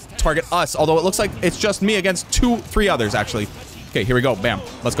enemies target us. Although it looks like it's just me against 3 others, actually. Okay, here we go. Bam.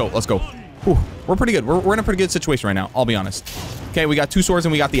 Let's go. Let's go. Whew. We're pretty good. We're in a pretty good situation right now, I'll be honest. Okay, we got 2 swords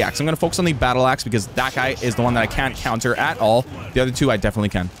and we got the axe. I'm gonna focus on the battle axe because that guy is the one that I can't counter at all. The other 2 I definitely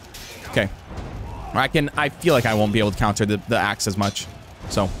can. Okay. I feel like I won't be able to counter the axe as much.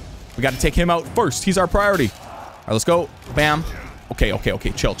 So, we got to take him out first. He's our priority. All right, let's go. Bam. Okay.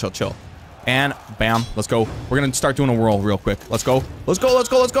 Chill. And bam. Let's go. We're going to start doing a whirl real quick. Let's go. Let's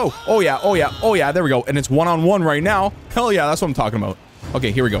go. Oh, yeah. There we go. And it's one-on-one right now. Hell yeah, that's what I'm talking about.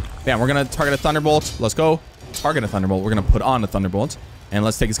 Okay, here we go. Bam, we're going to target a Thunderbolt. Let's go. Target a Thunderbolt. We're going to put on a Thunderbolt. And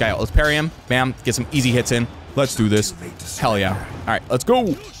let's take this guy out. Let's parry him. Bam. Get some easy hits in. Let's do this. Hell yeah. All right, let's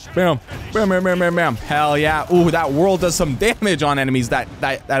go. Bam. Hell yeah. Ooh, that whirl does some damage on enemies that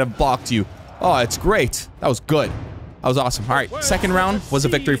have blocked you. Oh, it's great. That was good. That was awesome. All right, second round was a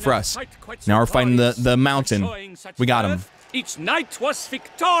victory for us. Now we're fighting the mountain. We got him. Each knight was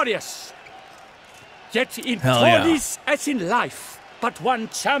victorious. Yet in tourneys as in life, but one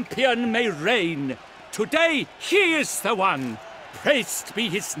champion may reign. Today he is the one. Praised be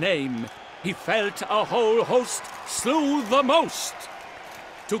his name. He felt a whole host, slew the most.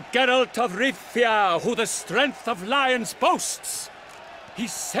 To Geralt of Rivia, who the strength of lions boasts. He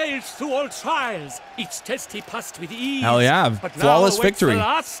sailed through all trials, each test he passed with ease. Hell yeah, but flawless now victory. The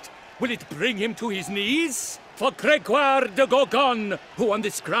last. Will it bring him to his knees? For Gregoire de Gorgon, who on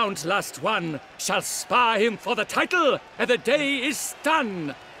this ground last won, shall spar him for the title, and the day is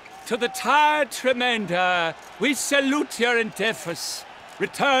done. To the tired remainder, we salute your endeavors.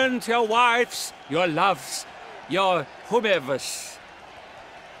 Return to your wives, your loves, your whomevers.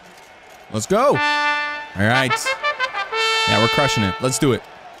 Let's go. All right. Yeah, we're crushing it. Let's do it.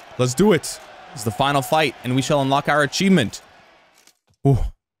 Let's do it. It's the final fight, and we shall unlock our achievement. Ooh. All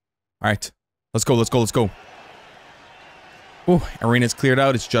right. Let's go. Ooh, arena's cleared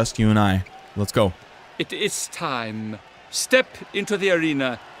out. It's just you and I. Let's go. It is time. Step into the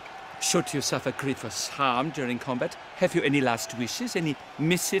arena. Should you suffer grievous harm during combat, have you any last wishes? Any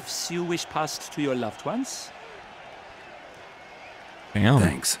missives you wish passed to your loved ones? Damn.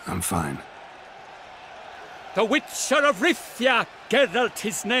 Thanks, I'm fine. The Witcher of Rivia, Geralt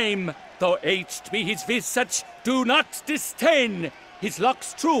his name. Though aged be his visage, do not disdain. His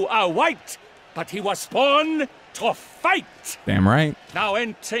locks true are white, but he was born to fight. Damn right. Now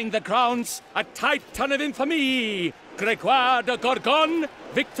entering the grounds, a titan of infamy. Gregoire de Gorgon,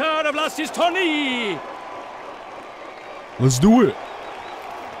 victor of last year's Tourney. Let's do it.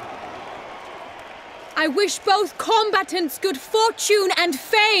 I wish both combatants good fortune and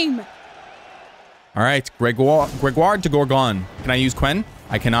fame. All right, Gregoire de Gorgon. Can I use Quen?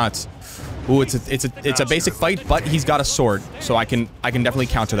 I cannot. Ooh, it's a basic fight, but he's got a sword, so I can definitely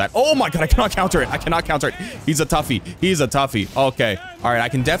counter that. Oh my god, I cannot counter it. He's a toughie. Okay. All right, I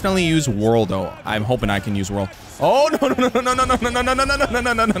can definitely use Whirl though. I'm hoping I can use Whirl. Oh no.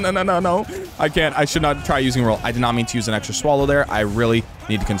 I can't. I should not try using Whirl. I did not mean to use an extra swallow there. I really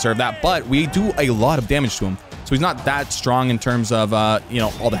need to conserve that, but we do a lot of damage to him. So he's not that strong in terms of,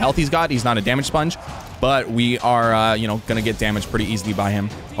 all the health he's got. He's not a damage sponge, but we are, gonna get damaged pretty easily by him.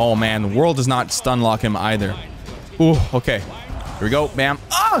 Oh man, the Whirl does not stun lock him either. Ooh, okay. Here we go, bam.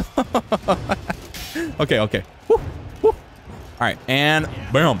 Ah! Okay. Woo. All right, and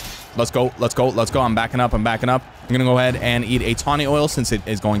bam. Let's go. I'm backing up. I'm gonna go ahead and eat a tawny oil since it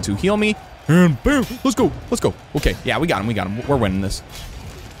is going to heal me. And bam, let's go. Okay, yeah, we got him. We're winning this.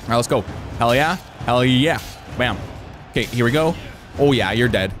 All right, let's go. Hell yeah. Bam. Okay, here we go. Oh yeah, you're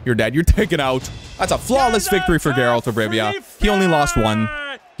dead. You're taken out. That's a flawless victory for Geralt of Rivia. He only lost one.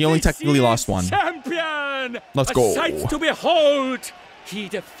 He only technically lost one. Champion! champion! Let's go. A sight to behold! He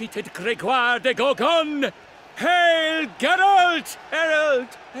defeated Gregoire de Gorgon! Hail Geralt! Herald!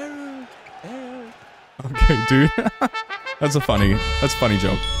 Okay, dude. That's a funny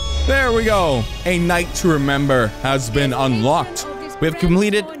joke. There we go. A night to remember has been unlocked. We have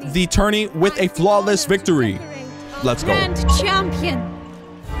completed the tourney with a flawless victory. Let's go. Grand champion.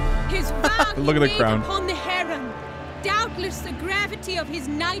 His Look at the crown. Upon the heron. Doubtless the gravity of his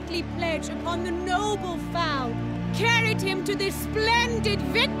knightly pledge upon the noble vow carried him to this splendid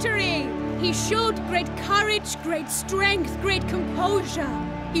victory. He showed great courage, great strength, great composure.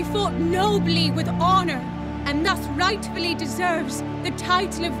 He fought nobly with honor, and thus rightfully deserves the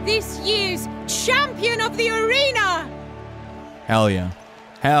title of this year's Champion of the Arena! Hell yeah.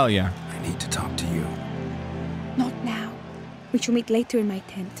 Hell yeah. I need to talk to you. Not now. We shall meet later in my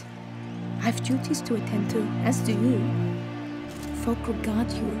tent. I have duties to attend to, as do you. Folk regard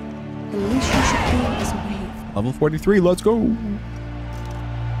you. The least you should do is brave. Level 43, let's go.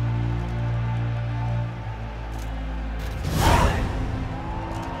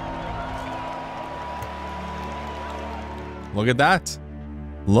 Look at that.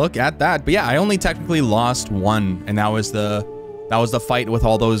 Look at that. But yeah, I only technically lost one, and that was the fight with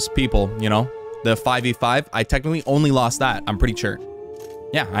all those people, you know? The 5v5. I technically only lost that, I'm pretty sure.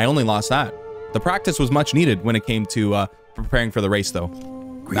 Yeah, I only lost that. The practice was much needed when it came to preparing for the race though.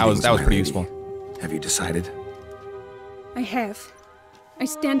 That was pretty useful. Have you decided? I have. I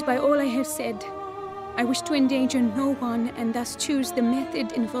stand by all I have said. I wish to endanger no one and thus choose the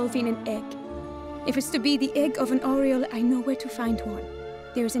method involving an egg. If it's to be the egg of an oriole, I know where to find one.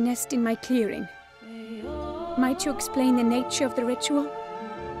 There is a nest in my clearing. Might you explain the nature of the ritual?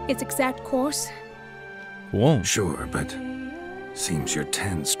 Its exact course? Cool. Sure, but seems your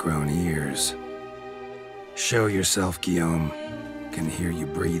tense grown ears. Show yourself, Guillaume. Can hear you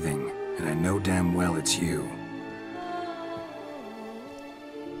breathing, and I know damn well it's you.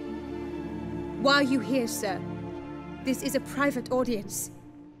 Why are you here, sir? This is a private audience.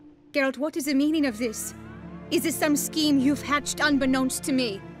 Geralt, what is the meaning of this? Is this some scheme you've hatched unbeknownst to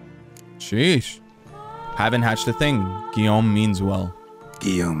me? Sheesh. Haven't hatched a thing. Guillaume means well.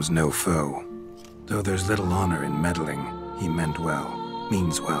 Guillaume's no foe. Though there's little honor in meddling, he meant well,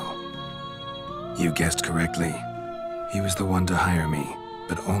 means well. You guessed correctly. He was the one to hire me,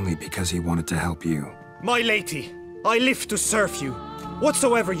 but only because he wanted to help you. My lady, I live to serve you.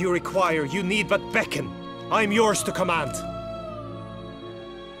 Whatsoever you require, you need but beckon. I'm yours to command.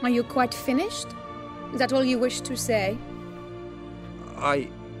 Are you quite finished? Is that all you wish to say?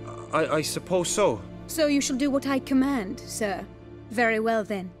 I suppose so. So you shall do what I command, sir. Very well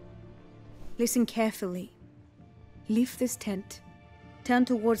then. Listen carefully. Leave this tent, turn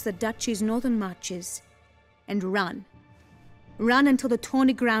towards the duchy's northern marches, and run. Run until the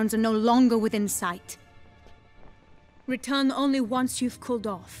Tourney grounds are no longer within sight. Return only once you've cooled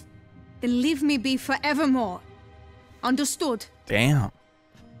off. Then leave me be forevermore. Understood? Damn.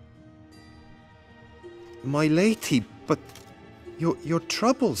 My lady, but your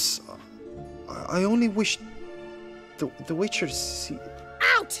troubles. I only wish the Witcher see.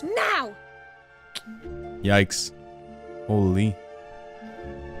 Out now! Yikes. Holy.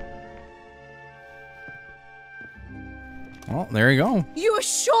 Well, there you go. You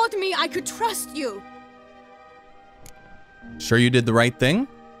assured me I could trust you. Sure you did the right thing?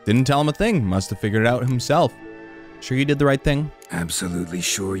 Didn't tell him a thing. Must have figured it out himself. Sure you did the right thing? Absolutely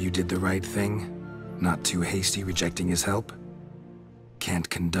sure you did the right thing? Not too hasty rejecting his help? Can't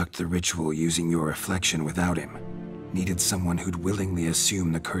conduct the ritual using your reflection without him. Needed someone who'd willingly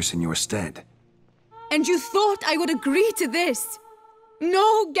assume the curse in your stead. And you thought I would agree to this?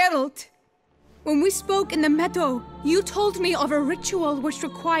 No, Geralt. When we spoke in the meadow, you told me of a ritual which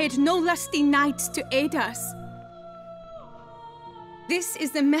required no lusty knights to aid us. This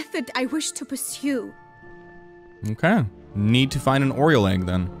is the method I wish to pursue. Okay. Need to find an Oriole egg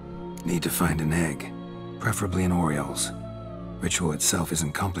then. Need to find an egg. Preferably an Oriole's. Ritual itself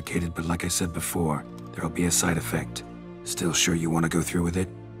isn't complicated, but like I said before, there'll be a side effect. Still sure you want to go through with it?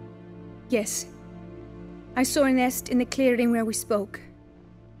 Yes. I saw a nest in the clearing where we spoke.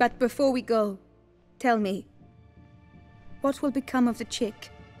 But before we go, tell me, what will become of the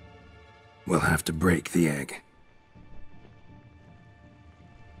chick? We'll have to break the egg.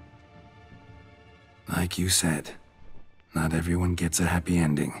 Like you said, not everyone gets a happy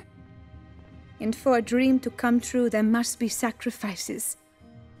ending. And for a dream to come true, there must be sacrifices.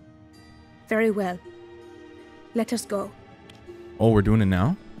 Very well. Let us go. Oh, we're doing it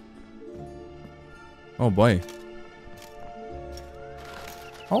now? Oh boy.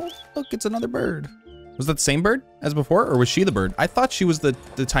 Oh, look, it's another bird. Was that the same bird as before, or was she the bird? I thought she was the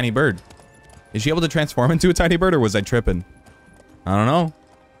tiny bird.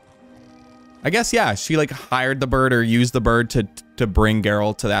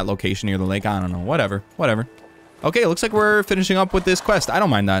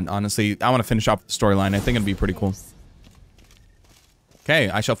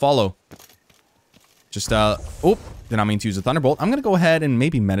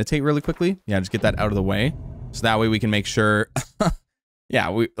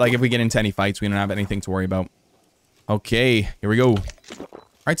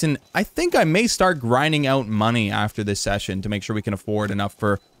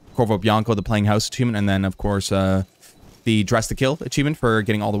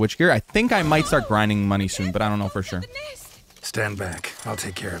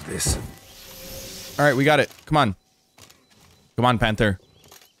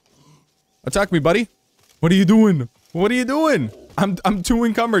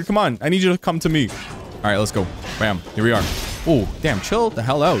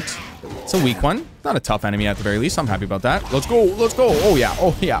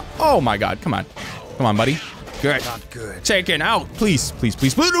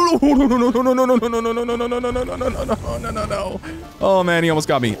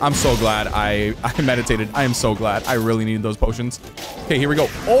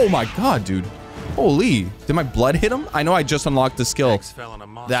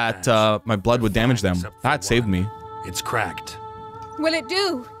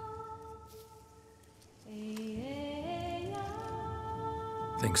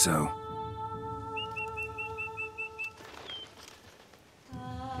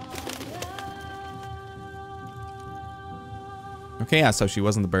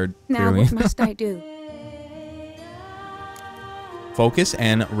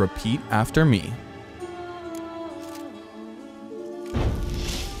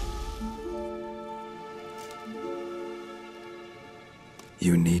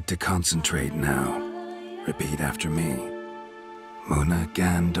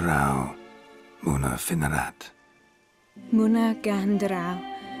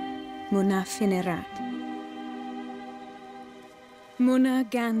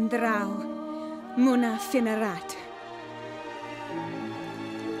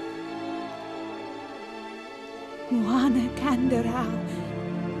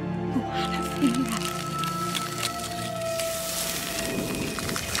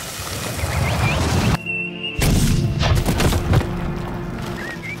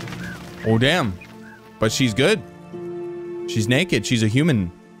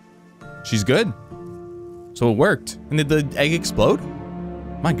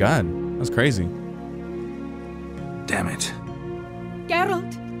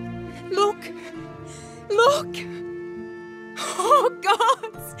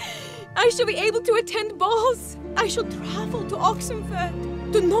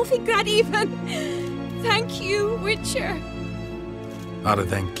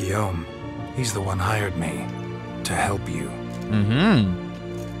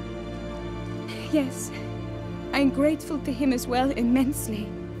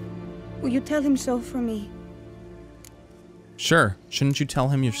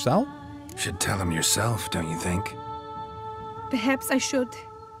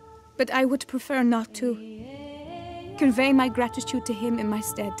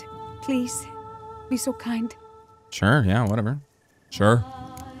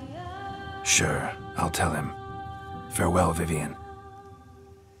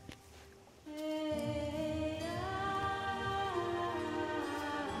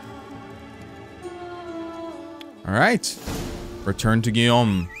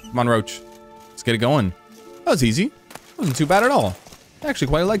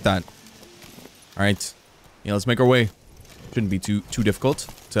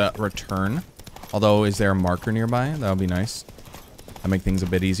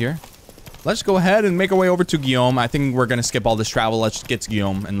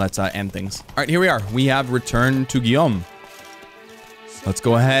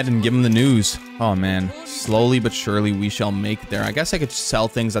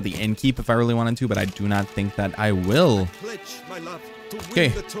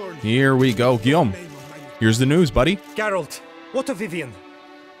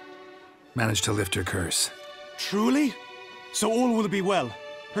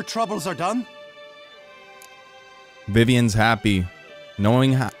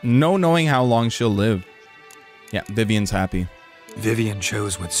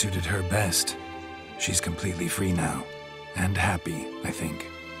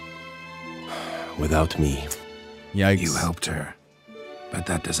 but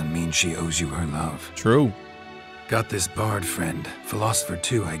that doesn't mean she owes you her love. True. Got this bard friend, philosopher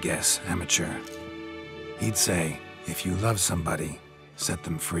too, I guess, amateur. He'd say, if you love somebody, set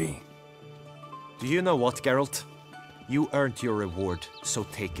them free. Do you know what, Geralt? You earned your reward, so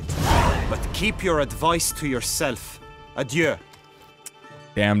take it. But keep your advice to yourself. Adieu.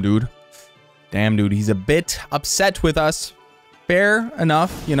 Damn, dude. Damn, dude. He's a bit upset with us. Fair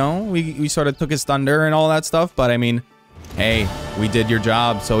enough, you know. We sort of took his thunder and all that stuff. But, I mean, hey, we did your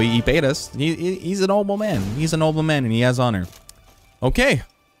job, so he paid us. He's a noble man. He's a noble man, and he has honor. Okay.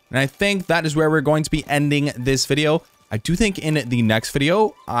 And I think that is where we're going to be ending this video. I do think in the next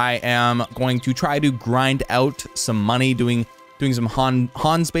video, I am going to try to grind out some money doing some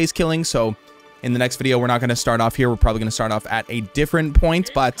Hans-based killing. So in the next video, we're not going to start off here. We're probably going to start off at a different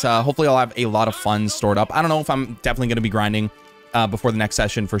point, but hopefully I'll have a lot of funds stored up. I don't know if I'm definitely going to be grinding before the next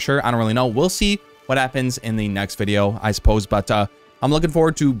session for sure. I don't really know. We'll see what happens in the next video, I suppose. But I'm looking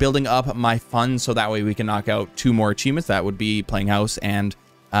forward to building up my funds so that way we can knock out 2 more achievements. That would be playing house and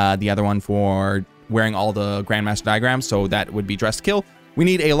the other one for wearing all the Grandmaster diagrams, so that would be dress to kill. We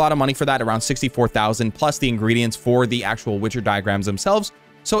need a lot of money for that, around 64,000 plus the ingredients for the actual Witcher diagrams themselves.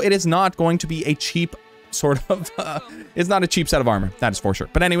 So it is not going to be a cheap sort of, it's not a cheap set of armor, that is for sure.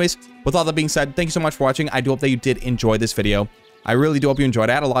 But anyways, with all that being said, thank you so much for watching. I do hope that you did enjoy this video. I really do hope you enjoyed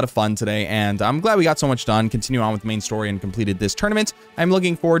it. I had a lot of fun today, and I'm glad we got so much done, continue on with the main story, and completed this tournament. I'm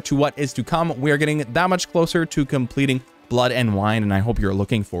looking forward to what is to come. We are getting that much closer to completing Blood and Wine, and I hope you're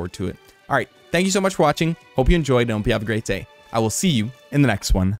looking forward to it. All right, thank you so much for watching. Hope you enjoyed, and hope you have a great day. I will see you in the next one.